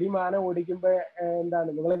വ്യത്യാസമാണ്. പുലി മാനെ ഓടിക്കുമ്പോ എന്താണ്,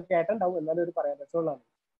 നിങ്ങൾ കേട്ടിട്ടുണ്ടാവും, എന്നാലും ഒരു പറയാൻ രസമുള്ളതാണ്.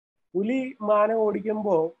 പുലി മാനെ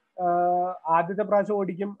ഓടിക്കുമ്പോ ആദ്യത്തെ പ്രാവശ്യം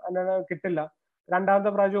ഓടിക്കും, അങ്ങനെ കിട്ടില്ല. രണ്ടാമത്തെ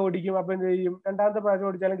പ്രാവശ്യം ഓടിക്കും, അപ്പൊ എന്ത് ചെയ്യും? രണ്ടാമത്തെ പ്രാവശ്യം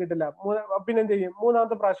ഓടിച്ചാലും കിട്ടില്ല. പിന്നെ എന്ത് ചെയ്യും?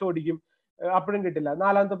 മൂന്നാമത്തെ പ്രാവശ്യം ഓടിക്കും, അപ്പോഴും കിട്ടില്ല.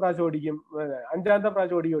 നാലാമത്തെ പ്രാവശ്യം ഓടിക്കും, അഞ്ചാമത്തെ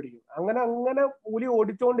പ്രാവശ്യം ഓടിക്കും. അങ്ങനെ പുലി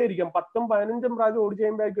ഓടിച്ചുകൊണ്ടേയിരിക്കും. 10ഉം 15ഉം പ്രാവശ്യം ഓടിച്ചു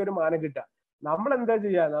കഴിയുമ്പോഴേക്കും ഒരു മാന കിട്ടുക. നമ്മൾ എന്താ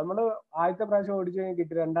ചെയ്യുക? നമ്മള് ആദ്യത്തെ പ്രാവശ്യം ഓടിച്ചു കഴിഞ്ഞാൽ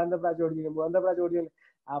കിട്ടി, രണ്ടാമത്തെ പ്രാവശ്യം ഓടിച്ചു, മൂന്നാമത്തെ പ്രാവശ്യം ഓടിച്ചു,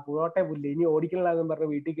 ആ പുഴോട്ടെ പുല്ല് ഇനി ഓടിക്കണമെന്ന് പറഞ്ഞ്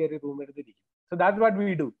വീട്ടിൽ കയറി room എടുത്തിരിക്കും. So that's what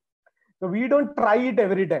we do. So we don't try it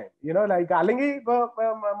every time. Like അല്ലെങ്കിൽ ഇപ്പൊ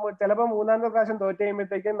ചിലപ്പോ മൂന്നാമത്തെ പ്രാവശ്യം തോറ്റ്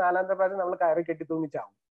കഴിയുമ്പോഴത്തേക്കും നാലാമത്തെ പ്രാവശ്യം നമ്മൾ കയറി കെട്ടി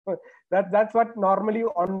തൂങ്ങിച്ചാവും. That's what normally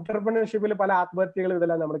entrepreneurshipൽ പല ആത്മഹത്യകളും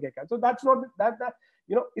ഇതെല്ലാം നമ്മൾ കേൾക്കാം. So that's not that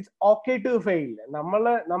it's okay to fail.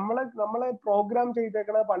 നമ്മളെ പ്രോഗ്രാം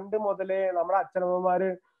ചെയ്തേക്കണ പണ്ട് മുതലേ നമ്മുടെ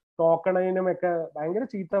അച്ഛനമ്മമാര് തോക്കണതിനും ഒക്കെ ഭയങ്കര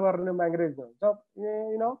ചീത്ത പറഞ്ഞും ഭയങ്കര സോ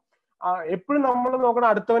എപ്പോഴും നമ്മൾ നോക്കണം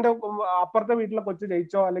അടുത്തവന്റെ അപ്പുറത്തെ വീട്ടിലെ കൊച്ചു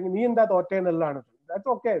ജയിച്ചോ അല്ലെങ്കിൽ നീ എന്താ തോറ്റേന്നുള്ളതാണ്. That's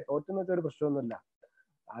okay. തോറ്റെന്ന് വെച്ചാൽ ഒരു പ്രശ്നമൊന്നുമില്ല.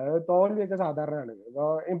 അത് തോൽവിയൊക്കെ സാധാരണയാണ്.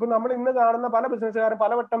 ഇപ്പൊ നമ്മൾ ഇന്ന് കാണുന്ന പല ബിസിനസ്സുകാരും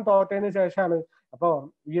പലവട്ടം തോറ്റതിന് ശേഷമാണ്. അപ്പൊ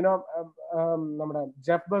നമ്മുടെ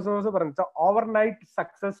ജെഫ് ബെസോസ് പറഞ്ഞ overnight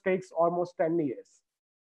success takes almost 10 years.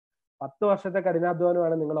 10 വർഷത്തെ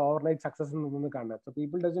കഠിനാധ്വാനമാണ് നിങ്ങൾ ഓവർനൈറ്റ് സക്സസ് നിന്ന് കാണുന്നത്. So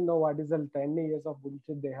people doesn't no what is the 10 years of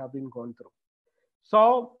bullshit they have been gone through. So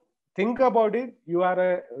think about it. You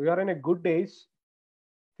are in a good age.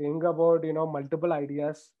 Think about multiple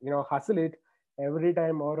ideas. Hustle it every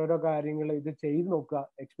time. ഓരോരോ കാര്യങ്ങൾ ഇത് ചെയ്ത് നോക്കുക,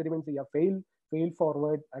 experiment ചെയ്യുക, fail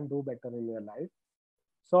forward and do better in your life.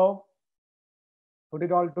 So put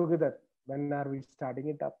it all together. When are we starting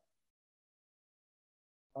it up?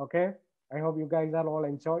 Okay, I hope you guys are all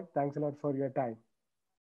enjoyed. Thanks a lot for your time.